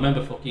 anyway, I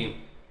remember fucking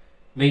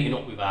meeting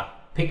up with her,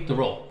 picked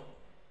her up,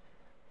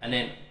 and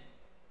then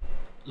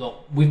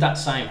look, with that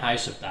same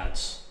house of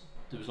Dad's,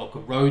 there was like a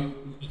road.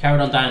 You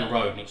carried on down the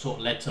road, and it sort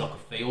of led to like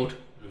a field.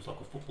 There was like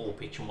a football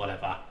pitch and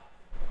whatever.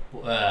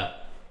 But I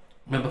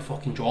remember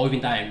fucking driving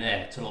down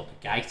there to like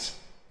the gate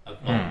of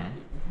like,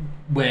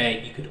 where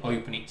you could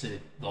open it to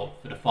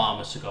like for the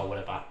farmers to go,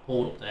 whatever.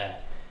 Pulled up there,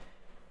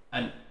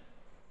 and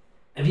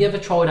have you ever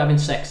tried having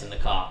sex in the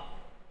car?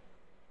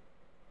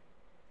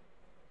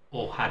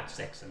 Or had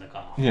sex in the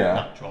car? Yeah.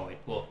 Not tried,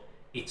 but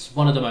it's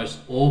one of the most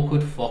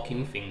awkward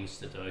fucking things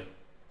to do.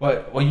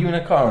 Wait, were you in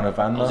a car or in a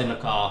van? I was in a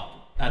car,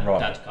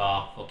 Dad's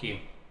car, fucking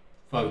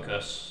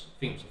Focus. I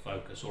think it was a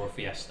Focus or a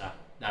Fiesta.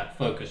 No,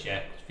 Focus,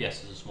 yeah.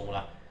 Fiestas are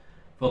smaller.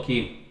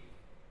 Fucking.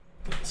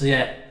 So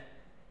yeah,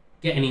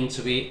 getting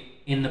into it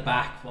in the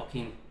back,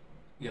 fucking,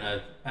 you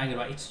know, banging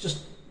about. It's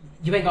just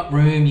you ain't got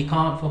room. You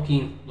can't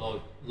fucking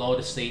like lower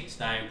the seats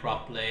down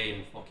properly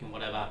and fucking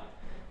whatever.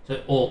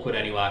 So awkward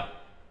anyway.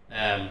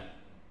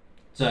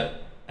 So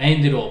I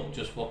ended up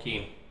just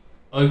fucking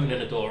opening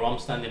the door. I'm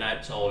standing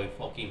outside,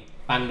 fucking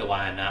banged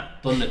away and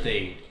that, done the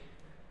deed.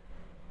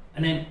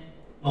 And then,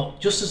 like,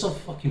 just as I've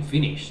fucking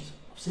finished,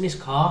 I've seen this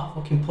car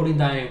fucking pulling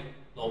down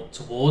like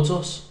towards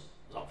us.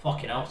 I was like,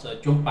 fucking hell. So I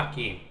jumped back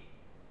in,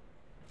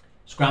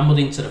 scrambled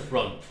into the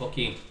front,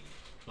 fucking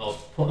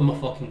like putting my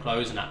fucking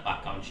clothes and that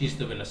back on. She's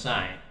doing the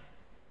same.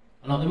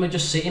 And like, then we're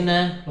just sitting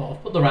there. Like,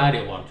 I've put the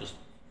radio on, just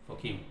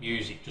fucking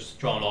music, just to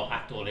try and like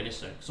act all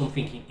innocent. Because I'm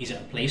thinking, is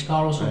it a police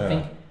car or something?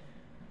 Yeah.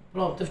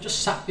 But like, they've just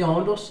sat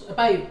behind us,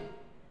 about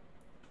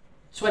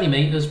 20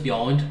 metres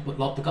behind, but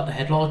like they've got the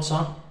headlights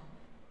on.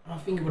 And I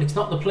think, well, it's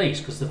not the police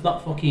because they've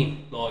not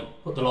fucking like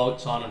put the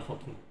lights on and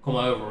fucking come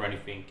over or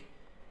anything.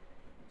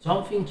 So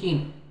I'm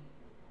thinking,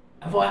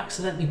 have I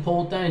accidentally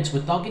pulled down to a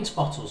dogging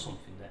spot or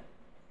something there?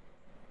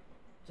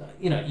 So,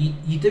 you know,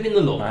 you're doing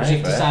the look because you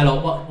have to say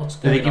like, what's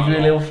going on? Did they give you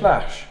a little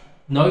flash?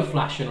 No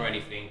flashing or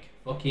anything.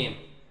 Fucking,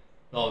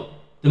 like,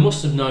 they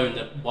must have known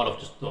that what I've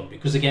just done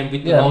because again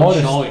with the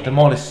light shining. They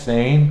might have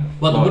seen.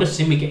 Well, they would have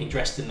seen me getting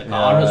dressed in the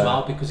car as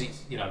well because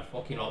it's, you know,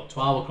 fucking like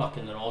 12 o'clock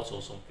in the night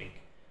or something.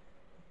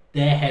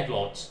 Their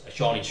headlights are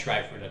shining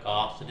straight through the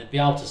car, so they'd be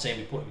able to see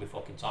me putting my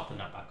fucking top and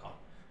that back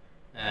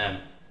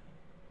on.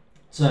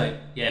 So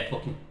yeah,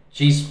 fucking,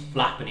 she's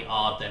flapping it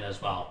hard then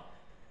as well.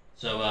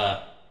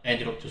 So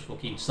ended up just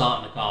fucking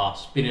starting the car,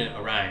 spinning it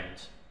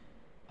around,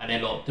 and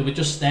then like they were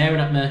just staring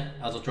at me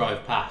as I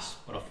drove past.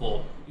 But I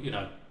thought, you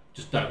know,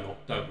 just don't look.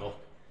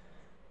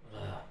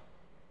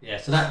 Yeah,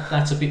 so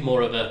that's a bit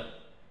more of a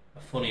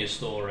funnier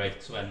story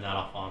to end that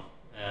off on.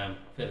 I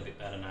feel a bit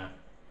better now.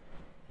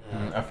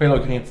 I feel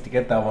like you need to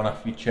get that one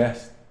off your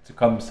chest to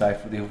compensate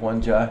for the other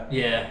one, Joe.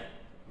 Yeah,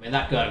 I mean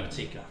that girl in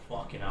particular,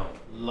 fucking hell,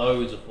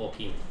 loads of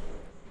fucking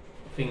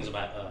things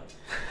about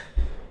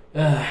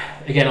her.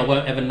 Again, I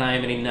won't ever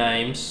name any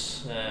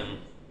names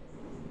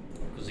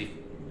because if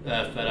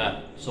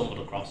fella stumbled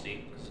across it.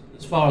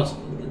 As far as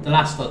the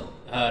last I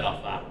heard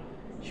of her,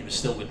 she was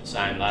still with the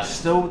same lad.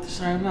 Still with the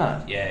same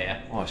lad?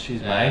 Yeah. Oh,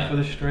 she's made for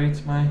the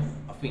streets, mate.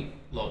 I think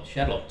like she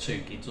had like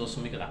 2 kids or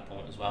something at that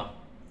point as well.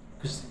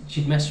 Because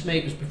she'd messaged me,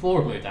 it was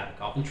before I moved out of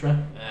Coventry.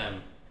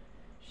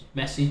 She'd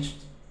messaged,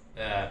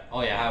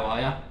 oh yeah, how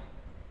are ya?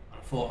 And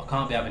I thought, I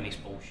can't be having this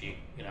bullshit,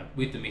 you know,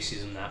 with the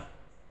missus and that.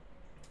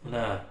 And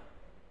I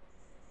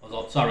was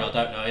like, sorry, I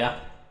don't know ya.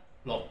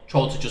 Like,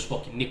 tried to just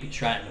fucking nip it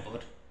straight in the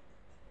bud.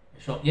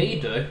 She's like, yeah,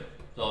 you do.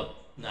 So,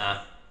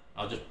 nah,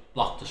 I just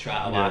blocked her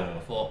straight away. Yeah. I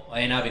thought,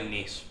 I ain't having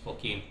this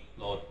fucking,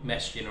 like,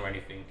 messaging or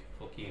anything.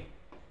 Fucking,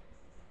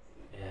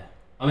 yeah.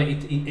 I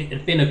mean, it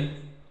had been a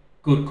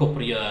good couple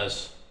of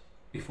years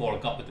before I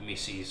got with the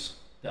missus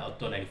that I'd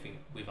done anything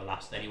with her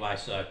last anyway,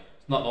 so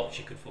it's not like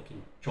she could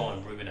fucking try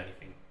and ruin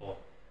anything, but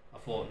I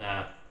thought,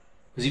 nah,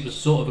 because it was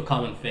sort of a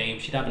common theme.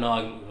 She'd have an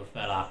argument with a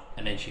fella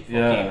and then she'd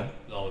fucking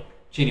like,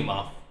 chin him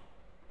off,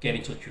 get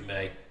in touch with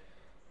me,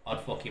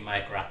 I'd fucking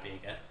make her happy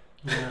again.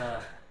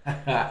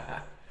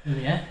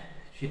 Yeah,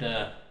 she'd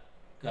go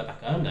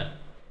back home then.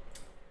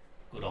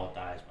 Good old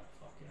days, man,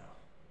 fucking hell.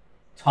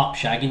 Top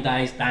shagging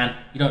days, Dan,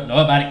 you don't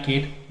know about it,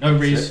 kid, no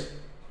riz.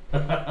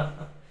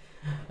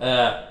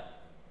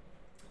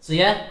 So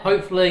yeah,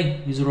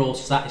 hopefully you are all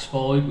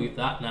satisfied with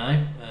that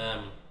now.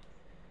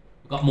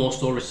 We've got more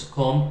stories to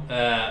come.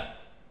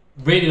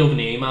 Really loving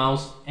the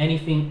emails.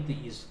 Anything that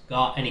you've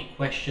got, any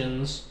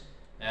questions,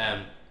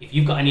 if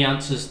you've got any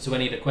answers to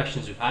any of the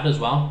questions we've had as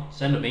well,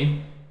 send them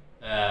in.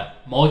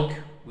 Mike,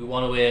 we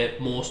want to hear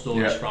more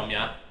stories from you.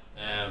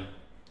 Oh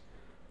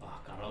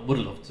God, I would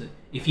love to.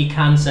 If you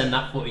can send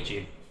that footage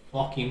in,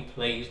 fucking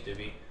please do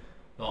it.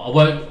 No, I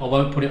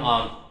won't put it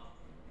on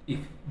if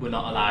we're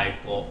not allowed,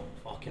 but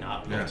fucking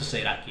hell, I'd love to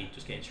see that kid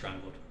just getting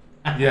strangled.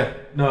 Yeah,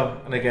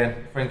 no, and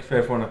again, thank you for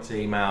everyone that's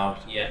emailed.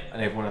 Yeah.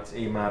 And everyone that's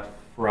emailed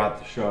throughout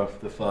the show for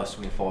the first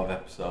 25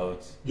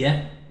 episodes.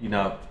 Yeah. You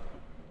know,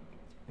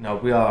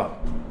 we are.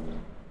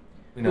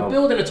 We're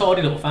building a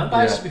tidy little fan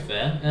base, to be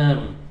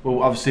fair.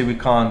 Well, obviously we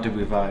can't do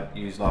without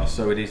you lot,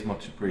 so it is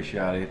much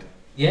appreciated.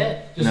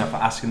 Yeah. Just, for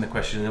asking the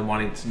question and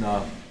wanting to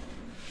know.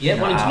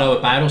 Yeah, wanting to know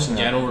about us in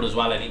general as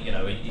well, and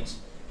it's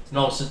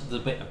nice that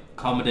there's a bit of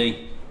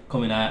comedy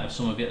coming out of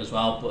some of it as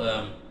well.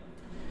 But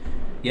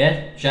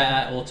yeah, shout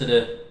out all to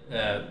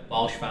the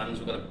Welsh fans.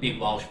 We've got a big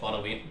Welsh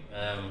following.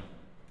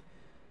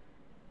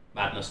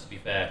 Madness, to be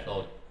fair.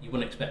 So you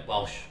wouldn't expect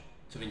Welsh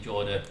to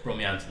enjoy the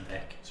Brummy Anton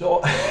deck.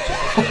 So I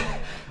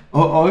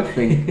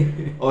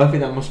think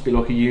that must be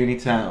like a uni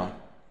town,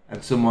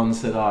 and someone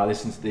said, "Oh,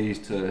 listen to these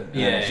two." And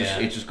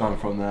it's just gone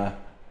from there.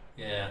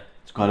 Yeah,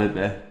 it's got it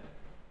there.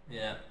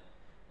 Yeah.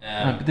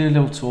 Maybe do a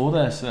little tour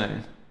there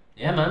soon.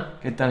 Yeah, man.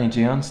 Get Danny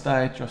G on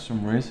stage, drop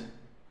some Riz.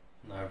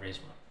 No Riz,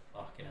 man.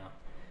 Fucking hell.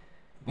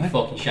 You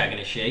fucking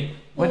shagging a sheep.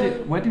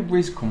 Where did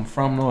Riz come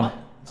from, though?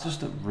 It's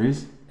just a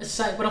Riz.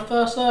 When I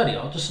first heard it,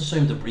 I just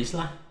assumed a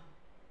Rizzler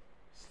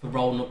for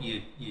rolling up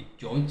your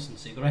joints and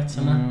cigarettes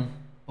and that.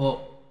 But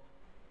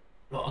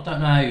look, I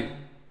don't know.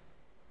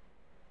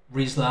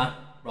 Rizzler,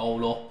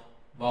 roll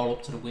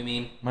up to the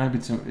women. Maybe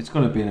it's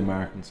got to be an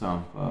American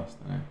song first,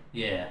 isn't it?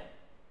 Yeah.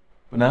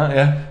 But now,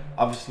 yeah,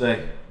 obviously,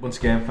 once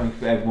again, thank you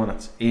for everyone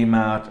that's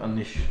emailed on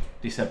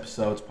this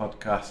episode's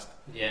podcast.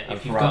 Yeah,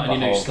 if you've got any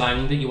new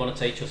slang that you want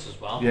to teach us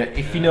as well. Yeah,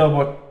 if you know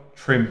what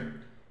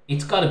trim,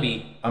 it's got to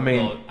be. I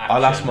mean,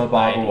 I'll ask my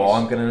barber what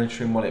I'm going to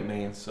trim what it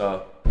means.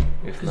 So,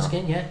 because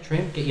again, yeah,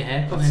 trim, get your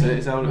hair cut. That's it.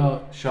 Is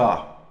that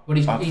sharp?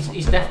 But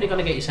he's definitely going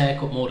to get his hair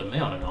cut more than me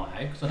on a night out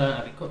because I don't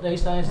have it cut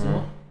these days,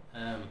 though.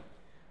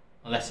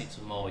 Unless it's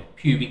in my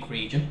pubic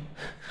region.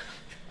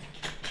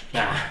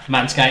 Nah,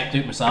 Manscaped, do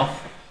it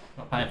myself.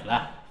 Not paying for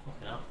that.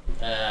 Fucking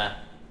hell.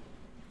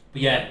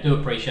 But yeah, do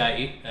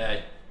appreciate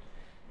it.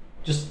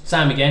 Just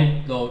same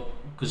again,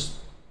 because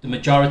the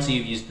majority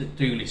of you that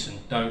do listen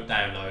don't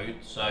download.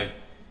 So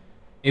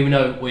even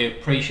though we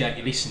appreciate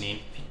you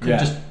listening, if you could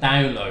just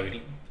download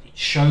it, it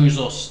shows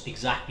us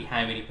exactly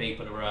how many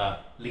people are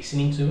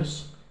listening to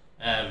us.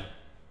 I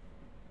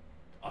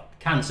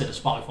can see the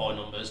Spotify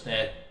numbers;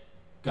 they're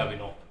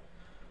going up.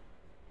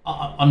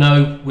 I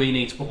know we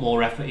need to put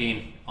more effort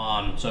in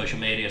on social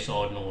media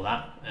side and all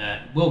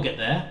that. We'll get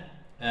there.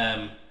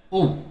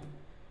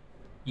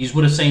 You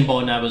would have seen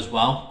by now as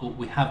well, but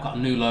we have got a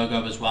new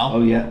logo as well.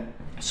 Oh yeah.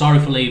 Sorry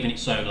for leaving it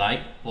so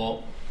late,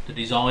 but the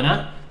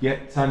designer. Yeah,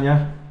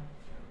 Tanya.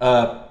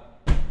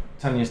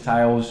 Tanya's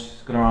Tales.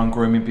 She's got her own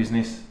grooming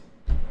business.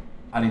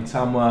 And in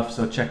Tamworth,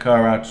 so check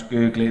her out, just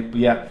Google it. But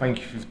yeah, thank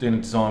you for doing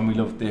the design, we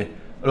loved it.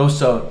 And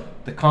also,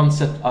 the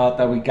concept art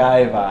that we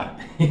gave her,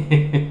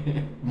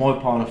 my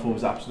partner thought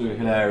was absolutely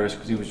hilarious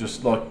because he was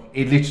just like,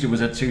 it literally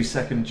was a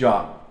 2-second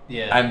job.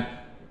 Yeah. And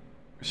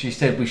she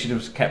said we should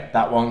have kept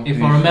that one.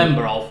 If I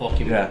remember, I'll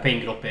fucking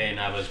ping it up here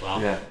now as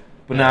well. Yeah.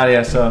 But now,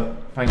 yeah, so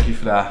thank you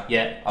for that.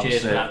 Yeah, obviously,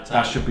 cheers for that.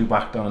 That should be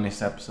whacked on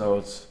this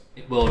episode.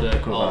 It will do.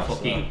 I'll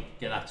fucking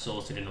get that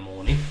sorted in the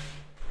morning.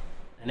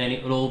 And then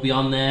it will all be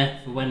on there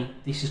for when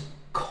this is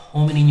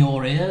coming in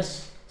your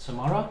ears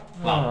tomorrow.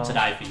 Well,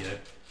 today for you.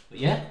 But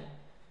yeah.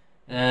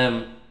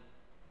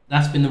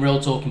 That's been the Real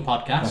Talking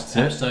Podcast,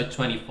 episode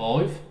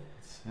 25.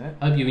 That's it.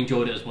 Hope you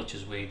enjoyed it as much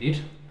as we did.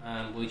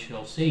 And we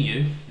shall see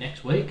you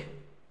next week.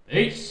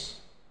 Peace.